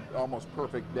got an almost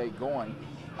perfect day going.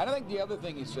 And I think the other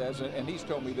thing he says, and he's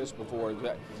told me this before, is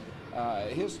that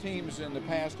his teams in the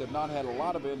past have not had a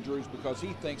lot of injuries because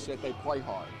he thinks that they play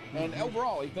hard. And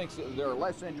overall, he thinks that there are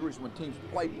less injuries when teams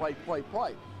play.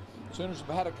 Sooners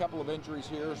have had a couple of injuries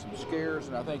here, some scares,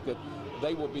 and I think that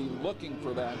they will be looking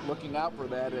out for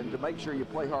that, and to make sure you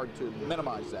play hard to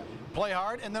minimize that. Play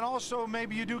hard, and then also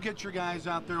maybe you do get your guys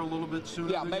out there a little bit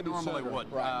sooner than you normally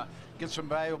would. Right. Get some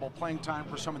valuable playing time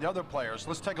for some of the other players.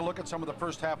 Let's take a look at some of the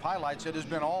first half highlights. It has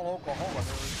been all Oklahoma. There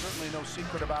is certainly no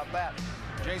secret about that.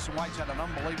 Jason White's had an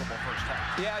unbelievable first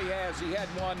half. Yeah, he has. He had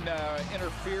one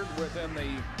interfered with in the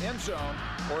end zone,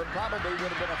 or it probably would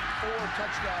have been a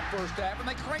 4-touchdown first half, and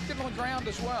they cranked it on the ground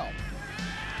as well.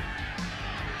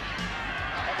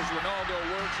 That was Ronaldo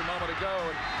Works a moment ago,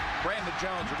 and Brandon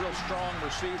Jones, a real strong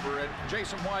receiver, and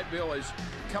Jason White, Bill, is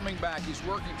coming back. He's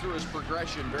working through his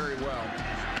progression very well.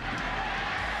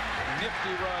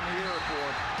 Nifty run here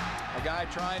for a guy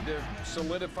trying to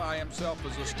solidify himself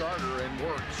as a starter, and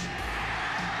works.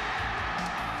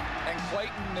 And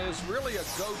Clayton is really a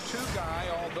go-to guy,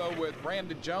 although with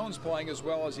Brandon Jones playing as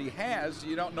well as he has,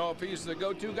 you don't know if he's the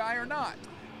go-to guy or not.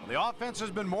 The offense has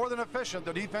been more than efficient.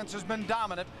 The defense has been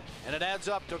dominant, and it adds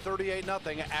up to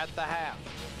 38-0 at the half.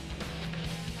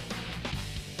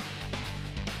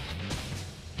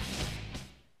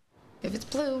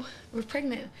 Blue, we're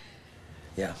pregnant.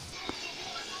 Yeah.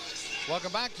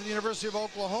 Welcome back to the University of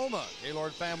Oklahoma.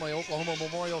 Gaylord family, Oklahoma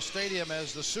Memorial Stadium,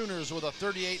 as the Sooners with a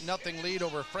 38-0 lead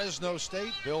over Fresno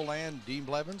State. Bill Land, Dean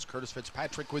Blevins, Curtis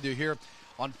Fitzpatrick with you here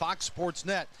on Fox Sports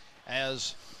Net.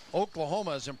 As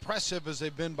Oklahoma, as impressive as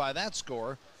they've been by that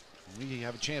score, we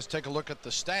have a chance to take a look at the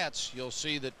stats. You'll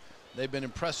see that they've been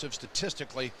impressive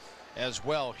statistically as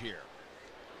well here.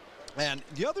 And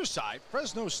the other side,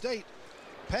 Fresno State,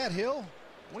 Pat Hill,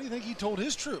 what do you think he told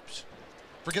his troops?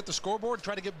 Forget the scoreboard,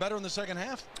 try to get better in the second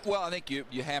half? Well, I think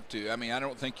you have to. I mean, I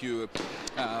don't think you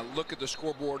look at the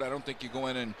scoreboard. I don't think you go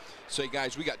in and say,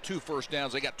 guys, we got 2 first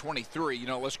downs. They got 23. You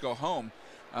know, let's go home.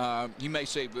 You may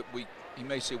say, but he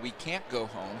may say we can't go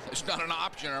home. It's not an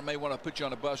option. Or I may want to put you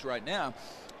on a bus right now.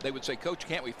 They would say, Coach,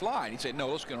 can't we fly? And he'd say, no,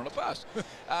 let's get on a bus.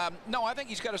 No, I think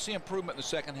he's got to see improvement in the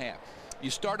second half. You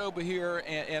start over here,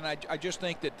 and I just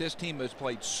think that this team has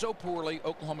played so poorly.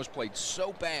 Oklahoma's played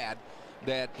so bad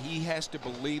that he has to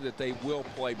believe that they will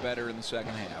play better in the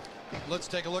second half. Let's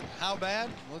take a look. How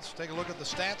bad? Let's take a look at the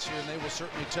stats here, and they will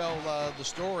certainly tell the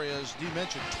story. As Dee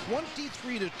mentioned,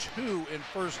 23-2 in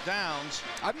first downs.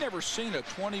 I've never seen a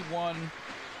 21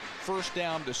 first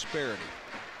down disparity.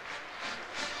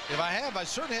 If I have, I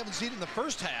certainly haven't seen it in the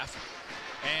first half.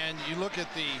 And you look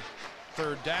at the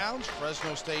third downs,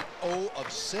 Fresno State 0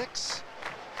 of 6.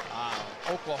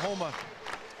 Oklahoma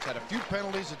had a few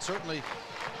penalties. It certainly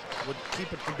would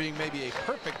keep it from being maybe a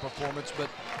perfect performance, but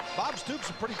Bob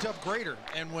Stoops a pretty tough grader,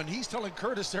 and when he's telling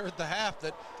Curtis there at the half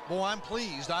that, well, I'm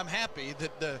pleased, I'm happy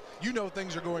that you know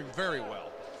things are going very well.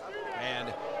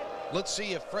 And let's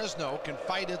see if Fresno can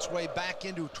fight its way back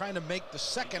into trying to make the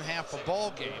second half a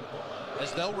ball game,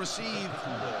 as they'll receive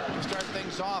to start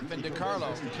things off, and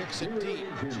DeCarlo kicks it deep.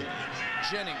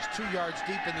 Jennings 2 yards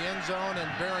deep in the end zone, and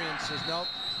Berrien says, nope,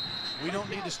 we don't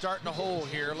need to start in a hole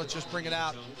here. Let's just bring it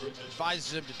out.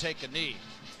 Advises him to take a knee.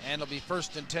 And it'll be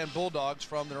 1st and 10 Bulldogs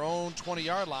from their own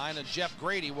 20-yard line, and Jeff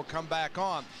Grady will come back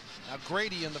on. Now,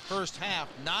 Grady in the first half,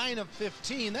 9 of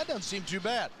 15. That doesn't seem too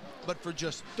bad, but for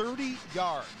just 30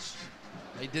 yards.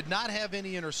 They did not have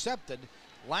any intercepted.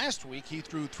 Last week, he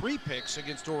threw 3 picks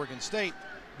against Oregon State,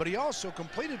 but he also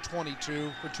completed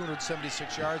 22 for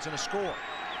 276 yards and a score.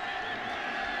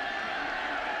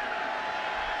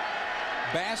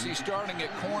 Bassey starting at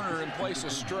corner in place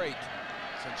of Straight.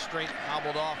 And Straight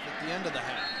hobbled off at the end of the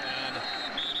half. And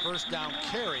first down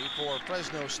carry for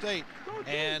Fresno State.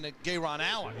 And Gayron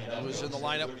Allen, who was in the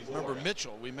lineup. Remember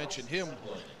Mitchell, we mentioned him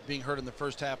being hurt in the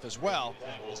first half as well.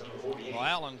 Well,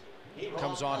 Allen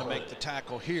comes on to make the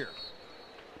tackle here.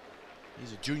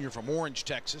 He's a junior from Orange,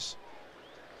 Texas.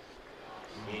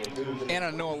 And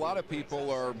I know a lot of people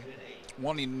are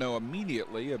wanting to know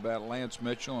immediately about Lance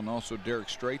Mitchell and also Derek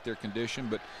Strait, their condition,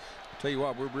 but I'll tell you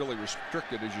what, we're really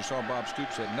restricted. As you saw, Bob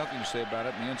Stoops had nothing to say about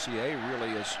it, and the NCAA really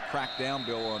has cracked down,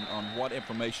 Bill, on what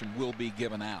information will be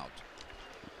given out.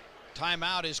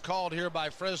 Timeout is called here by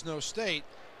Fresno State,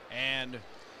 and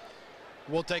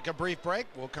we'll take a brief break.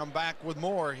 We'll come back with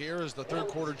more here as the third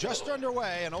quarter just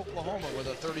underway, and Oklahoma with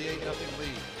a 38-0 lead.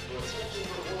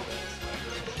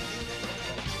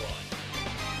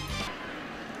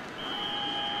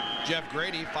 Jeff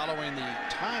Grady following the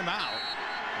timeout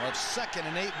of 2nd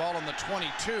and 8 ball on the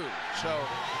 22. So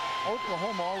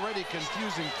Oklahoma already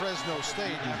confusing Fresno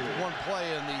State after one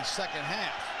play in the second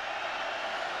half.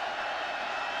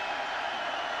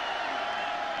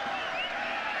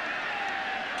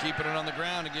 Keeping it on the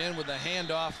ground again with the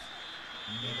handoff.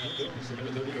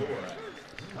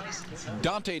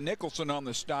 Dante Nicholson on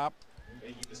the stop.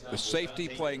 The safety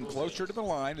playing closer to the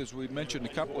line, as we've mentioned a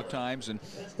couple of times. And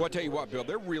well, I'll tell you what, Bill,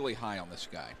 they're really high on this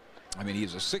guy. I mean,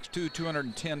 he's a 6'2",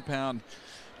 210-pound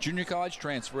junior college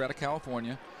transfer out of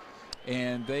California.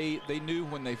 And they knew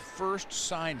when they first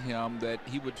signed him that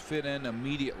he would fit in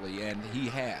immediately, and he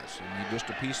has. And he's just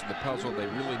a piece of the puzzle they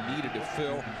really needed to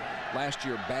fill. Last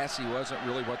year, Bassey wasn't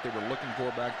really what they were looking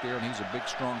for back there, and he's a big,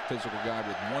 strong, physical guy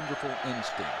with wonderful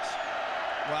instincts.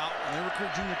 Well, when they recruit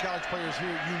junior college players here,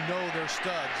 you know they're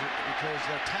studs because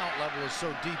their talent level is so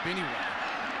deep anyway.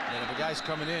 And if a guy's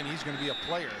coming in, he's going to be a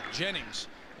player. Jennings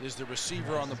is the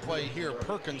receiver on the play here.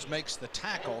 Perkins makes the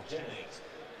tackle.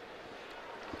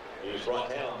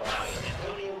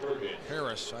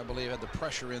 Harris, I believe, had the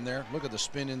pressure in there. Look at the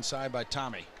spin inside by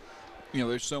Tommy. You know,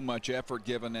 there's so much effort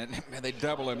given, and they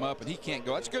double him up, and he can't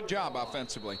go. That's a good job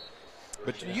offensively.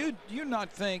 But do you not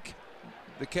think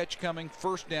the catch coming,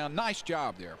 first down, nice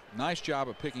job there. Nice job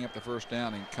of picking up the first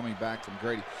down and coming back from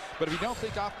Grady. But if you don't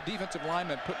think defensive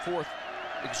linemen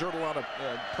exert a lot of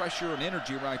pressure and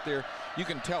energy right there, you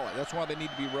can tell it. That's why they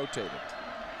need to be rotated.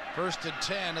 1st and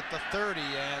 10 at the 30,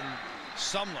 and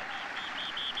Sumlin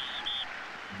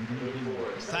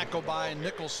Tackle by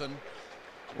Nicholson.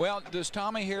 Well, does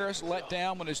Tommy Harris let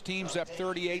down when his team's up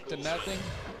 38-0?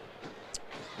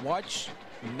 Watch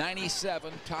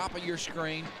 97, top of your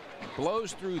screen,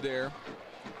 blows through there,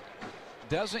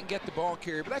 doesn't get the ball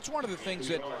carrier. But that's one of the things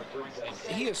that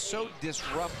he is so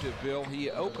disruptive, Bill. He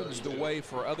opens the way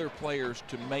for other players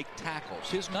to make tackles.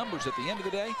 His numbers at the end of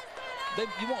the day,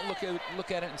 you won't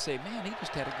look at it and say, man, he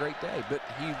just had a great day. But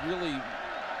he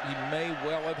may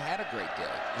well have had a great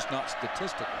day, just not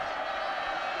statistically.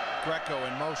 Greco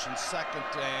in motion, 2nd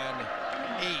and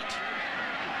 8.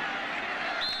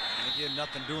 And again,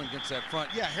 nothing doing against that front.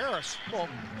 Yeah, Harris, well,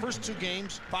 first 2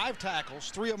 games, 5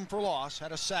 tackles, 3 of them for loss,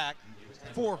 had a sack,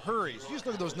 4 hurries. You just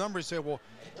look at those numbers and say, well,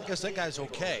 I guess that guy's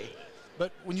okay.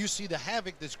 But when you see the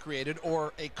havoc that's created,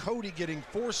 or a Cody getting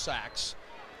 4 sacks,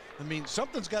 I mean,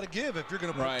 something's got to give if you're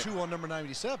going to put 2 on number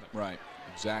 97. Right,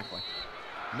 exactly.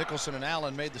 Nicholson and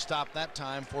Allen made the stop that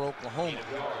time for Oklahoma.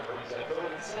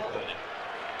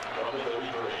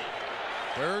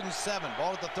 3rd and 7,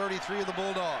 ball at the 33 of the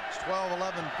Bulldogs.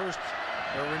 12-11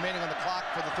 remaining on the clock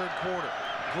for the 3rd quarter.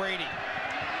 Grady,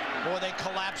 boy, they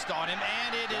collapsed on him,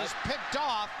 and it is picked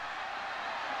off.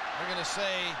 They're going to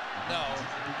say no,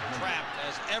 trapped,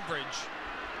 as Everidge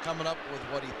coming up with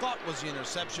what he thought was the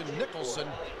interception. Nicholson,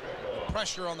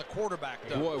 pressure on the quarterback,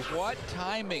 though. Boy, what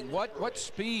timing, what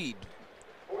speed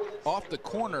off the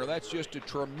corner. That's just a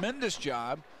tremendous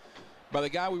job by the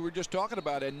guy we were just talking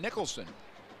about, Ed Nicholson.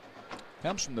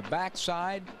 Comes from the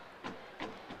backside.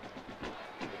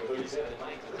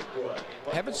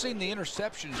 Haven't seen the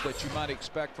interceptions that you might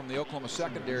expect from the Oklahoma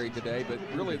secondary today, but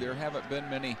really there haven't been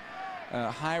many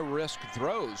high-risk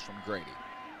throws from Grady.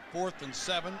 4th and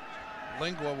 7.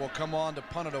 Lingua will come on to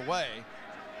punt it away.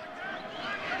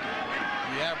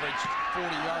 He averaged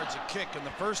 40 yards a kick in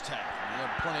the first half. He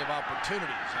had plenty of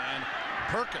opportunities. And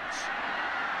Perkins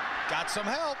got some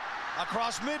help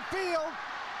across midfield.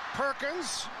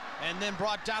 Perkins, and then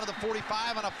brought down to the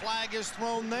 45, and a flag is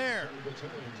thrown there.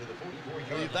 I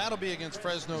believe that'll be against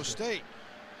Fresno State.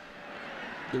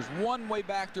 There's one way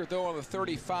back there, though, on the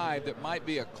 35 that might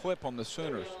be a clip on the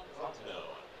Sooners.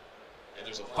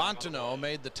 Fontenot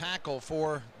made the tackle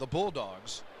for the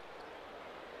Bulldogs.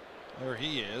 There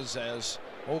he is, as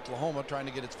Oklahoma trying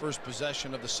to get its first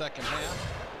possession of the second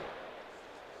half.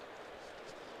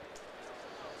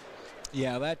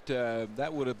 Yeah,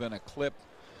 that would have been a clip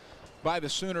by the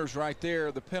Sooners right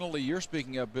there. The penalty you're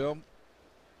speaking of, Bill,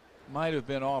 might have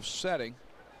been offsetting.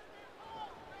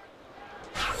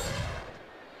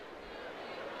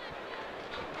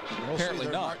 Apparently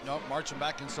not. Marching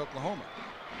back into Oklahoma.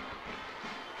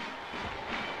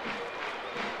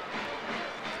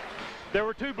 There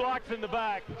were 2 blocks in the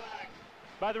back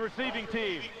by the receiving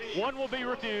team. One will be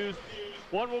refused,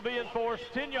 one will be enforced,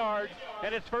 10 yards,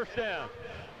 and it's 1st down.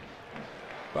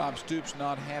 Bob Stoops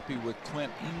not happy with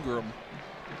Clint Ingram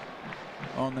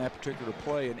on that particular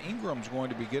play, and Ingram's going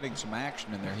to be getting some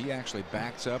action in there. He actually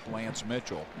backs up Lance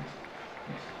Mitchell.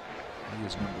 He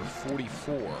is number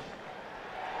 44.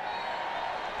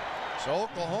 So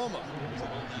Oklahoma,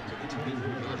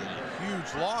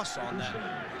 huge loss on that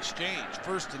exchange.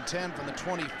 1st and 10 from the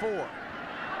 24.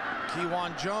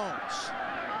 Kewan Jones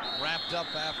wrapped up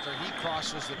after he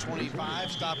crosses the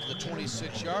 25, stopped at the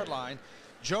 26-yard line.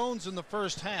 Jones in the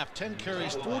first half, 10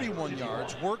 carries, 41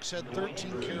 yards. Works had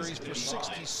 13 carries for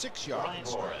 66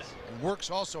 yards. And Works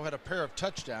also had a pair of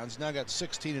touchdowns. Now got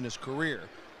 16 in his career.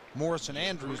 Morrison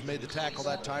Andrews made the tackle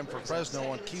that time for Fresno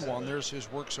on Kewan. There's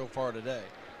his work so far today.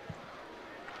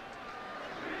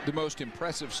 The most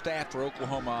impressive stat for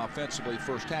Oklahoma offensively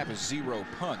first half is 0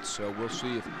 punts. So we'll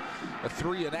see if a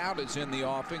 3-and-out is in the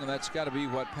offing, and that's got to be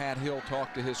what Pat Hill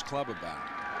talked to his club about.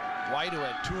 White, who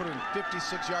had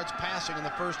 256 yards passing in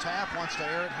the first half, wants to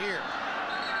air it here.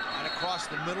 And across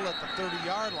the middle at the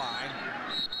 30-yard line.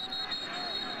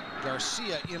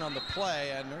 Garcia in on the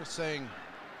play, and they're saying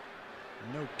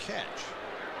no catch.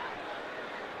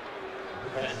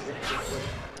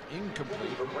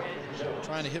 Incomplete.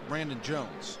 Trying to hit Brandon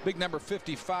Jones. Big number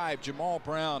 55, Jamal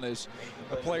Brown, is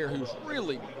a player who's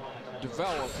really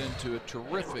developed into a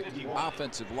terrific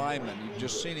offensive lineman. You've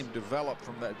just seen him develop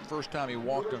from that first time he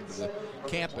walked onto the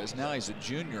campus. Now he's a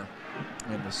junior.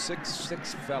 And the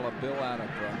 6'6" fella, Bill, out of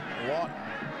Lawton,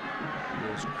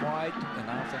 is quite an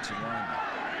offensive lineman.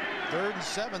 3rd and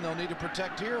 7, they'll need to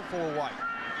protect here for White.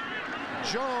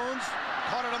 Jones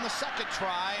caught it on the second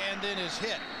try and then is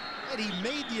hit. Had he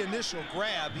made the initial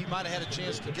grab, he might have had a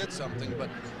chance to get something, but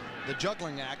the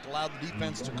juggling act allowed the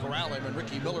defense to corral him, and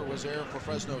Ricky Miller was there for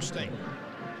Fresno State.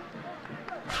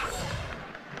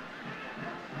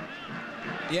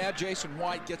 Yeah, Jason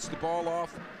White gets the ball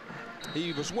off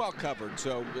He was well covered,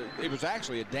 so it was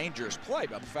actually a dangerous play,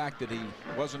 but the fact that he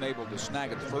wasn't able to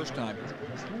snag it the first time.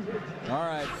 All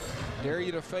right, dare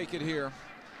you to fake it here.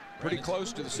 Pretty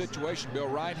close to the situation, Bill.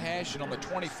 Right hash and on the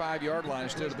 25-yard line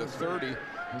instead of the 30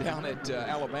 down at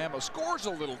Alabama. Scores a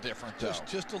little different, though.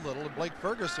 Just a little. Blake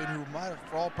Ferguson, who might have,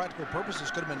 for all practical purposes,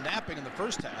 could have been napping in the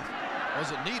first half,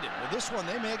 wasn't needed. Well, this one,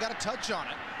 they may have got a touch on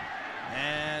it.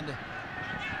 And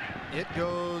it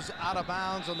goes out of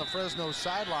bounds on the Fresno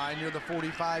sideline near the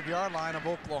 45-yard line of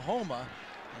Oklahoma.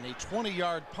 And a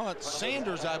 20-yard punt.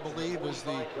 Sanders, I believe, was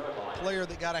the player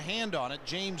that got a hand on it.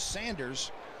 James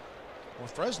Sanders. Well,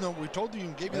 Fresno, we told you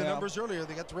and gave you the numbers earlier,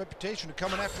 they got the reputation of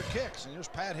coming after kicks, and here's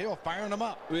Pat Hill firing them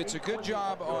up. It's a good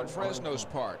job on Fresno's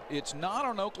part. It's not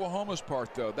on Oklahoma's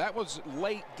part, though. That was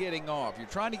late getting off. You're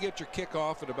trying to get your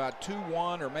kickoff at about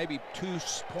 2.1 or maybe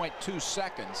 2.2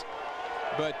 seconds.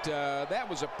 But that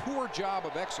was a poor job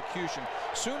of execution.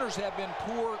 Sooners have been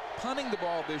poor punting the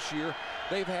ball this year.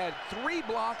 They've had 3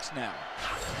 blocks now.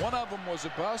 One of them was a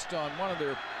bust on one of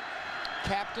their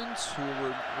captains who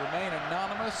remain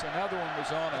anonymous. Another one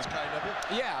was on That's kind of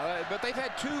it. Yeah, but they've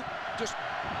had 2 just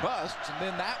busts, and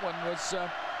then that one was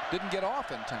didn't get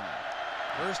off in time.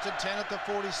 1st and 10 at the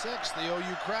 46. The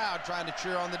OU crowd trying to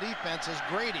cheer on the defense as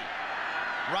Grady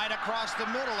right across the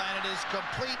middle, and it is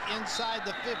complete inside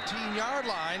the 15-yard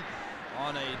line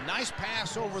on a nice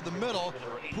pass over the middle.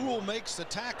 Poole makes the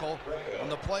tackle on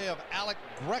the play of Alec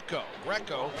Greco.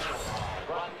 Greco,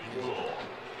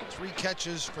 3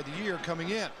 catches for the year coming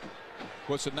in.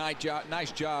 What's a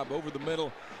nice job over the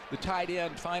middle. The tight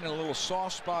end finding a little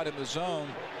soft spot in the zone.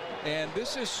 And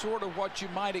this is sort of what you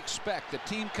might expect. The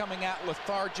team coming out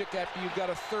lethargic after you've got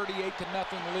a 38-0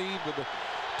 lead with the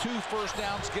 2 first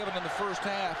downs given in the first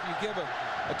half. You give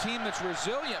a team that's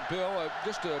resilient, Bill,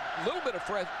 just a little bit of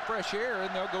fresh air,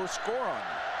 and they'll go score on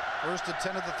you. 1st and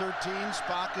 10 at the 13.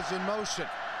 Spock is in motion.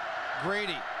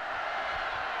 Grady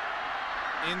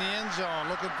in the end zone,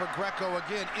 looking for Greco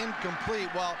again, incomplete.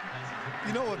 Well,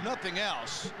 you know, if nothing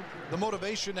else, the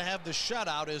motivation to have the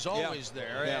shutout is always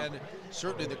there, and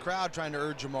certainly the crowd trying to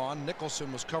urge him on.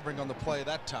 Nicholson was covering on the play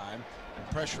that time,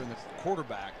 pressuring the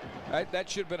quarterback. That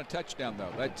should have been a touchdown,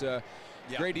 though. That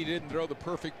Grady didn't throw the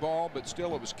perfect ball, but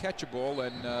still it was catchable,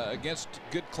 and against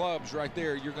good clubs right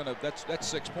there, you're gonna that's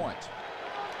 6 points.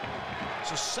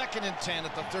 So 2nd and 10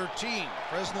 at the 13.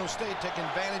 Fresno State taking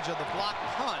advantage of the block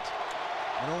punt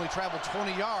and only traveled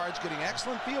 20 yards, getting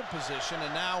excellent field position,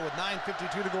 and now with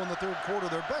 9:52 to go in the 3rd quarter,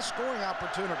 their best scoring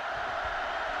opportunity.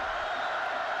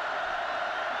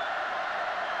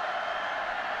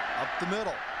 Up the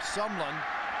middle, Sumlin,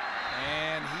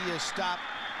 and he is stopped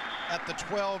at the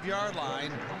 12-yard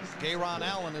line. Gayron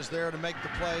Allen is there to make the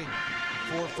play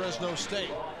for Fresno State.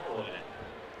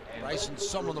 Bryson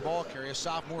Sumlin, the ball carrier,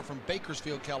 sophomore from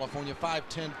Bakersfield, California,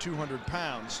 5'10", 200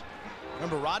 pounds.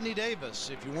 Remember, Rodney Davis,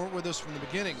 if you weren't with us from the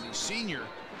beginning, the senior,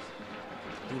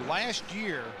 who last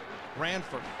year ran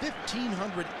for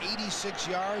 1,586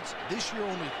 yards. This year,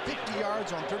 only 50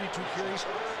 yards on 32 carries.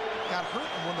 Got hurt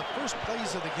in one of the first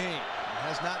plays of the game.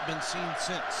 Has not been seen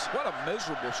since. What a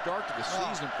miserable start to the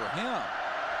season for him.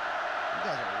 He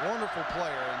guy's a wonderful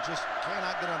player and just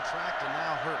cannot get on track and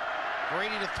now hurt.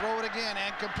 Grady to throw it again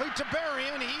and complete to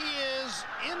Berrien. He is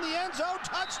in the end zone.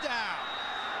 Touchdown.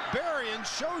 Berrien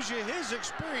shows you his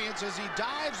experience as he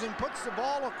dives and puts the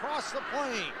ball across the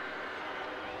plane.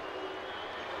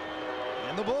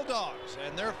 And the Bulldogs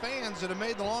and their fans that have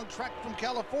made the long trek from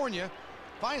California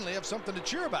finally have something to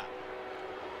cheer about.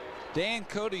 Dan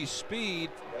Cody's speed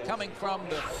coming from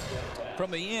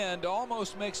the end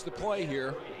almost makes the play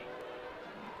here,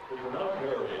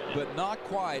 but not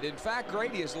quite. In fact,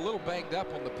 Grady is a little banged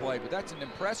up on the play, but that's an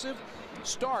impressive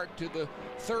start to the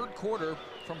 3rd quarter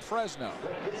from Fresno.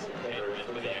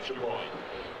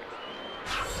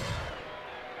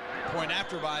 Point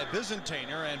after by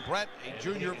Byzantiner, and Brett, a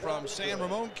junior from San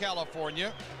Ramon,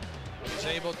 California, is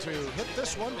able to hit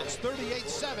this one. It's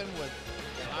 38-7 with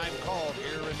time called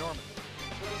here in Norman.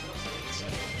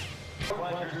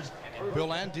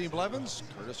 Bill and Dean Blevins,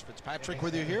 Curtis Fitzpatrick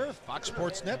with you here. Fox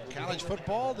Sports Net, college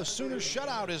football. The Sooners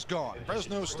shutout is gone.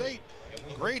 Fresno State,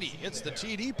 Grady hits the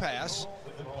TD pass,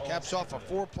 caps off a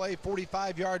 4-play,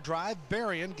 45-yard drive.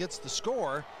 Berrien gets the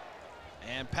score,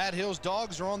 and Pat Hill's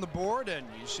Dogs are on the board, and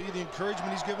you see the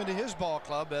encouragement he's given to his ball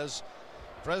club as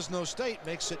Fresno State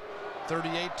makes it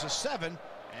 38-7,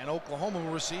 and Oklahoma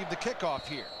will receive the kickoff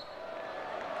here.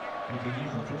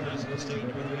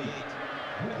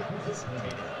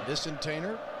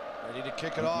 Byzantiner ready to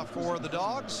kick it off for the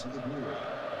Dogs.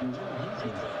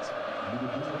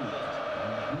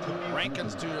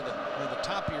 Rankins to the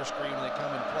top of your screen when they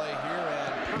come and play here,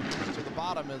 and Perkins to the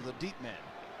bottom of the deep man.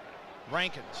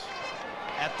 Rankins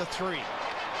at the 3.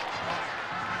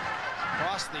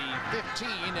 Across the 15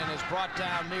 and is brought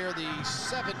down near the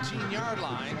 17-yard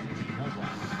line.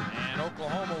 And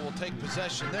Oklahoma will take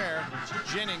possession there.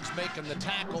 Jennings making the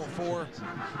tackle for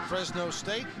Fresno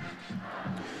State.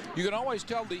 You can always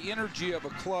tell the energy of a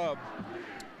club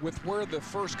with where the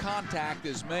first contact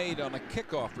is made on a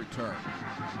kickoff return.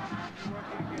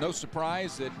 No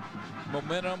surprise that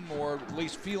momentum, or at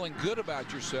least feeling good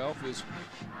about yourself, is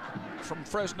from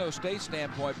Fresno State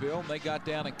standpoint, Bill, and they got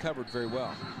down and covered very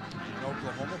well. In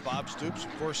Oklahoma, Bob Stoops,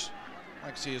 of course, I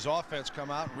like to see his offense come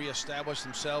out and reestablish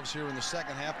themselves here in the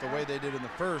second half the way they did in the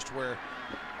first, where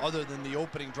other than the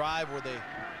opening drive where they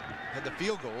had the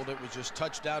field goal, it was just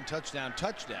touchdown, touchdown,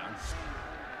 touchdown.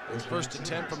 It was 1st and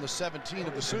 10 from the 17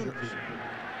 of the Sooners.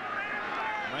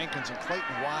 Rankins and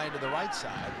Clayton wide to the right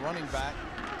side. Running back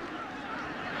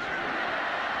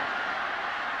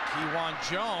Kewan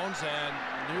Jones, and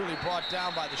nearly brought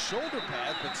down by the shoulder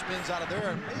pad, but spins out of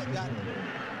there and may have gotten,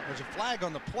 there's a flag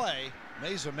on the play.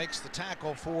 Meza makes the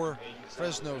tackle for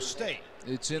Fresno State.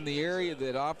 It's in the area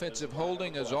that offensive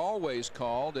holding is always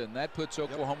called, and that puts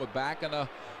Oklahoma back in a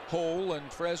hole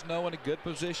and Fresno in a good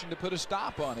position to put a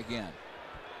stop on again.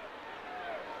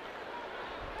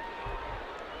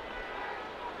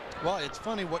 Well, it's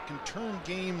funny what can turn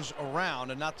games around,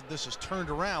 and not that this is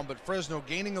turned around, but Fresno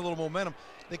gaining a little momentum.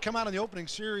 They come out in the opening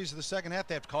series of the second half.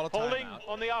 They have to call a timeout. Holding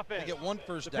on the offense. They get one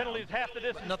first the down. Penalty is half the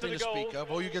distance Nothing to, to speak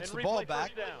of. OU gets the ball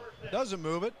back, doesn't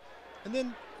move it, and then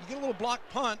you get a little block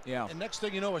punt, and next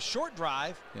thing you know, a short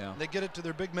drive. They get it to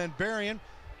their big man Berrien.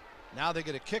 Now they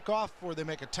get a kickoff where they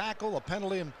make a tackle, a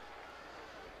penalty, and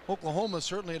Oklahoma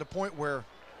certainly at a point where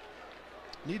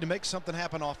need to make something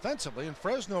happen offensively, and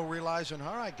Fresno realizing,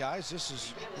 all right, guys,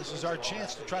 this is our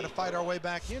chance to try to fight our way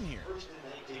back in here.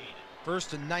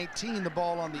 1st and 19, the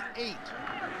ball on the 8.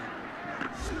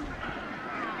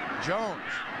 Jones.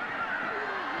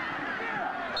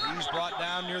 He's brought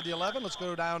down near the 11. Let's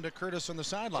go down to Curtis on the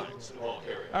sidelines. All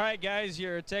right, guys,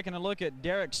 you're taking a look at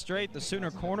Derek Strait, the Sooner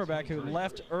cornerback who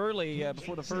left early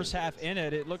before the first half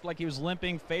ended. It looked like he was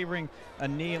limping, favoring a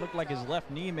knee. It looked like his left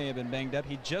knee may have been banged up.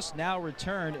 He just now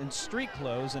returned in street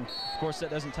clothes, and of course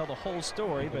that doesn't tell the whole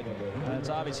story, but it's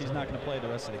obvious he's not going to play the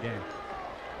rest of the game.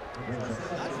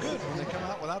 Not good when they come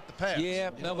out without the pads. Yeah,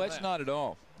 no, that's not at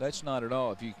all. That's not at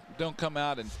all. If you don't come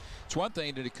out, and it's one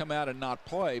thing to come out and not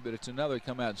play, but it's another to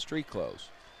come out in street clothes.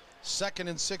 2nd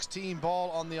and 16, ball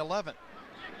on the 11.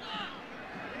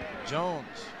 Jones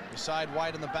beside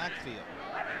White in the backfield.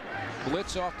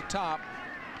 Blitz off the top.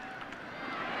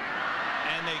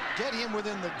 And they get him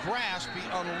within the grasp. He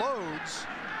unloads,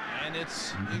 and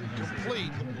it's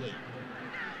incomplete.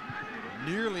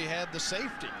 Nearly had the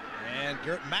safety. And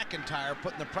Garrett McIntyre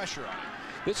putting the pressure on.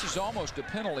 This is almost a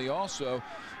penalty also.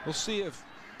 We'll see if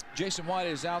Jason White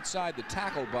is outside the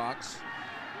tackle box.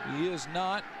 He is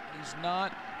not. He's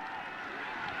not.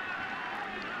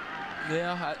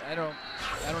 Yeah, I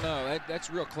don't know. That's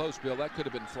real close, Bill. That could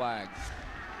have been flagged.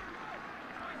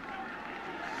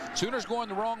 Sooners going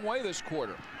the wrong way this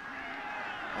quarter.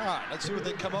 All right, let's see what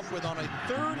they come up with on a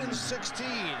 3rd and 16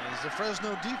 as the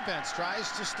Fresno defense tries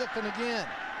to stiffen again.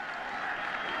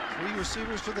 3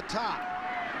 receivers to the top.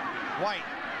 White,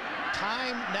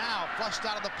 time now, flushed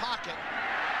out of the pocket.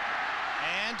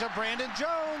 And to Brandon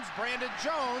Jones. Brandon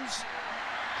Jones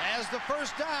has the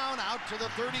first down out to the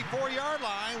 34-yard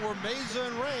line where Meza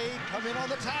and Ray come in on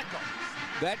the tackle.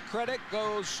 That credit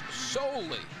goes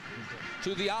solely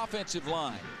to the offensive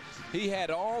line. He had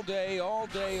all day, all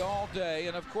day, all day,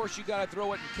 and of course you got to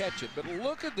throw it and catch it. But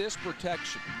look at this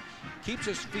protection. Keeps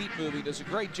his feet moving, does a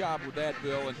great job with that,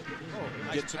 Bill, and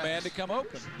gets a man to come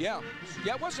open. Yeah,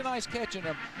 it was a nice catch and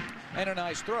a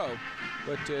nice throw,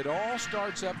 but it all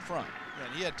starts up front.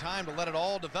 And he had time to let it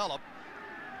all develop.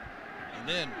 And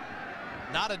then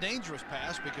not a dangerous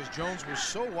pass because Jones was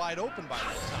so wide open by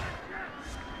that time.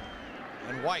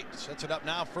 And White sets it up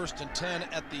now, 1st and 10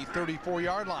 at the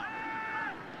 34-yard line.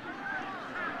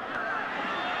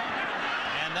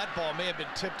 And that ball may have been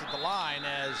tipped at the line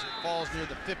as it falls near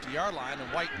the 50-yard line, and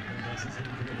White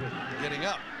getting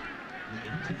up.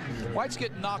 White's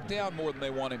getting knocked down more than they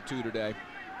want him to today.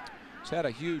 He's had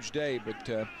a huge day, but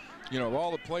you know, of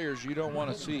all the players you don't want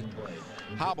to see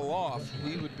hobble off,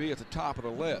 he would be at the top of the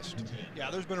list. Yeah,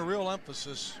 there's been a real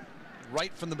emphasis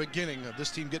right from the beginning of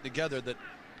this team getting together that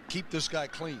keep this guy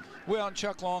clean. Well, and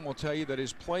Chuck Long will tell you that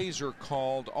his plays are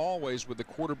called always with the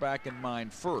quarterback in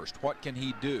mind first. What can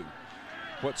he do?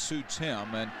 What suits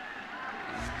him? And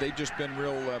they've just been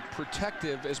real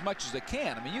protective as much as they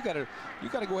can. I mean, you got to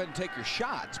go ahead and take your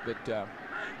shots, but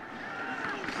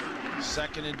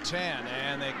 2nd and 10,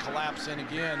 and they collapse in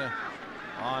again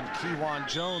on Kewan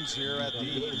Jones here at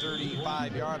the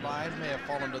 35-yard line. May have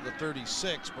fallen to the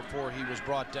 36 before he was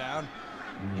brought down.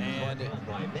 And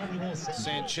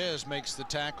Sanchez makes the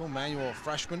tackle. Manuel,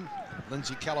 freshman,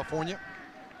 Lindsay, California.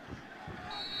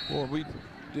 Well, we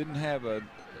didn't have a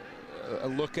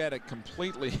look at it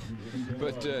completely,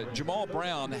 but Jamal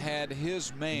Brown had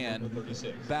his man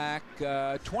back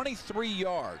 23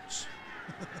 yards.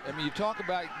 I mean, you talk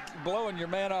about blowing your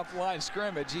man off the line of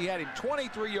scrimmage. He had him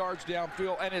 23 yards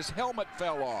downfield, and his helmet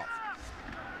fell off.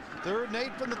 3rd and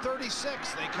 8 from the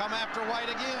 36. They come after White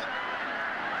again.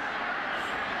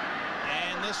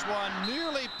 And this one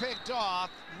nearly picked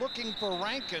off, looking for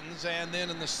Rankins, and then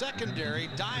in the secondary,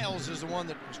 Dials is the one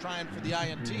that was trying for the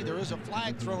INT. There is a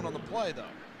flag thrown on the play, though.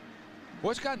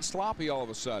 Well, it's gotten sloppy all of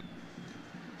a sudden.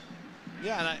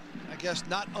 Yeah, and I guess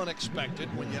not unexpected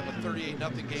when you have a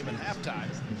 38-0 game at halftime.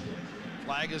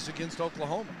 Flag is against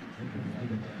Oklahoma.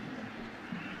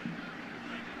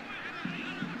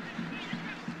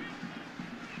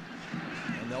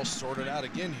 And they'll sort it out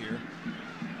again here.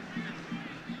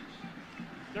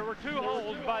 There were 2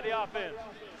 holds by the offense.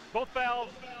 Both fouls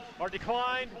are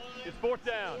declined. It's 4th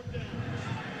down.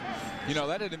 You know,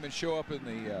 that didn't even show up in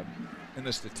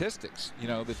the statistics, you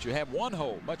know, that you have 1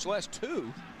 hold, much less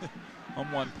 2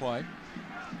 on 1 play.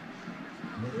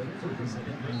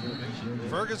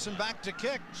 Ferguson back to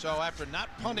kick. So after not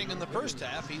punting in the first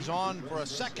half, he's on for a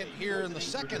second here in the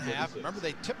second half. Remember,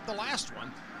 they tipped the last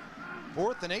one.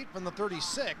 4th and 8 from the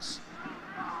 36.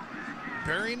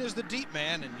 Berrien is the deep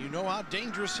man, and you know how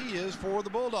dangerous he is for the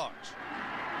Bulldogs.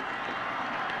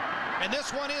 And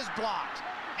this one is blocked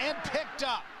and picked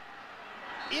up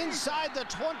inside the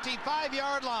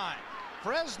 25-yard line.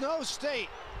 Fresno State.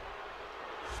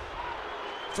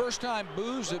 First time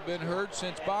boos have been heard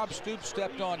since Bob Stoops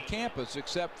stepped on campus,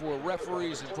 except for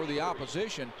referees and for the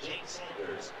opposition.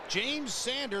 James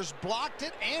Sanders blocked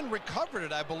it and recovered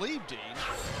it, I believe, Dean.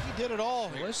 He did it all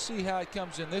here. Let's see how it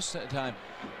comes in this time.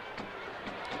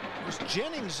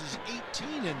 Jennings is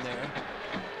 18 in there.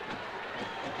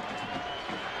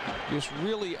 Just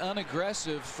really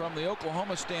unaggressive from the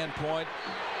Oklahoma standpoint,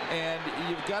 and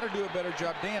you've got to do a better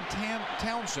job. Dan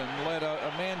Townsend let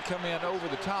a man come in over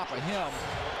the top of him.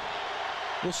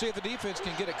 We'll see if the defense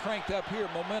can get it cranked up here.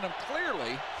 Momentum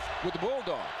clearly with the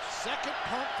Bulldogs. Second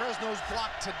punt Fresno's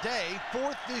blocked today,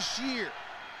 4th this year.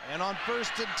 And on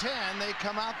 1st and 10, they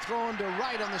come out throwing to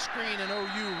right on the screen, and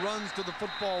OU runs to the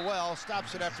football well,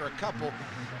 stops it after a couple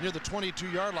near the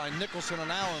 22-yard line. Nicholson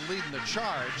and Allen leading the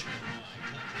charge.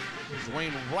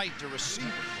 Dwayne Wright, the receiver.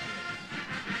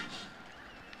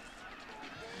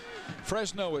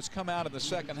 Fresno has come out in the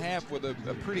second half with a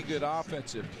pretty good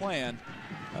offensive plan.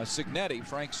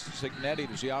 Frank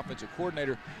Signetti is the offensive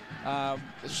coordinator.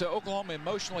 So Oklahoma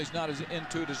emotionally is not as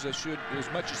into it as they should,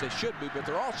 as much as they should be, but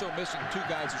they're also missing 2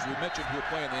 guys, as we mentioned, who will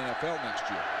play in the NFL next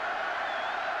year.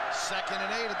 2nd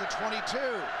and 8 at the 22.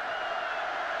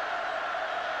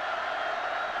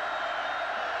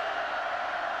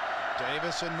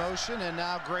 Davis in motion, and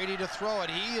now Grady to throw it.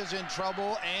 He is in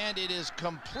trouble, and it is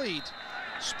complete.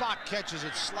 Spock catches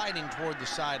it sliding toward the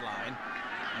sideline,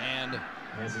 and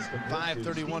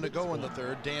 5:31 to go in the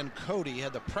 3rd. Dan Cody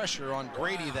had the pressure on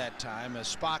Grady that time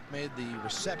as Spock made the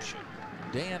reception.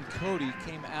 Dan Cody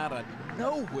came out of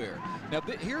nowhere. Now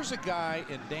here's a guy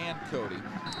in Dan Cody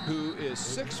who is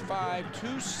 6'5",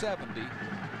 270,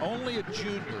 only a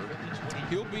junior.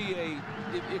 He'll be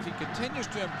if he continues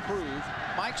to improve,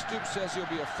 Mike Stoops says he'll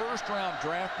be a 1st-round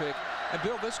draft pick. And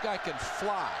Bill, this guy can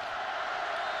fly.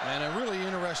 And a really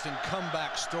interesting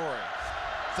comeback story.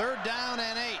 3rd down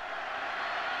and 8.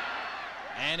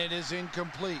 And it is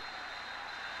incomplete.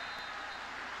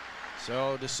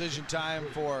 So decision time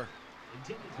for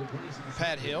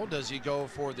Pat Hill. Does he go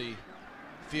for the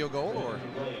field goal or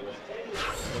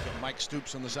look at Mike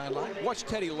Stoops on the sideline? Watch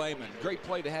Teddy Lehman. Great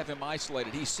play to have him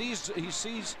isolated. He sees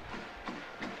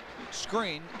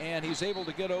screen, and he's able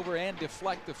to get over and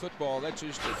deflect the football. That's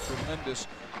just a tremendous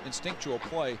instinctual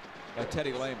play by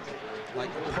Teddy Lehman. Like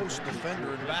a post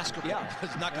defender in basketball. Yeah.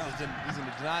 He's not going to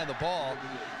deny the ball.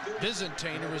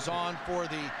 Byzantiner is on for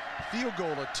the field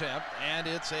goal attempt, and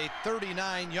it's a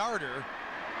 39-yarder.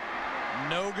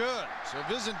 No good. So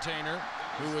Byzantiner,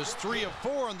 who is 3 of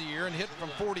 4 on the year and hit from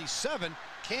 47,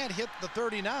 can't hit the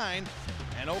 39,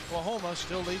 and Oklahoma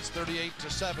still leads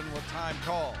 38-7 with time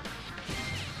called.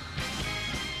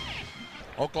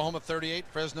 Oklahoma 38,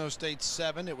 Fresno State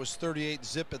 7. It was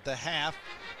 38-zip at the half.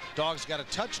 Dogs got a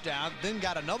touchdown, then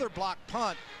got another block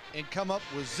punt and come up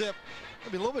with zip.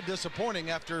 It'll be a little bit disappointing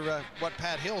after what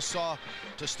Pat Hill saw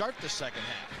to start the second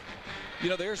half. You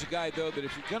know, there's a guy, though, that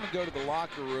if you're going to go to the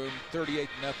locker room 38-0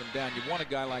 down, you want a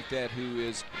guy like that who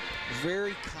is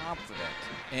very confident.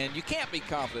 And you can't be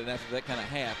confident after that kind of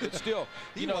half. But still,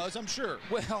 he was, I'm sure.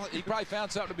 Well, he probably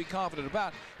found something to be confident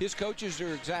about. His coaches are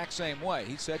the exact same way.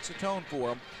 He sets the tone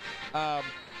for them.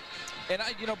 And,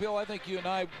 you know, Bill, I think you and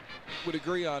I would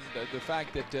agree on the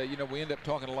fact that, you know, we end up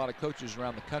talking to a lot of coaches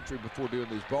around the country before doing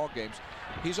these ball games.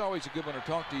 He's always a good one to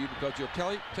talk to you because he'll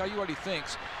tell you what he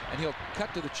thinks, and he'll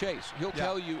cut to the chase. He'll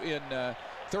tell you in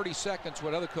 30 seconds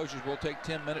what other coaches will take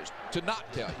 10 minutes to not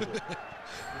tell you.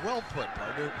 Well put,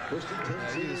 partner.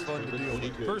 He is fun to deal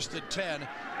with. First and 10.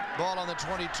 Ball on the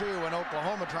 22, and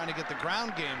Oklahoma trying to get the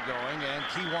ground game going, and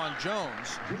Kewan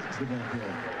Jones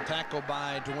tackled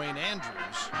by Dwayne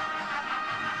Andrews.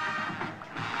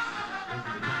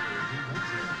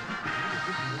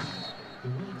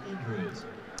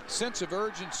 Sense of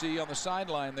urgency on the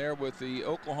sideline there with the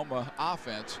Oklahoma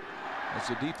offense as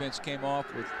the defense came off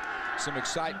with some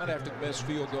excitement after the missed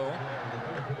field goal.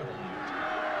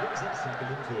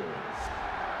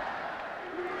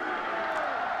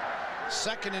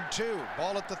 Second and 2,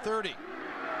 ball at the 30.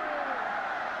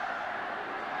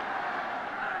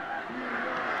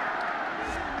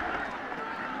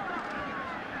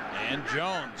 And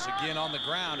Jones again on the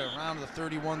ground around the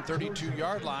 31-32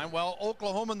 yard line. Well,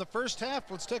 Oklahoma in the first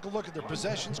half, let's take a look at their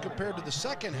possessions compared to the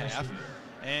second half,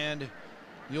 and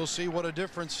you'll see what a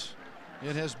difference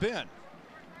it has been.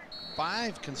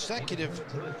 5 consecutive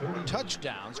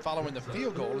touchdowns following the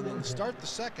field goal, and then to start the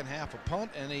second half, a punt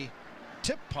and a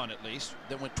tip punt at least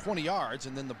that went 20 yards,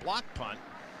 and then the block punt.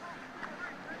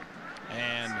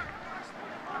 And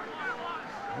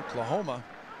Oklahoma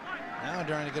now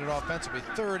trying to get it offensively.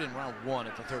 Third and round 1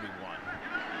 at the 31.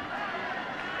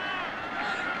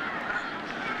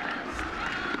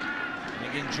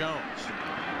 And again, Jones.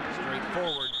 Straight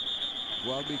forward.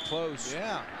 Well, be close.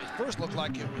 Yeah, it first looked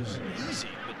like it was easy,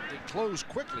 but it closed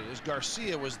quickly as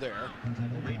Garcia was there.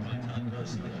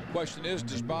 Question is,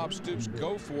 does Bob Stoops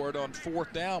go for it on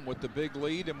 4th down with the big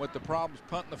lead and with the problems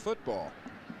punting the football?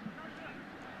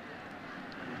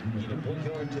 Need a 1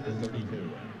 yard to the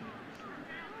 32.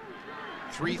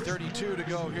 3:32 to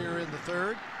go here in the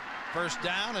third. First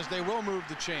down as they will move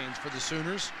the chains for the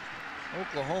Sooners.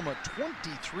 Oklahoma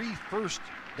 23 first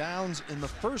downs in the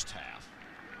first half.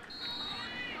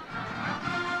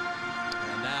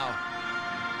 And now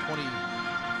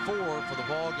 24 for the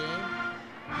ball game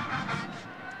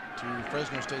to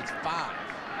Fresno State's 5.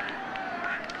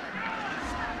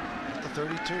 At the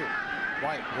 32.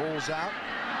 White rolls out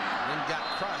and then got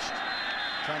crushed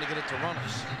trying to get it to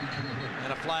runners.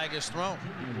 And a flag is thrown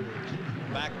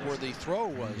back where the throw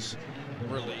was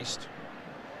released.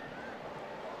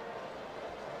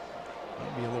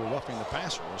 Maybe a little roughing the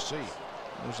passer. We'll see.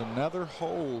 There's another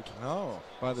hold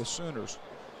by the Sooners.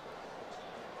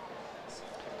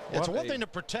 It's one thing to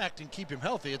protect and keep him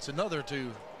healthy. It's another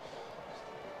to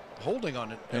holding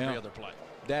on it every other play.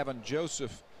 Davin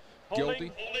Joseph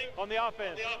guilty. Holding on the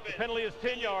offense. The penalty is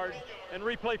 10 yards and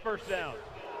replay first down.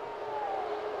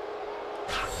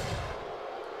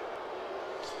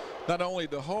 Not only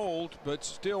the hold, but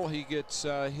still he gets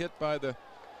hit by the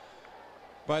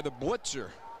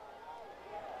blitzer.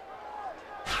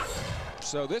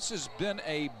 So this has been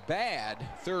a bad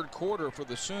third quarter for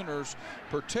the Sooners,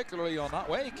 particularly on,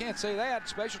 well, you can't say that,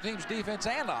 special teams, defense,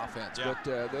 and offense, but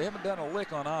they haven't done a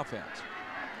lick on offense.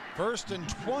 First and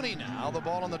 20 now, the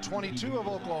ball on the 22 of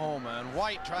Oklahoma, and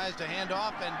White tries to hand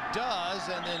off and does,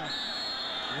 and then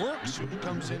Works, who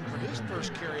comes in for his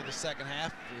first carry of the second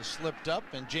half, is slipped up,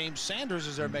 and James Sanders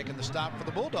is there making the stop for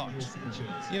the Bulldogs.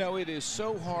 You know, it is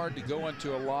so hard to go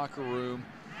into a locker room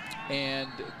and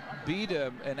beat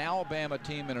an Alabama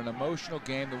team in an emotional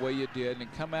game the way you did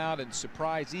and come out and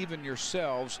surprise even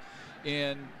yourselves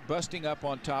in busting up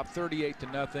on top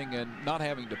 38-0 and not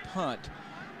having to punt.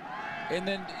 And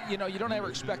then, you know, you don't ever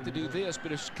expect to do this,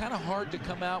 but it's kind of hard to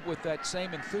come out with that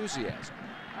same enthusiasm.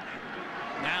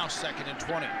 Now second and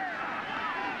 20.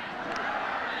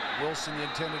 Wilson, the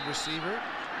intended receiver.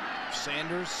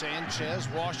 Sanders, Sanchez,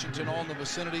 Washington all in the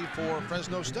vicinity for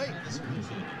Fresno State.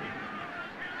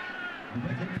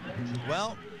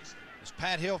 Well, as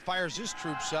Pat Hill fires his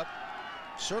troops up,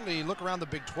 certainly look around the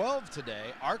Big 12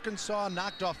 today. Arkansas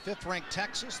knocked off 5th-ranked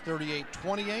Texas,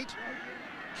 38-28.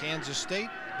 Kansas State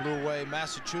blew away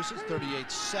Massachusetts,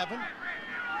 38-7.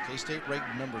 K-State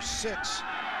ranked number 6.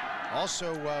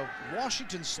 Also,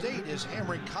 Washington State is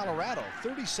hammering Colorado,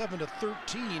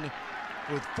 37-13,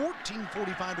 with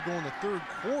 14:45 to go in the third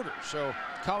quarter. So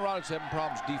Colorado's having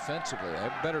problems defensively. They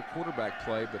have better quarterback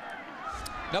play, but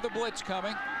another blitz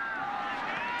coming.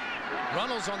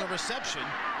 Runnels on the reception.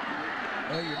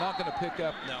 Well, you're not going to pick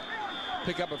up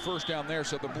pick up a first down there.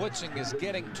 So the blitzing is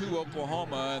getting to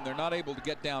Oklahoma, and they're not able to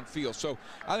get downfield. So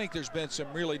I think there's been some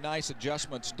really nice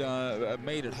adjustments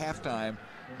made at halftime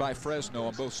by Fresno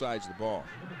on both sides of the ball.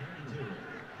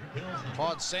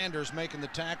 Claude Sanders making the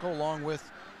tackle along with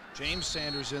James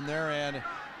Sanders in there, and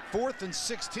 4th and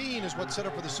 16 is what's set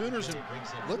up for the Sooners. And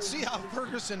let's see how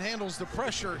Ferguson handles the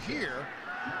pressure here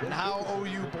and how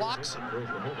OU blocks it.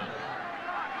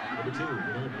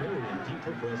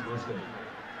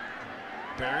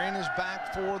 Berrien is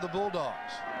back for the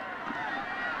Bulldogs.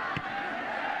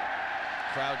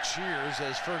 Crowd cheers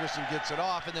as Ferguson gets it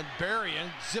off, and then Berrien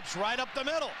zips right up the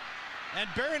middle. And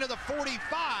Berrien to the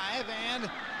 45 and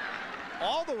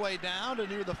all the way down to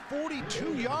near the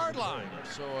 42-yard line.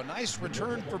 So a nice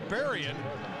return for Berrien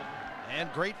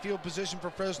and great field position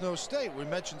for Fresno State. We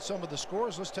mentioned some of the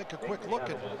scores. Let's take a quick look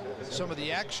at some of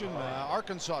the action.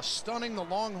 Arkansas stunning the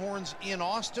Longhorns in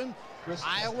Austin.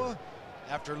 Iowa,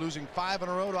 after losing 5 in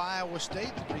a row to Iowa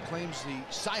State, reclaims the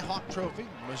Cy-Hawk Trophy.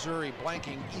 Missouri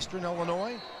blanking Eastern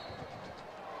Illinois.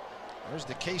 There's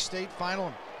the K-State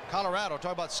final. Colorado,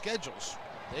 talk about schedules.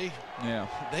 They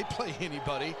play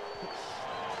anybody.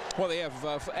 Well, they have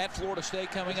at Florida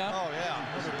State coming up. Oh, yeah,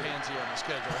 another pansy on the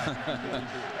schedule.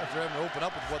 After having to open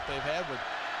up with what they've had with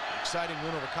exciting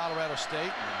win over Colorado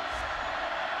State and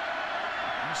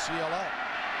UCLA.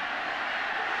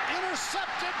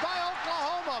 Intercepted by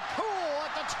Oklahoma. Poole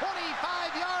at the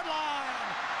 25-yard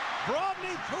line.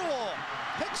 Rodney Poole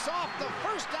picks off the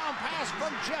first down pass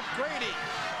from Jeff Grady.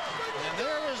 And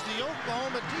there is the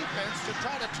Oklahoma defense to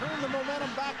try to turn the momentum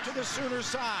back to the Sooner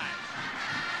side.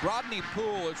 Rodney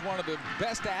Poole is one of the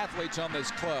best athletes on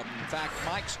this club. In fact,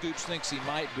 Mike Stoops thinks he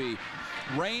might be.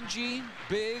 Rangy,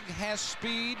 big, has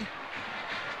speed.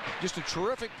 Just a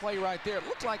terrific play right there. It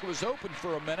looked like it was open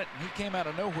for a minute, and he came out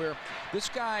of nowhere. This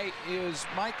guy is,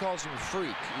 Mike calls him a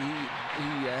freak.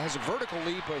 He has a vertical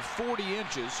leap of 40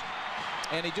 inches,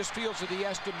 and he just feels that he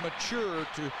has to mature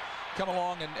to come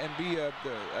along and be a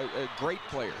great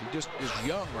player. He just is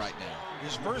young right now.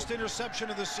 His first interception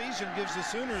of the season gives the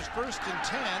Sooners 1st and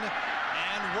 10,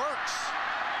 and works.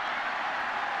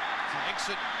 Takes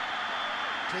it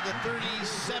to the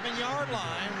 37-yard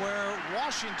line where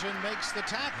Washington makes the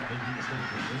tackle.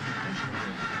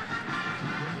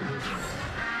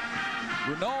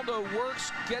 Ronaldo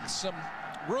works, gets some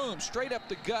room straight up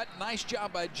the gut. Nice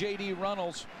job by J.D.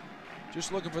 Runnels.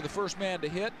 Just looking for the first man to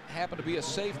hit. Happened to be a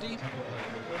safety.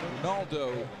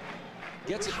 Ronaldo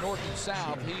gets it north and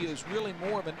south. He is really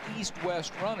more of an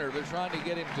east-west runner. They're trying to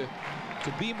get him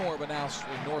to be more of a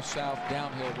north-south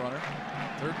downhill runner.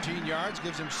 13 yards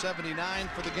gives him 79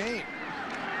 for the game.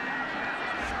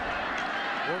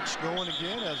 Works going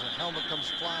again as a helmet comes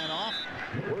flying off.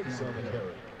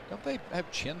 Don't they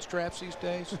have chin straps these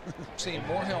days? I've seen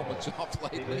more helmets off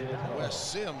lately. Wes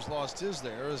Sims lost his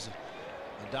there as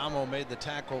Adamo made the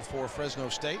tackle for Fresno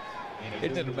State.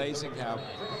 Isn't it amazing how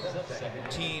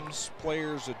teams,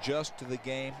 players adjust to the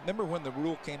game? Remember when the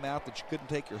rule came out that you couldn't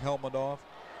take your helmet off?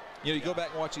 You know, you go back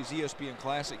and watch these ESPN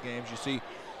Classic games, you see,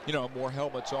 you know, more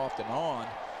helmets off than on,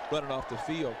 running off the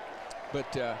field.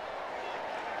 But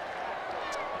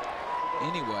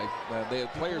anyway, the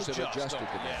players have adjusted to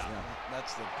that. Yeah,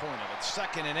 that's the point of it.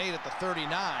 2nd and 8 at the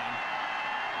 39.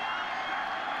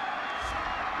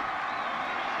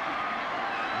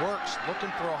 Works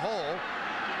looking for a hole.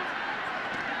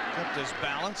 Kept his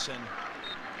balance and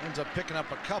ends up picking up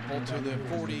a couple to the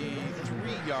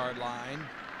 43-yard line.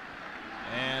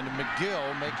 And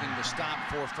McGill making the stop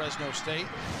for Fresno State.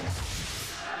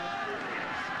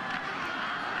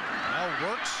 Well,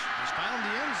 Works has found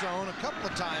the end zone a couple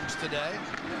of times today.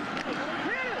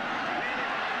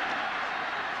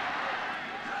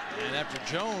 And after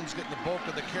Jones getting the bulk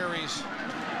of the carries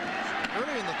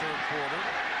early in the 3rd quarter,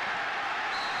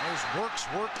 there's Works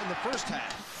work in the first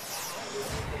half.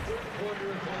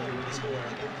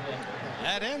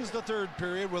 That ends the 3rd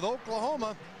period with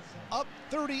Oklahoma up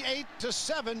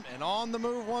 38-7 and on the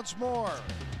move once more.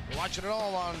 You're watching it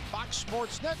all on Fox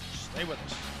Sports Net. Stay with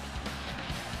us.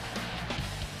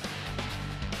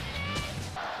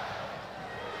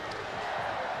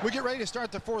 We get ready to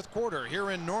start the 4th quarter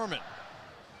here in Norman.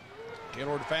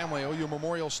 Gaylord family, OU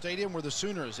Memorial Stadium, where the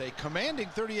Sooners a commanding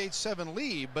 38-7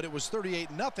 lead, but it was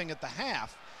 38-0 at the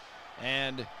half.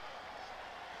 And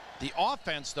the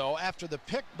offense, though, after the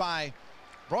pick by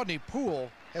Rodney Poole,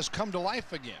 has come to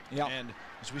life again. Yep. And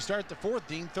as we start the 4th,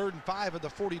 Dean, 3rd and 5 at the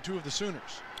 42 of the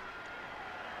Sooners.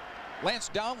 Lance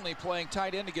Donnelly playing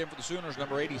tight end again for the Sooners,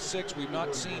 number 86. We've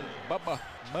not seen Bubba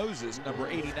Moses, number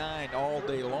 89, all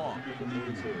day long.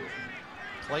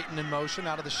 Clayton in motion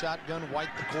out of the shotgun, White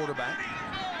the quarterback.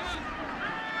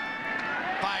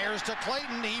 Fires to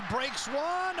Clayton. He breaks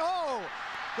one. Oh,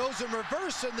 goes in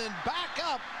reverse and then back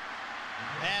up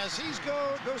as he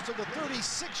goes to the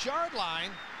 36-yard line.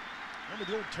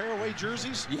 Remember the old tearaway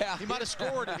jerseys? Yeah. He might have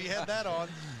scored if he had that on.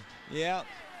 Yeah.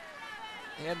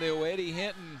 And the Eddie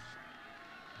Hinton,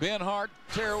 Ben Hart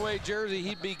tearaway jersey,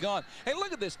 he'd be gone. Hey,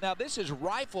 look at this. Now, this is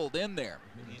rifled in there.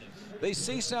 They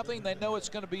see something, they know it's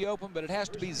going to be open, but it has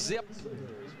to be zipped.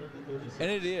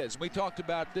 And it is. We talked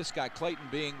about this guy, Clayton,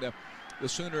 being the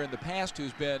Sooner in the past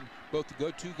who's been both the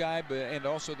go-to guy and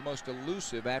also the most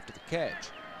elusive after the catch.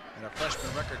 And a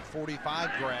freshman record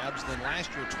 45 grabs, then last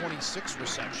year 26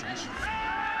 receptions.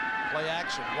 Play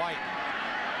action, White.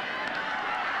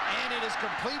 And it is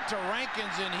complete to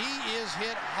Rankins, and he is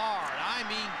hit hard. I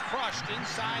mean crushed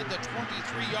inside the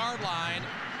 23-yard line.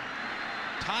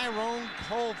 Tyrone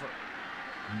Culver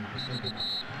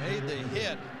made the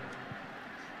hit.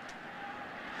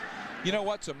 You know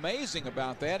what's amazing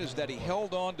about that is that he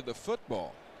held on to the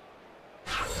football.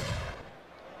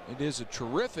 It is a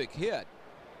terrific hit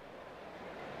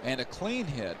and a clean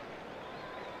hit.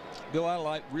 Bill,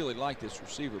 I really like this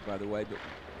receiver, by the way, but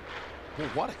boy,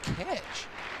 what a catch.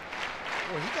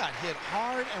 Boy, he got hit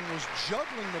hard and was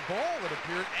juggling the ball, it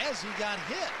appeared, as he got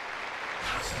hit.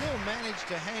 Still managed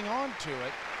to hang on to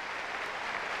it.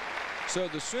 So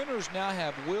the Sooners now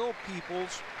have Will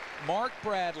Peoples, Mark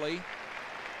Bradley,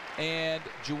 and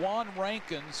Juwan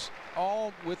Rankins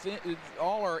all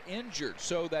are injured.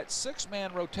 So that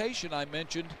 6-man rotation I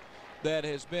mentioned that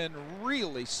has been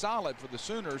really solid for the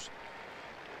Sooners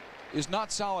is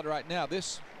not solid right now.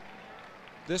 This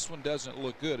one doesn't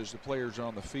look good as the players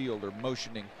on the field are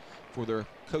motioning for their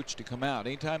coach to come out.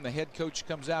 Anytime the head coach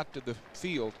comes out to the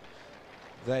field,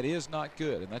 that is not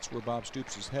good, and that's where Bob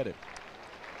Stoops is headed.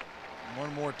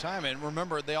 One more time, and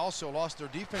remember, they also lost their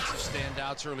defensive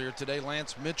standouts earlier today,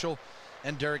 Lance Mitchell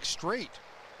and Derek Strait.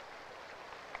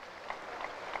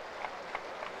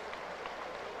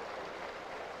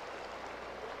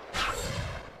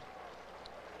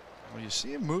 Well, you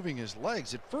see him moving his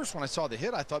legs. At first, when I saw the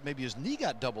hit, I thought maybe his knee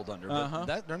got doubled under,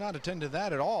 but they're not attending to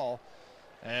that at all,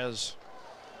 as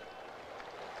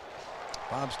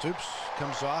Bob Stoops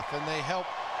comes off and they help.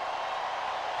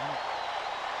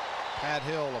 Pat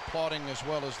Hill applauding, as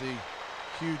well as the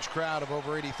huge crowd of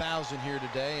over 80,000 here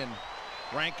today, and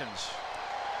Rankins.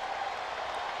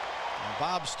 And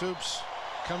Bob Stoops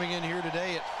coming in here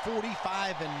today at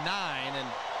 45-9, and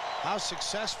how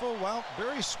successful? Well,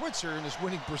 Barry Switzer in his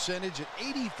winning percentage at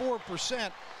 84%,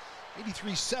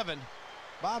 83.7.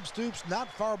 Bob Stoops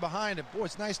not far behind, and boy,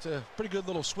 it's nice to pretty good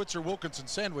little Switzer-Wilkinson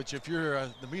sandwich if you're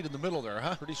the meat in the middle there,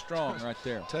 huh? Pretty strong right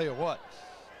there. Tell you what.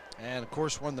 And of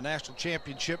course, won the national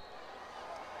championship.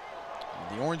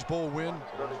 The Orange Bowl win,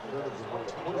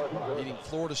 beating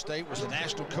Florida State, was the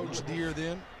National Coach of the Year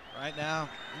then. Right now,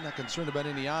 he's not concerned about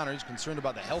any honor. He's concerned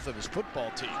about the health of his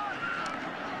football team.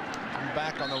 Coming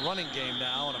back on the running game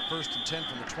now on a 1st and 10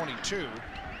 from the 22.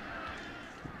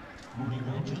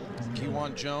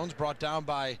 Kewan Jones brought down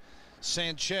by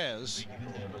Sanchez.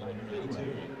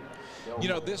 You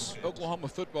know, this Oklahoma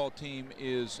football team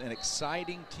is an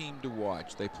exciting team to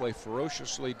watch. They play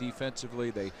ferociously defensively.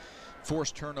 They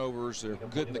force turnovers. They're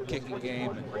good in the kicking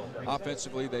game. And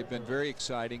offensively, they've been very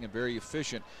exciting and very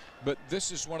efficient. But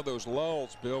this is one of those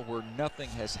lulls, Bill, where nothing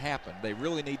has happened. They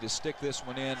really need to stick this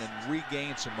one in and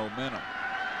regain some momentum.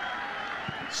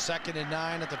 2nd and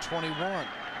 9 at the 21.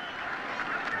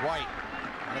 White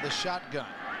out of the shotgun.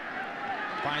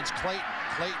 Finds Clayton.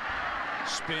 Clayton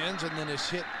spins and then is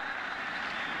hit.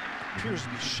 Appears to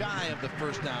be shy of the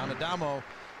first down. Adamo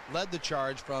led the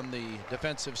charge from the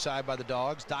defensive side by the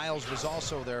Dogs. Dials was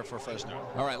also there for Fresno.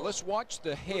 All right, let's watch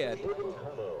the head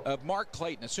of Mark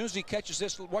Clayton. As soon as he catches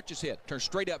this, watch his head. Turn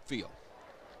straight upfield.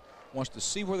 Wants to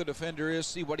see where the defender is,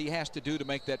 see what he has to do to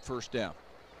make that first down.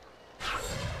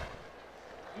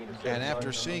 And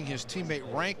after seeing his teammate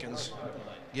Rankins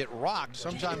get rocked,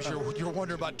 sometimes you're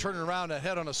wondering about turning around and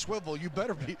head on a swivel. You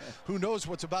better be. Who knows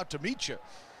what's about to meet you.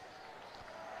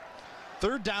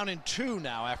 3rd down and 2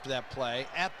 now after that play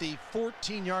at the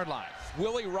 14-yard line.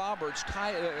 Willie Roberts,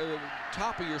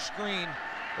 top of your screen,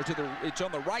 or it's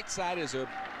on the right side as a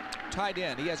tight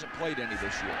end. He hasn't played any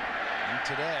this year. And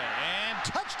today, and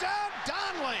touchdown,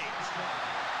 Donley.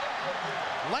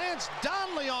 Lance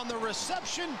Donley on the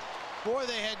reception. Boy,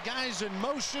 they had guys in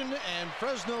motion, and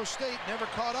Fresno State never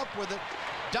caught up with it.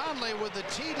 Donley with the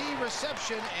TD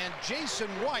reception, and Jason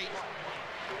White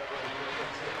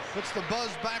puts the buzz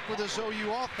back with this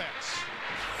OU offense.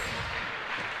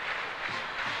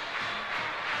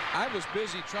 I was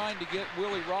busy trying to get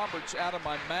Willie Roberts out of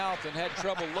my mouth and had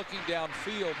trouble looking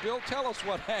downfield. Bill, tell us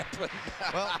what happened.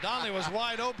 Well, Donnelly was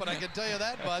wide open, I can tell you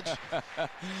that much.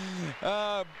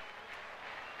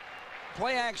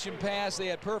 Play action pass, they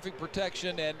had perfect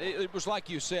protection, and it was like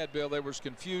you said, Bill, there was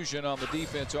confusion on the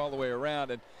defense all the way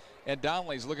around, and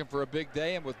Donnelly's looking for a big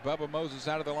day, and with Bubba Moses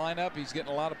out of the lineup, he's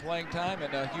getting a lot of playing time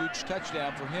and a huge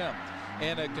touchdown for him.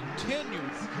 And a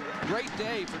continued great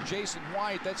day for Jason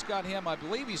White. That's got him, I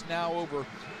believe he's now over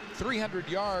 300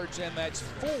 yards, and that's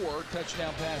 4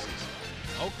 touchdown passes.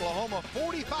 Oklahoma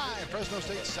 45, Fresno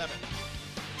State 7.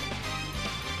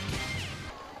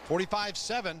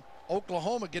 45-7.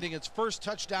 Oklahoma getting its first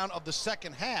touchdown of the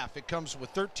second half. It comes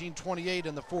with 13:28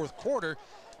 in the fourth quarter,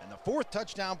 and the 4th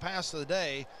touchdown pass of the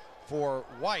day for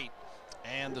White.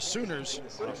 And the Sooners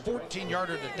on a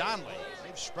 14-yarder to Donnelly.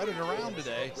 They've spread it around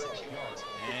today,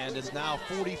 and it's now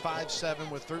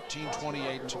 45-7 with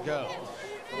 13:28 to go.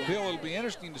 Bill, it'll be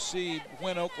interesting to see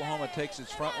when Oklahoma takes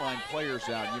its frontline players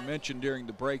out. You mentioned during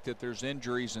the break that there's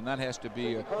injuries, and that has to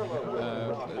be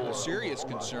a serious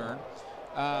concern.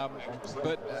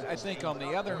 But I think on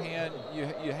the other hand,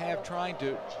 you have trying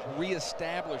to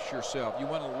reestablish yourself. You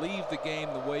want to leave the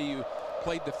game the way you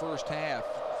played the first half,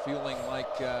 feeling like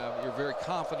you're very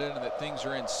confident and that things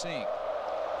are in sync.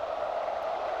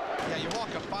 Yeah, you walk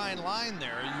a fine line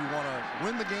there. You want to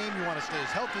win the game, you want to stay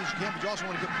as healthy as you can, but you also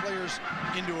want to get players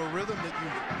into a rhythm that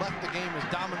you've left the game as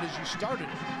dominant as you started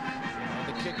it.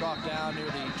 The kickoff down near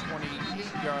the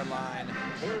 28-yard line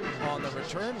on the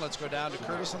return. Let's go down to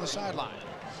Curtis on the sideline.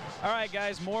 All right,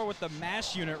 guys, more with the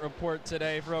MASH unit report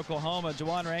today for Oklahoma.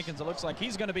 Juwan Rankins, it looks like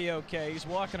he's going to be okay. He's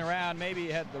walking around. Maybe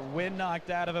he had the wind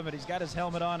knocked out of him, but he's got his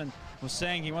helmet on and was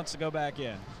saying he wants to go back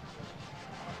in.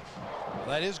 Well,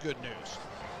 that is good news.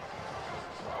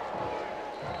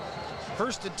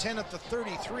 1st and 10 at the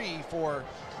 33 for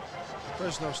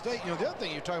Fresno State. You know, the other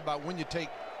thing you talk about when you take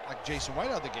like Jason White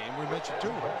out of the game, we mentioned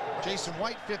too, Jason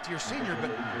White, 5th-year senior,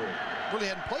 but really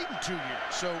hadn't played in 2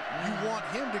 years. So you want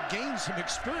him to gain some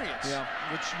experience,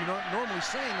 which you're not normally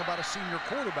saying about a senior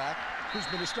quarterback who's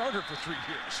been a starter for 3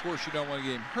 years. Of course, you don't want to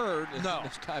get him hurt in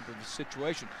this type of a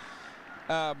situation.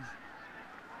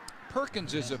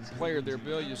 Perkins is a player there,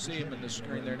 Bill. You see him in the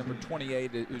screen there, number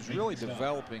 28, who's really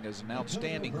developing as an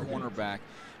outstanding cornerback.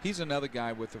 He's another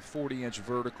guy with a 40-inch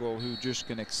vertical who just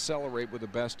can accelerate with the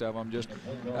best of them, just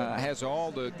has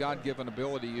all the God-given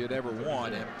ability you'd ever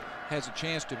want, and has a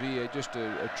chance to be just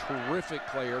a terrific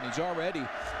player, and he's already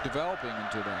developing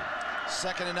into that.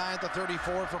 2nd and 9 at the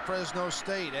 34 for Fresno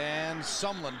State, and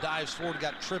Sumlin dives forward,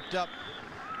 got tripped up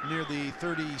near the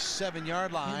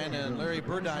 37-yard line, and Larry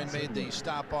Burdine made the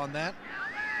stop on that.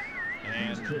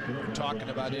 And we're talking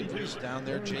about injuries down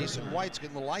there. Jason White's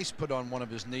getting a little ice put on one of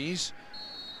his knees.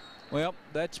 Well,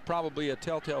 that's probably a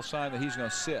telltale sign that he's going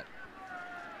to sit.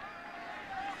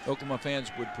 Oklahoma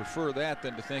fans would prefer that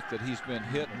than to think that he's been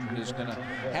hit and is going to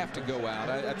have to go out.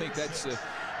 I think that's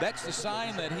the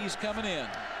sign that he's coming in.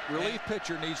 Relief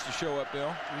pitcher needs to show up,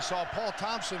 Bill. We saw Paul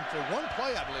Thompson for one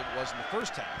play, I believe it was, in the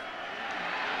first half.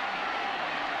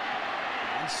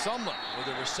 And Sumlin with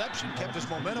a reception kept his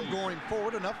momentum going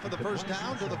forward, enough for the first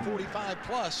down to the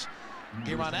 45+.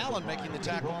 Geron Allen making the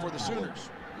tackle for the Sooners.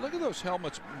 Look at those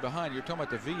helmets behind. You were talking about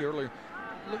the V earlier.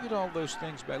 Look at all those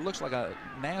things back. It looks like a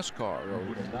NASCAR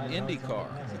or Indy car.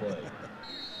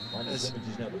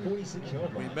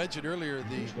 We mentioned earlier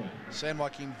the San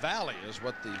Joaquin Valley is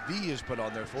what the V is put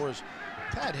on there for. Is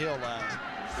Pat Hill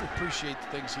appreciate the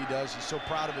things he does. He's so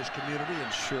proud of his community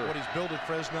and what he's built at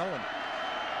Fresno, and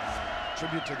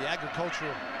tribute to the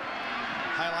agricultural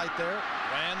highlight there.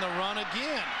 Ran the run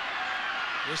again.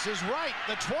 This is right,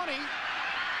 the 20,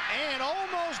 and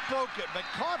almost broke it, but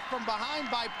caught from behind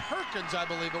by Perkins, I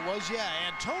believe it was. Yeah,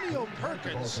 Antonio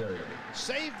Perkins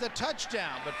saved the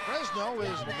touchdown, but Fresno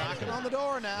is knocking on the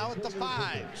door now at the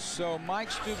 5. So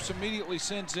Mike Stoops immediately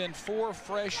sends in 4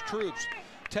 fresh troops.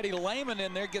 Teddy Lehman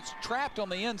in there gets trapped on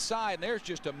the inside, and there's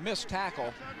just a missed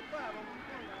tackle.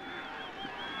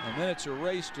 And then it's a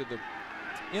race to the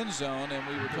end zone, and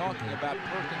we were talking about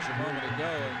Perkins a moment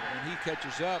ago, and he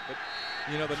catches up. But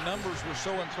you know, the numbers were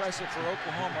so impressive for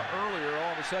Oklahoma earlier.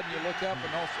 All of a sudden you look up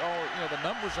and you know, the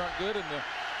numbers aren't good, and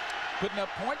putting up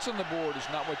points on the board is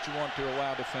not what you want to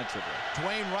allow defensively.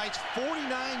 Dwayne Wright's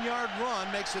 49-yard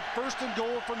run makes it 1st and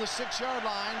goal from the 6-yard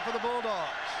line for the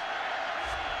Bulldogs.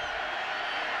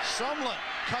 Sumlin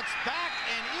cuts back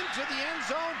and into the end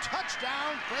zone.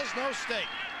 Touchdown, Fresno State.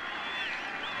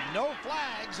 No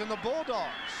flags, and the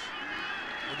Bulldogs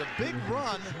with a big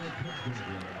run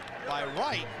by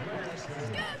Wright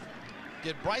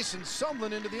get Bryson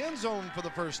Sumlin into the end zone for the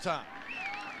first time.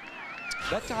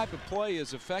 That type of play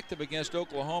is effective against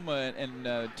Oklahoma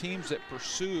and teams that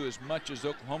pursue as much as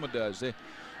Oklahoma does.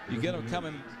 You get them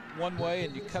coming one way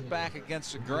and you cut back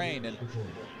against the grain, and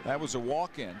that was a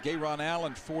walk-in. Gayron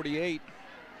Allen, 48,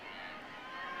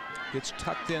 gets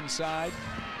tucked inside.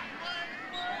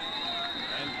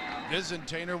 And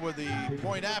Byzantiner with the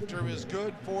point after is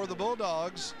good for the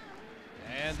Bulldogs,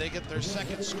 and they get their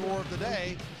second score of the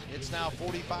day. It's now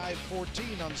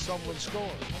 45-14 on Sumlin's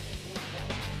score.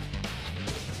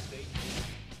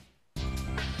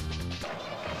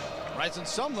 Bryson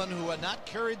Sumlin, who had not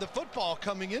carried the football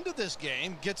coming into this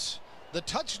game, gets the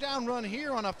touchdown run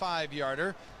here on a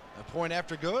 5-yarder. A point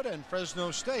after good, and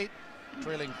Fresno State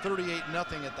trailing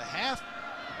 38-0 at the half.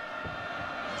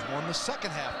 Has won the second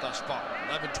half thus far.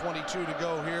 11:22 to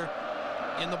go here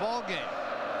in the ball game,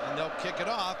 and they'll kick it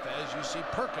off as you see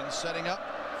Perkins setting up.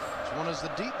 As one as the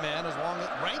deep man, as long as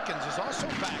Rankins is also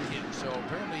back in, so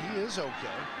apparently he is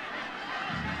okay.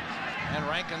 And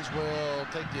Rankins will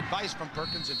take the advice from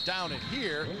Perkins and down it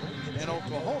here. And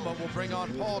Oklahoma will bring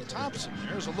on Paul Thompson.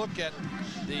 Here's a look at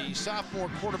the sophomore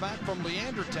quarterback from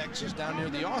Leander, Texas, down near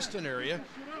the Austin area.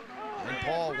 And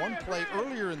Paul, one play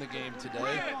earlier in the game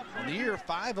today. On the year,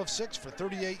 5 of 6 for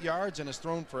 38 yards and has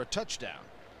thrown for a touchdown.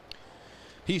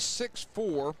 He's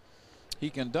 6'4". He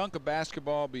can dunk a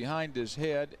basketball behind his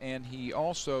head, and he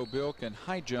also, Bill, can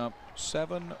high jump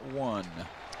 7'1".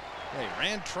 He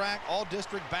ran track,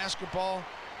 all-district basketball,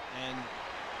 and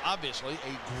obviously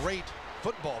a great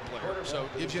football player. So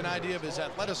it gives you an idea of his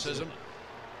athleticism.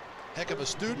 Heck of a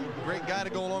student, great guy to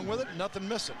go along with it, nothing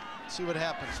missing. Let's see what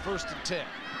happens. 1st and 10.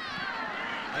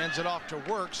 Hands it off to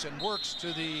Works, and Works to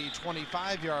the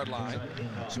 25-yard line.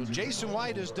 So Jason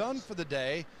White is done for the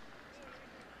day.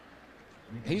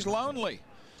 He's lonely,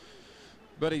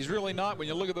 but he's really not when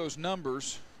you look at those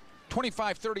numbers.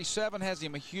 25-37 has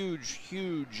him a huge,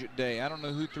 huge day. I don't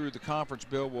know who through the conference,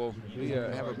 Bill, will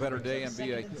have a better day and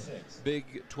be a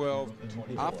Big 12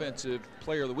 offensive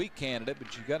player of the week candidate,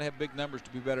 but you've got to have big numbers to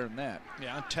be better than that.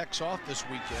 Yeah, Tech's off this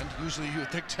weekend. Usually you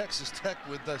would think Texas Tech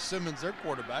with Simmons, their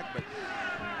quarterback, but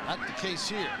not the case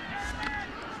here.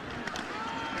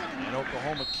 And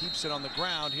Oklahoma keeps it on the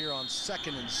ground here on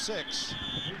 2nd and 6.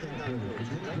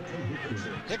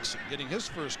 Hickson getting his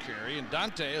first carry, and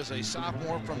Dante is a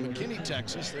sophomore from McKinney,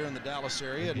 Texas. They're in the Dallas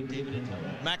area, and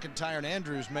McIntyre and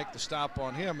Andrews make the stop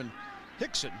on him. And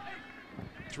Hickson,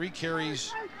 3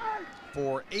 carries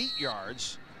for 8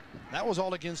 yards. That was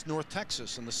all against North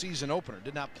Texas in the season opener.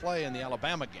 Did not play in the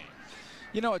Alabama game.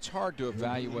 You know, it's hard to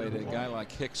evaluate a guy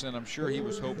like Hickson. I'm sure he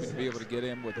was hoping to be able to get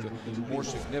in with the more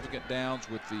significant downs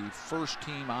with the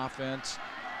first-team offense.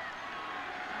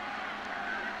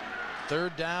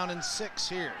 3rd down and 6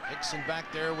 here. Hickson back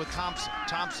there with Thompson.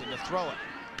 Thompson to throw it.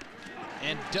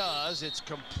 And does. It's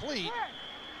complete.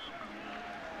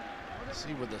 Let's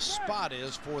see where the spot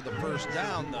is for the first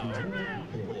down, though.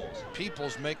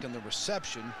 Peoples making the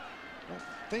reception. Don't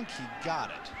think he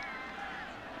got it.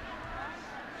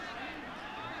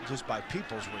 Just by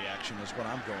People's reaction is what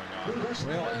I'm going on.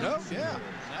 Well, no, yeah.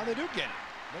 Now they do get it.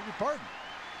 Beg your pardon.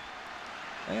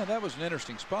 Yeah, that was an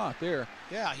interesting spot there.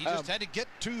 Yeah, he just had to get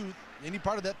to any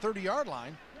part of that 30-yard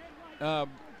line. How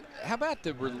about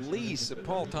the release of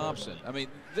Paul Thompson? I mean,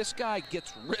 this guy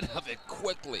gets rid of it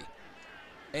quickly,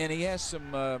 and he has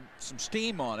some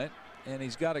steam on it, and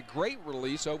he's got a great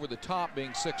release over the top,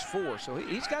 being 6'4". So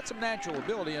he's got some natural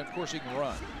ability, and of course he can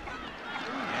run.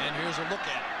 And here's a look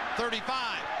at it.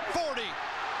 35, 40,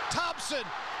 Thompson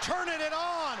turning it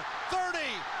on, 30,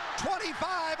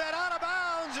 25, and out of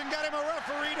bounds, and got him a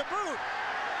referee to boot.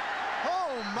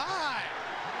 Oh my.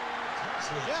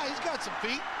 Yeah, he's got some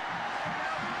feet.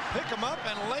 Pick him up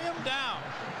and lay him down.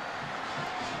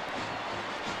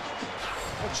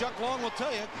 Well, Chuck Long will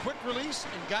tell you, quick release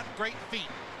and got great feet.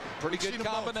 Pretty good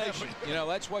combination. You know,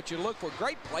 that's what you look for.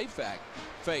 Great play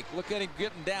fake. Look at him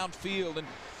getting downfield, and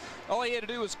all he had to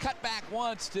do was cut back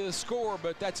once to score,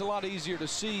 but that's a lot easier to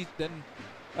see than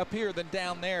up here than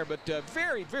down there. But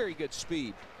very, very good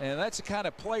speed. And that's the kind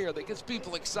of player that gets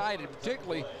people excited,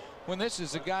 particularly when this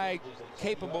is a guy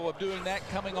capable of doing that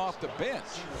coming off the bench.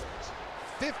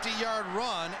 50-yard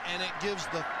run, and it gives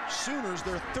the Sooners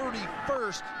their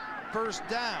 31st first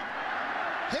down.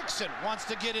 Hickson wants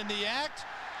to get in the act,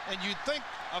 and you'd think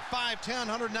a 5'10",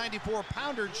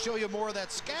 194-pounder would show you more of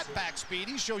that scat back speed.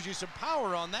 He shows you some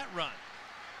power on that run.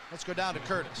 Let's go down to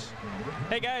Curtis.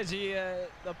 Hey guys, the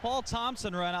Paul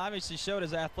Thompson run obviously showed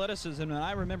his athleticism, and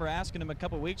I remember asking him a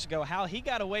couple weeks ago how he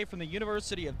got away from the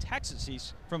University of Texas.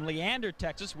 He's from Leander,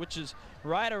 Texas, which is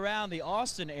right around the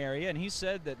Austin area, and he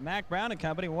said that Mack Brown and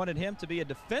company wanted him to be a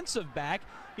defensive back.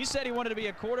 He said he wanted to be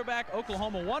a quarterback.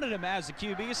 Oklahoma wanted him as a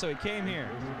QB, so he came here.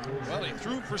 Well, he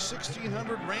threw for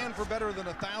 1,600, ran for better than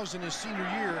 1,000 his senior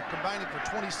year, combining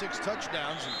for 26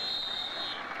 touchdowns.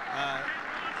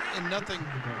 And nothing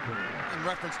in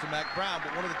reference to Mack Brown,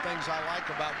 but one of the things I like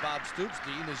about Bob Stoops,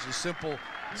 Dean, is the simple,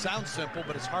 sounds simple,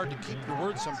 but it's hard to keep your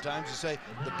words sometimes, to say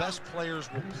the best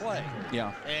players will play.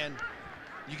 Yeah. And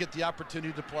you get the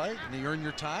opportunity to play, and you earn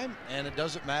your time, and it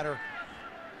doesn't matter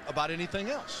about anything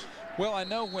else. Well, I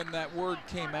know when that word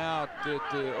came out that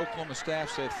the Oklahoma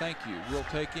staff said, thank you, we'll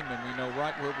take him, and we know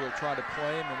right where we'll try to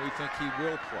play him, and we think he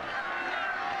will play.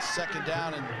 Second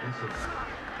down and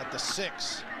at the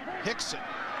 6. Hickson.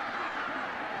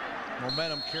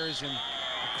 Momentum carries him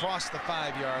across the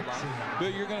 5-yard line. Bill,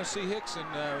 you're going to see Hickson,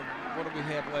 what do we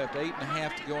have left?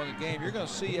 8.5 to go in the game. You're going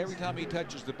to see every time he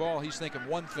touches the ball, he's thinking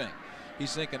one thing.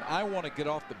 He's thinking, I want to get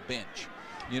off the bench.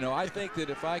 You know, I think that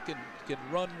if I can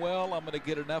run well, I'm going to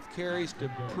get enough carries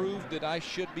to prove that I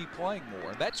should be playing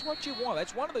more. That's what you want.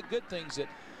 That's one of the good things that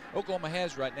Oklahoma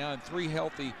has right now, and 3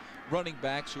 healthy running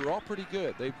backs who are all pretty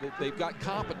good. They've got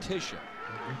competition.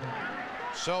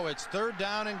 So it's 3rd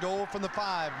down and goal from the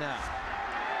 5 now.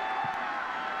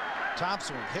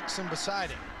 Thompson with Hickson beside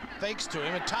him. Fakes to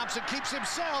him, and Thompson keeps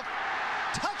himself.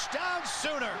 Touchdown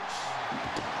Sooners.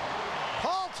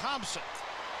 Paul Thompson.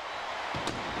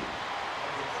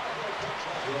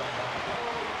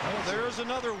 Well, there's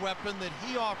another weapon that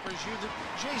he offers you that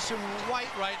Jason White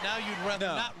right now you'd rather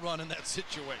not run in that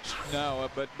situation. No,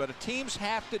 but teams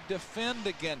have to defend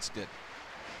against it.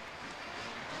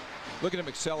 Look at him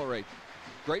accelerate.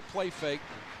 Great play fake.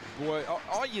 Boy,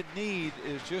 all you need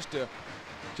is just a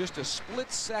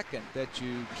split second that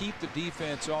you keep the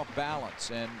defense off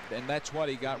balance, and that's what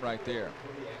he got right there.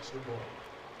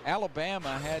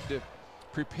 Alabama had to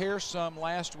prepare some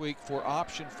last week for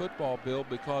option football, Bill,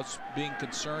 because being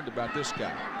concerned about this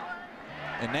guy.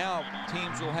 And now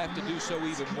teams will have to do so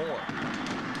even more.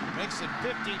 Makes it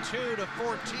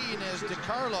 52-14 as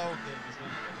DiCarlo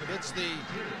hits the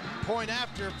point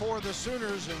after for the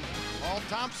Sooners, and Paul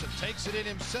Thompson takes it in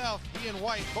himself. He and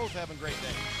White both having great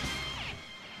days.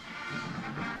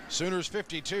 Sooners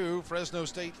 52, Fresno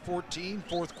State 14,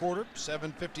 4th quarter,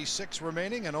 7:56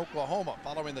 remaining, and Oklahoma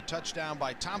following the touchdown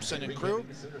by Thompson and crew.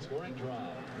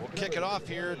 We'll kick it off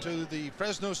here to the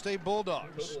Fresno State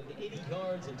Bulldogs.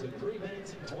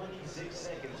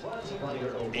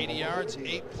 80 yards,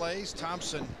 8 plays.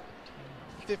 Thompson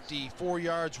 54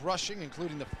 yards rushing,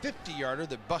 including the 50-yarder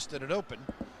that busted it open,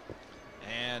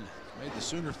 and made the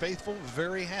Sooner faithful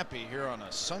very happy here on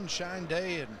a sunshine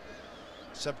day in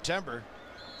September.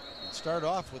 Start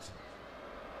off with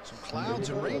some clouds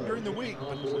and rain during the week,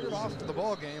 but cleared off to the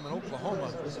ball game in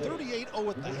Oklahoma. 38-0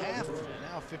 at the half,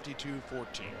 now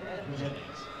 52-14.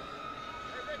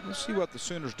 Let's see what the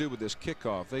Sooners do with this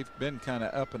kickoff. They've been kind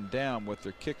of up and down with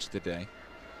their kicks today.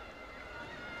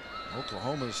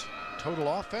 Oklahoma's total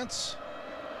offense,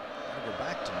 go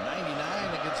back to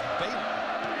 99 against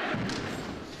Baylor.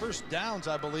 First downs,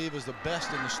 I believe, is the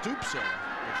best in the Stoops era,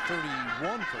 with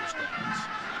 31 first downs.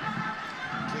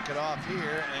 Kick it off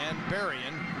here, and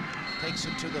Berrien takes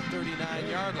it to the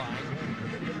 39-yard line.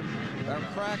 Our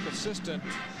crack assistant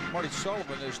Marty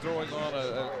Sullivan is throwing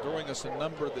us a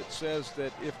number that says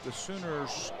that if the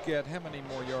Sooners get, how many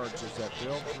more yards is that,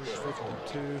 Bill?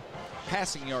 52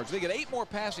 passing yards. They get 8 more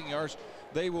passing yards,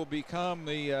 they will become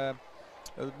the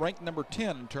ranked number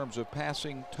 10 in terms of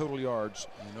passing total yards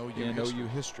in OU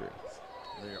history.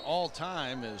 Their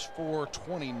all-time is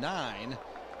 429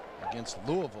 against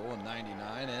Louisville in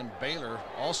 99, and Baylor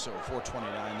also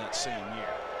 429 that same year.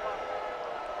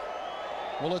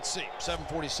 Well, let's see.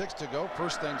 7:46 to go.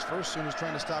 First things first. Sooners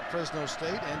trying to stop Fresno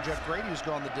State, and Jeff Grady, who's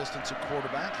gone the distance at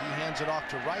quarterback. He hands it off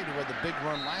to Wright, who had the big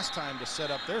run last time to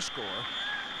set up their score.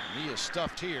 And he is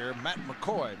stuffed here. Matt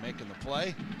McCoy making the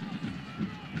play.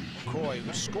 McCoy,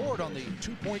 who scored on the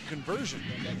 2-point conversion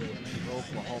for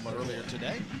Oklahoma earlier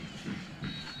today.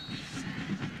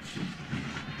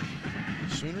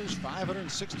 Sooners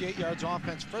 568 yards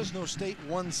offense. Fresno State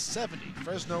 170.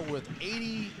 Fresno with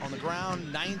 80 on the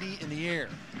ground, 90 in the air.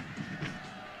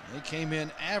 They came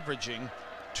in averaging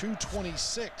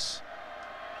 226.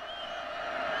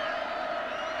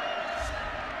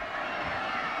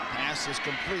 Pass is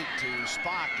complete to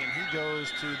Spock, and he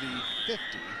goes to the 50.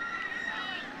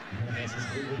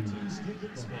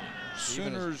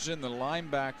 Sooners in the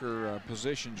linebacker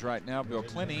positions right now. Bill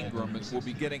Clint Ingram will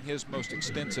be getting his most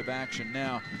extensive action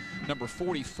now. Number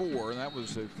 44, that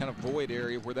was a kind of void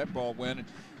area where that ball went.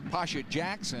 Pasha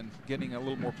Jackson getting a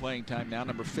little more playing time now.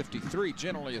 Number 53,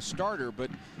 generally a starter, but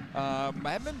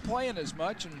haven't been playing as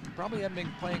much and probably haven't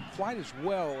been playing quite as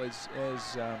well as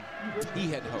he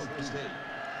had hoped.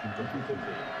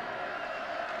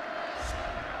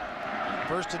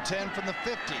 First and 10 from the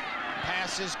 50.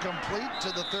 Pass is complete to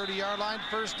the 30-yard line.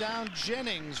 First down,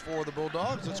 Jennings for the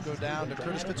Bulldogs. Let's go down to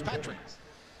Curtis Fitzpatrick.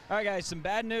 All right, guys, some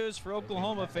bad news for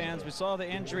Oklahoma fans. We saw the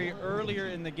injury earlier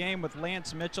in the game with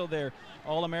Lance Mitchell, their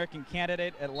All-American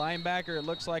candidate at linebacker. It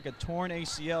looks like a torn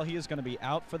ACL. He is going to be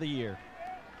out for the year.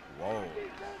 Whoa.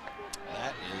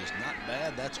 That is not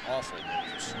bad. That's awful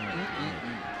news.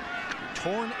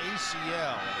 Torn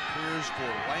ACL, it appears, for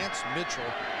Lance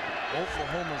Mitchell,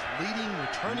 Oklahoma's leading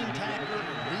returning tackler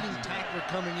and leading tackler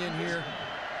coming in here.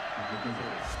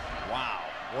 Wow,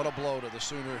 what a blow to the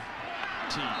Sooner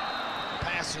team.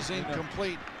 Pass is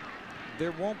incomplete.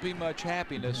 There won't be much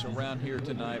happiness around here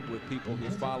tonight with people who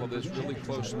follow this really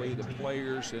closely, the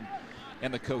players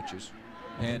and the coaches.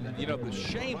 And, you know, the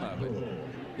shame of it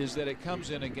is that it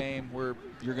comes in a game where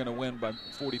you're going to win by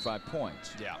 45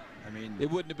 points. Yeah. I mean, it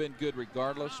wouldn't have been good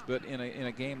regardless, but in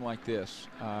a game like this,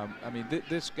 I mean,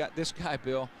 this guy,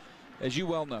 Bill, as you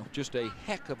well know, just a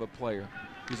heck of a player.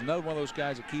 He's another one of those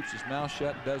guys that keeps his mouth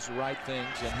shut, does the right things,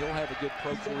 and he'll have a good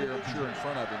pro career, I'm sure, in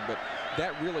front of him. But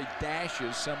that really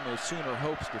dashes some of the Sooner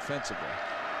hopes defensively.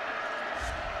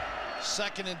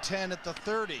 Second and 10 at the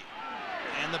 30,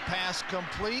 and the pass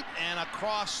complete and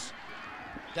across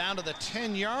down to the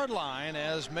 10-yard line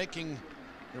as making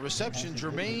the reception,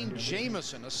 Jermaine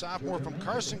Jamison, a sophomore from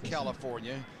Carson,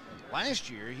 California. Last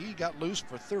year, he got loose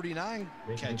for 39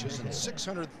 catches and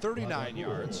 639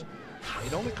 yards.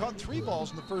 He'd only caught 3 balls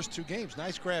in the first 2 games.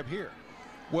 Nice grab here.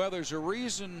 Well, there's a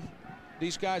reason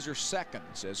these guys are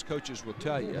seconds, as coaches will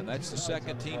tell you, and that's the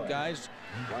second team guys,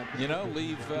 you know,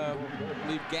 leave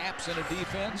gaps in a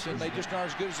defense, and they just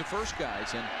aren't as good as the first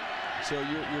guys. And so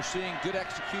you're seeing good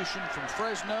execution from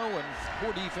Fresno and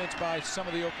poor defense by some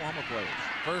of the Oklahoma players.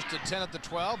 First and 10 at the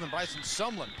 12, and Bryson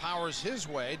Sumlin powers his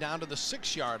way down to the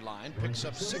 6-yard line, picks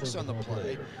up 6 on the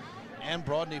play, and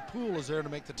Brodney Poole is there to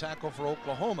make the tackle for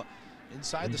Oklahoma.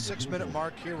 Inside the 6-minute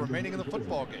mark here remaining in the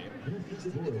football game.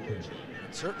 And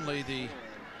certainly the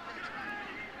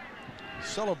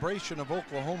celebration of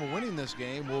Oklahoma winning this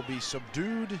game will be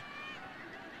subdued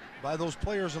by those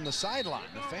players on the sideline.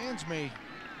 The fans may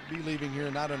be leaving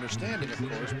here not understanding, of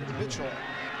course, but Mitchell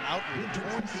out with a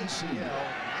torn ACL,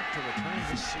 not to return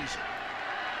this season.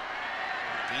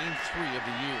 Game 3 of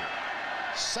the year.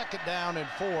 Second down and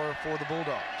 4 for the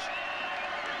Bulldogs.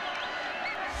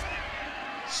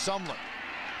 Sumlin.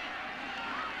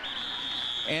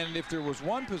 And if there was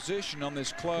one position on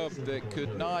this club that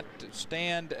could not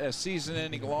stand a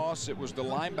season-ending loss, it was the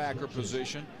linebacker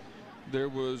position. There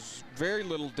was very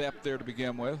little depth there to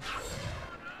begin with.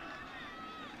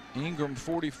 Ingram,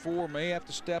 44, may have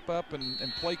to step up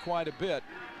and play quite a bit.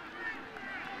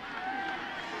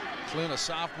 Clint, a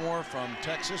sophomore from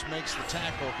Texas, makes the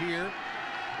tackle here.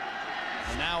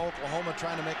 And now Oklahoma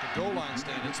trying to make a goal line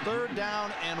stand. It's 3rd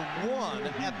down and 1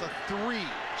 at the 3.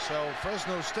 So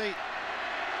Fresno State,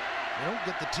 they don't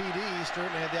get the TD,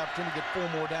 certainly have the opportunity to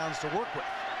get 4 more downs to work with.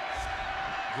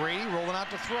 Grady rolling out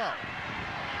to throw.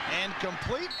 And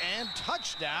complete and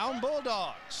touchdown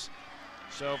Bulldogs.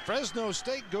 So Fresno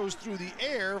State goes through the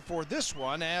air for this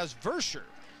one as Verscher.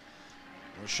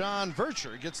 Rashawn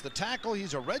Verscher gets the tackle.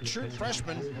 He's a redshirt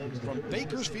freshman from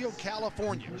Bakersfield,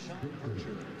 California.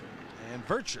 And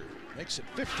Verscher makes it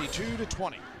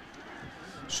 52-20.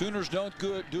 Sooners don't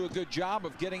do a good job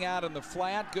of getting out in the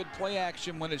flat. Good play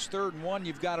action when it's 3rd and 1.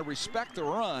 You've got to respect the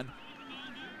run.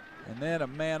 And then a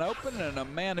man open and a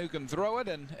man who can throw it,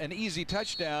 and an easy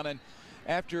touchdown. And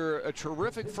after a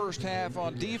terrific first half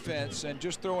on defense and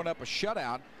just throwing up a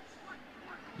shutout,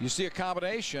 you see a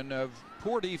combination of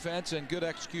poor defense and good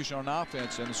execution on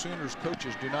offense, and the Sooners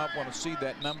coaches do not want to see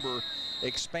that number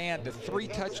expand to 3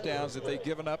 touchdowns that they've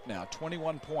given up now,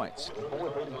 21 points.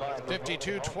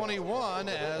 52-21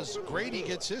 as Grady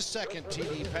gets his second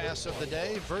TD pass of the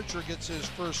day. Verscher gets his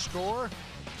first score,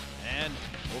 and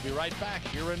we'll be right back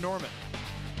here in Norman.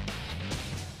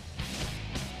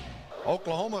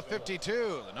 Oklahoma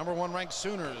 52, the #1 ranked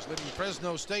Sooners leading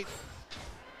Fresno State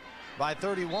by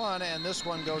 31, and this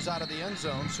one goes out of the end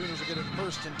zone. Sooners will get it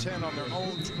 1st and 10 on their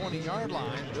own 20-yard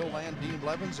line. Bill Land, Dean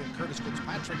Blevins, and Curtis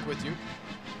Fitzpatrick with you,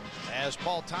 as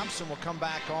Paul Thompson will come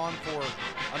back on for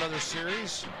another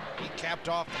series. He capped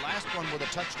off the last one with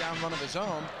a touchdown run of his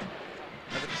own.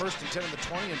 Have it 1st and 10 in the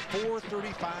 20 and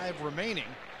 4:35 remaining.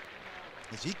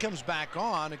 As he comes back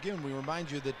on, again, we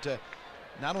remind you that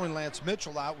not only Lance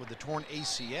Mitchell out with the torn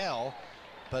ACL,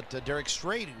 but Derek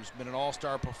Strait, who's been an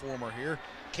all-star performer here,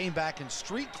 came back in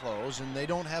street clothes, and they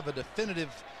don't have a definitive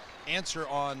answer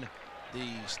on the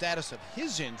status of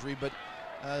his injury, but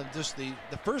just the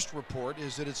first report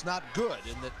is that it's not good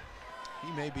and that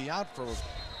he may be out for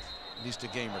at least a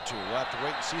game or two. We'll have to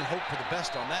wait and see and hope for the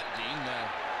best on that, Dean.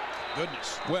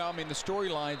 Goodness. Well, I mean, the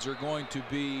storylines are going to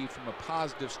be, from a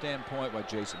positive standpoint, what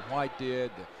Jason White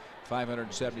did, the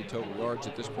 570 total yards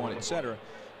at this point, etc.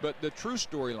 But the true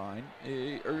storyline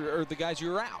are the guys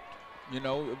who are out. You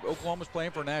know, Oklahoma's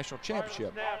playing for a national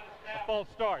championship. Snap, a false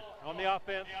start on the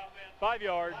offense, 5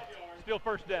 yards, still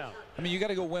 1st down. I mean, you got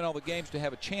to go win all the games to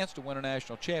have a chance to win a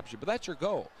national championship, but that's your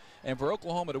goal. And for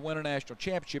Oklahoma to win a national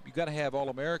championship, you got to have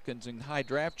All-Americans and high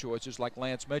draft choices like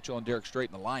Lance Mitchell and Derek Strait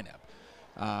in the lineup.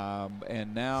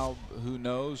 And now, who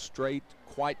knows, Strait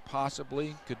quite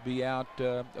possibly could be out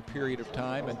a period of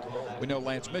time, and we know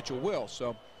Lance Mitchell will.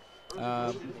 So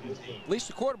at least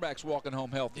the quarterback's walking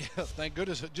home healthy. Yeah, thank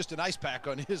goodness, just an ice pack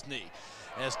on his knee.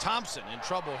 As Thompson in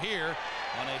trouble here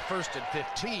on a 1st and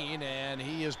 15, and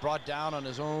he is brought down on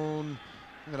his own.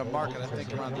 I'm going to mark it, I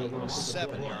think, around the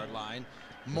 7-yard line.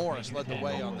 Morris led the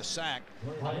way on the sack.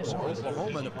 So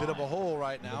Oklahoma in a bit of a hole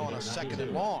right now on a 2nd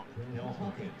and long.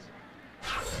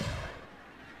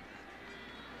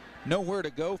 Nowhere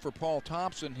to go for Paul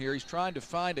Thompson here. He's trying to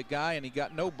find a guy, and he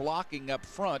got no blocking up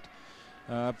front.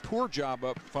 Poor job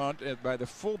up front by the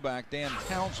fullback, Dan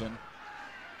Townsend.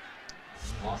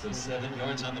 Loss of 7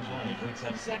 yards on the play. Brings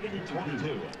up 2nd and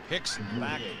 22. Hicks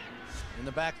back in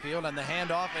the backfield and the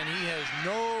handoff, and he has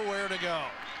nowhere to go.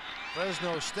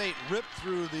 Fresno State ripped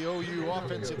through the OU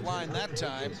offensive line that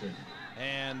time,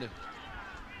 and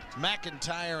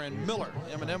McIntyre and Miller,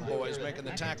 M&M boys, making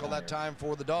the tackle that time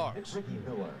for the Dogs.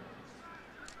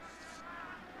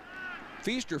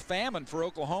 Feast or famine for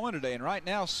Oklahoma today, and right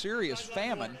now serious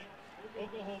famine.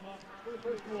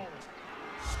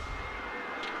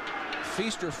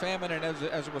 Feast or famine, and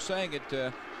as I was saying,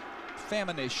 it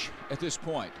famine-ish at this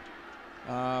point.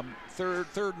 Third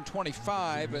and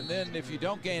 25, and then if you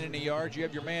don't gain any yards, you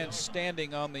have your man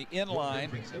standing on the in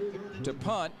line to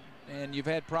punt, and you've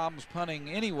had problems punting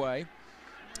anyway.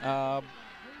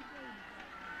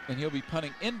 And he'll be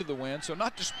punting into the wind, so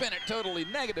not to spin it totally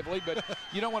negatively, but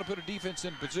you don't want to put a defense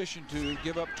in position to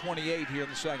give up 28 here in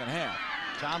the 2nd half.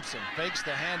 Thompson fakes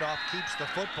the handoff, keeps the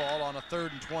football on a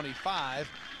 3rd and 25,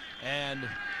 and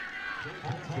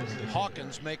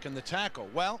Hawkins making the tackle.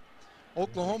 Well,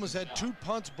 Oklahoma's had 2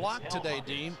 punts blocked today,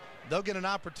 Dean. They'll get an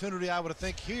opportunity, I would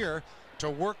think, here to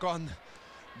work on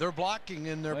their blocking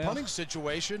in their punting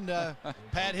situation.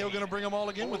 Pat Hill going to bring them all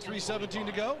again with 3:17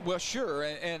 to go? Well, sure,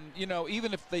 and you know,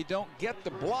 even if they don't get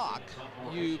the block,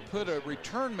 you put a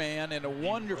return man in a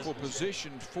wonderful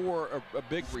position for a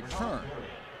big return.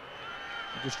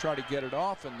 You just try to get it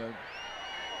off, and the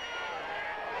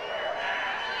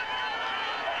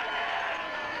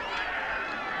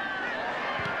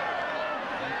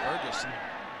Ferguson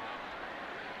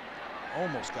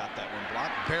almost got that one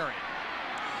blocked. Barry.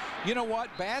 You know what?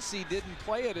 Bassie didn't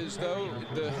play it as though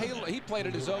he played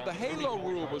it as though the halo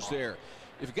rule was there.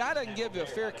 If a guy doesn't give you a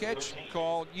fair catch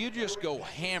call, you just go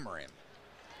hammer him.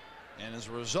 And as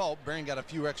a result, Barron got a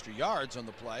few extra yards on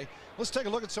the play. Let's take a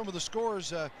look at some of the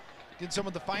scores in some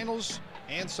of the finals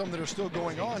and some that are still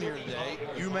going on here today.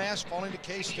 UMass falling to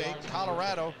K-State.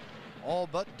 Colorado all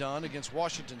but done against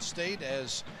Washington State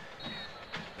as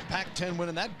Pac-10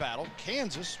 winning that battle.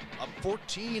 Kansas up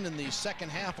 14 in the 2nd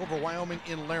half over Wyoming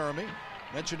in Laramie.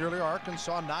 Mentioned earlier,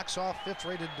 Arkansas knocks off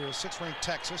 5th-rated 6th-ranked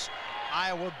Texas.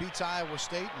 Iowa beats Iowa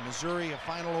State. Missouri a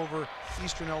final over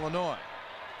Eastern Illinois.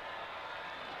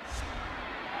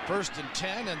 1st and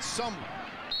 10, and Sumlin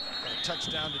got a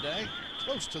touchdown today,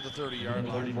 close to the 30-yard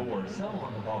line. 34, Sumlin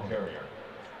on the ball carrier.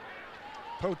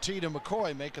 Poteet and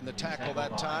McCoy making the tackle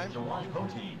that time.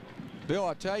 Bill,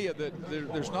 I tell you that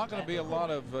there's not going to be a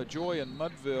lot of joy in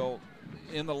Mudville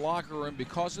in the locker room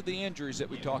because of the injuries that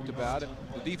we talked about, and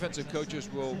the defensive coaches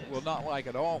will not like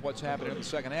at all what's happening in the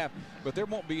 2nd half. But there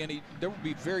will be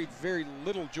very, very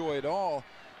little joy at all,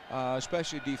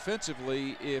 especially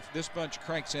defensively, if this bunch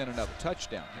cranks in another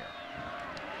touchdown here.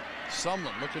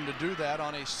 Sumlin looking to do that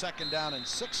on a 2nd down and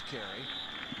 6 carry.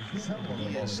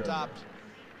 He has stopped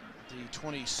the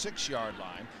 26-yard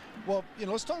line. Well, you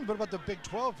know, let's talk a bit about the Big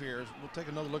 12 here. We'll take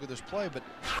another look at this play, but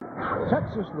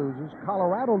Texas loses,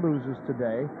 Colorado loses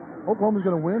today. Oklahoma's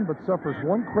going to win, but suffers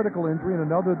one critical injury and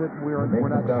another that we're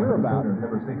not sure about.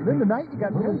 And then tonight you got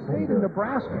Penn State and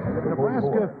Nebraska.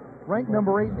 Nebraska ranked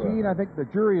number 18. I think the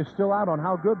jury is still out on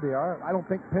how good they are. I don't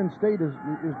think Penn State is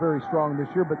very strong this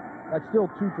year, but that's still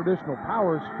two traditional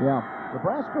powers. Yeah.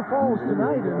 Nebraska falls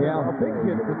tonight, and a big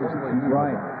hit for this league.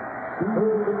 Right. It's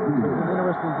an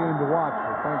interesting game to watch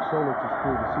for Frank Solich's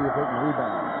crew to see if they can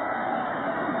rebound.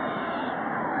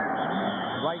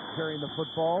 Wright carrying the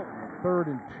football, 3rd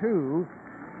and 2.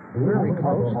 Very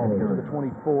close to the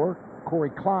 24. Corey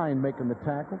Klein making the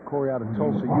tackle. Corey out of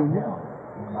Tulsa Union. Of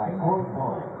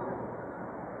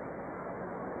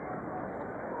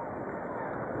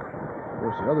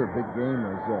course, the other big game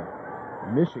is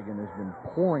Michigan has been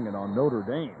pouring it on Notre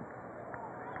Dame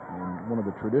in one of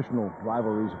the traditional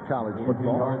rivalries of college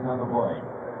football. I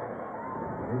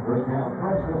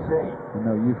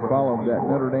know you've followed that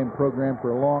Notre Dame program for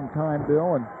a long time,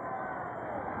 Bill, and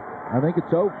I think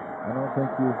it's over. I don't think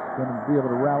you're going to be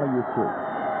able to rally your troops.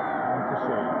 That's a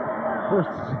shame. First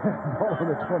ball on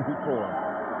the 24.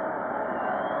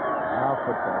 Now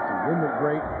football season. Isn't it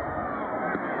great?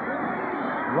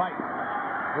 Right.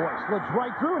 Boy, slips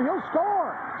right through and he'll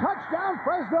score. Touchdown,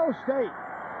 Fresno State.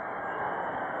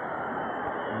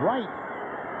 Right.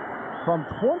 From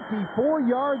 24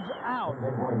 yards out,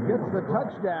 gets the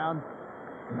touchdown.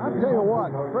 I'll tell you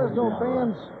what, Fresno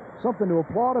fans, something to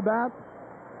applaud about.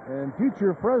 And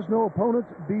future Fresno opponents,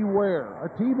 beware. A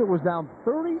team that was down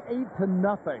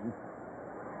 38-0,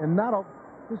 and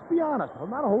just be honest,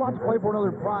 not a whole lot to play for.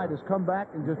 Another Pride has come back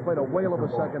and just played a whale of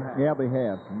a second half. Yeah, they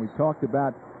have. And we talked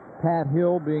about Pat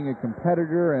Hill being a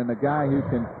competitor and a guy who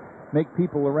can make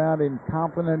people around him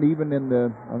confident, even in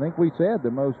the, I think we said, the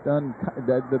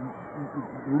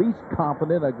least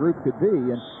confident a group could be.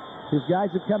 And his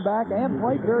guys have come back and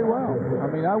played very well. I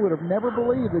mean, I would have never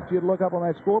believed that you'd look up on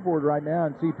that scoreboard right now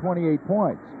and see 28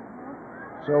 points.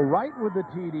 So Wright with the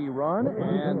TD run,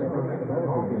 and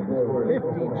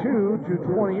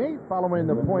 52-28 following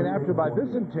the point after by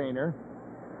Visentainer.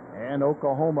 And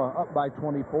Oklahoma up by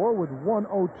 24 with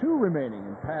 1:02 remaining.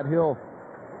 And Pat Hill,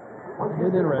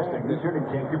 it's interesting.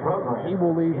 He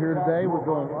will leave here today with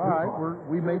going, all right,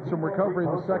 we made some recovery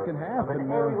in the second half, and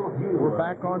we're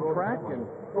back on track. And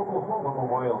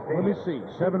let me see,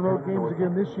 7 road games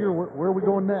again this year. Where are we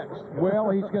going next? Well,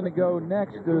 he's going to go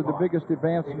next. The biggest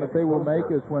advancement they will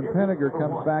make is when Penninger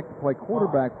comes back to play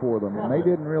quarterback for them. And they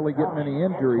didn't really get many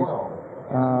injuries.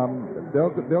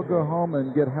 They'll go home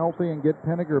and get healthy and get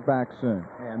Penninger back soon.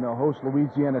 And they'll host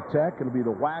Louisiana Tech. It'll be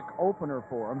the WAC opener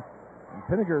for them. And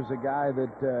Penninger's a guy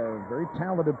that very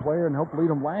talented player and helped lead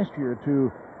them last year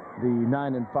to the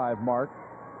 9-5 mark.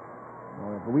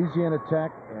 Louisiana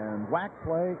Tech and WAC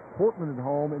play, Portland at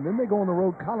home, and then they go on the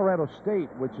road Colorado State,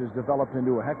 which has developed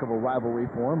into a heck of a rivalry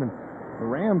for them. And the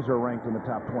Rams are ranked in the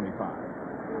top 25.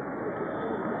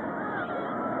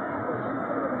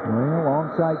 Well,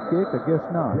 onside kick, I guess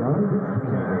not, huh?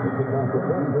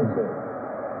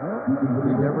 Well,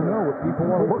 you never know what people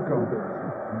want to work on.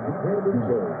 Third and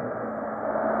deep.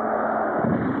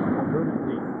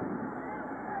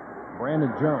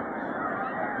 Brandon Jones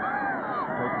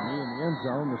taking knee in the end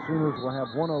zone. The Sooners will have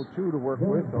 1:02 to work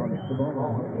with on the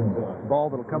ball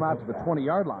that'll come out to the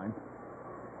 20-yard line.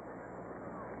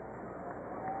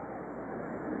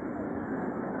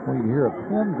 Well, you hear a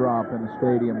pin drop in the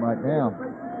stadium right now.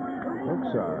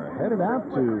 Folks are headed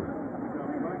out to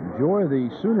enjoy the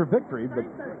Sooner victory, but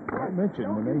I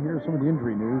mentioned when they hear some of the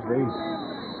injury news, they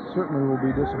certainly will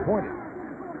be disappointed.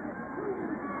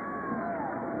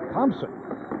 Thompson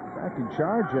back in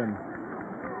charge, and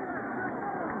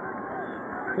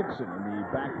Hickson in the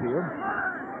backfield.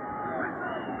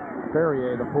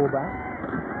 Ferrier, the fullback.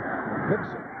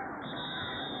 Hickson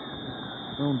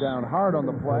thrown down hard on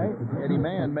the play. Eddie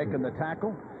Mann making the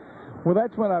tackle. Well,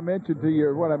 that's what I mentioned to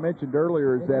you. What I mentioned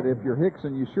earlier is that if you're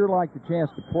Hickson, you sure like the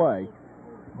chance to play,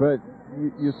 but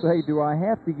you say, do I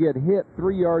have to get hit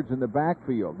 3 yards in the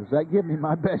backfield? Does that give me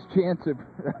my best chance of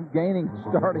gaining a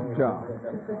starting job?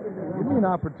 Give me an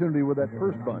opportunity with that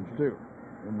first bunch too,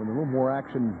 and with a little more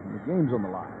action, the game's on the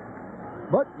line.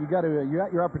 But you got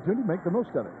your opportunity, make the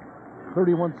most of it.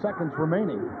 31 seconds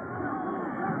remaining.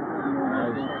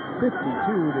 As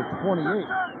 52-28.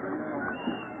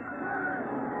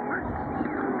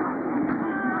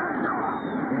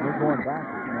 Going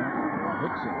backwards now.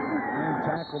 Hickson and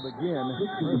tackled again.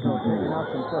 Fresno taking out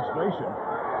some frustration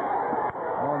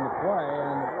on the play,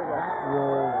 and that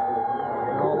will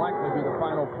more likely be the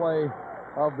final play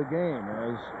of the game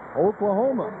as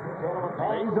Oklahoma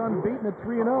stays unbeaten at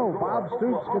 3-0. Bob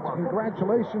Stoops gets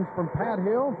congratulations from Pat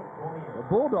Hill. The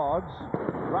Bulldogs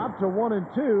dropped to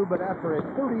 1-2, but after a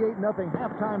 38-0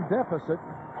 halftime deficit,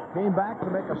 came back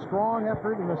to make a strong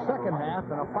effort in the second half,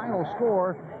 and a final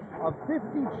score of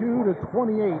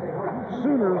 52-28.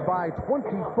 Sooners by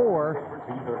 24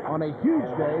 on a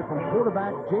huge day from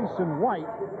quarterback Jason White,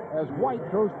 as White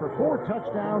throws for 4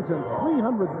 touchdowns and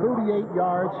 338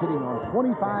 yards, hitting on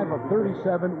 25 of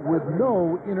 37 with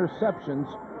no interceptions.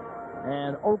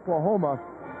 And Oklahoma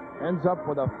ends up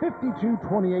with a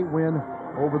 52-28 win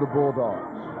over the Bulldogs.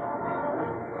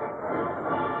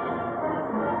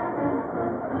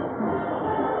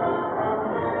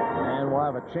 And we'll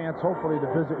have a chance, hopefully, to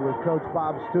visit with Coach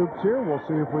Bob Stoops here. We'll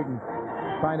see if we can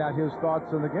find out his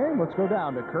thoughts on the game. Let's go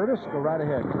down to Curtis. Go right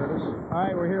ahead, Curtis. All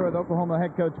right, we're here with Oklahoma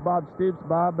head coach Bob Stoops.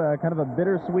 Bob, kind of a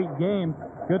bittersweet game.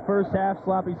 Good first half,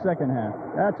 sloppy second half.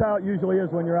 That's how it usually is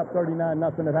when you're up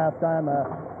 39-0 at halftime.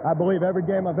 I believe every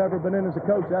game I've ever been in as a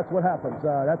coach, that's what happens.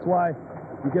 That's why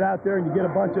you get out there and you get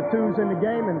a bunch of 2s in the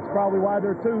game, and it's probably why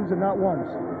they're 2s and not 1s.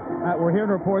 We're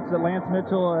hearing reports that Lance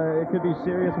Mitchell, it could be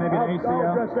serious, maybe an ACL.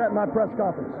 I'll address that in my press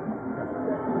conference.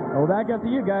 Well, back up to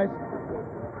you guys.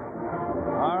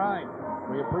 All right.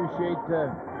 We appreciate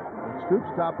Stoops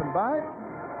stopping by.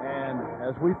 And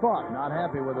as we thought, not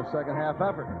happy with the second half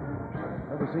effort.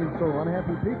 Never seen so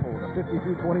unhappy people with a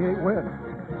 52-28 win.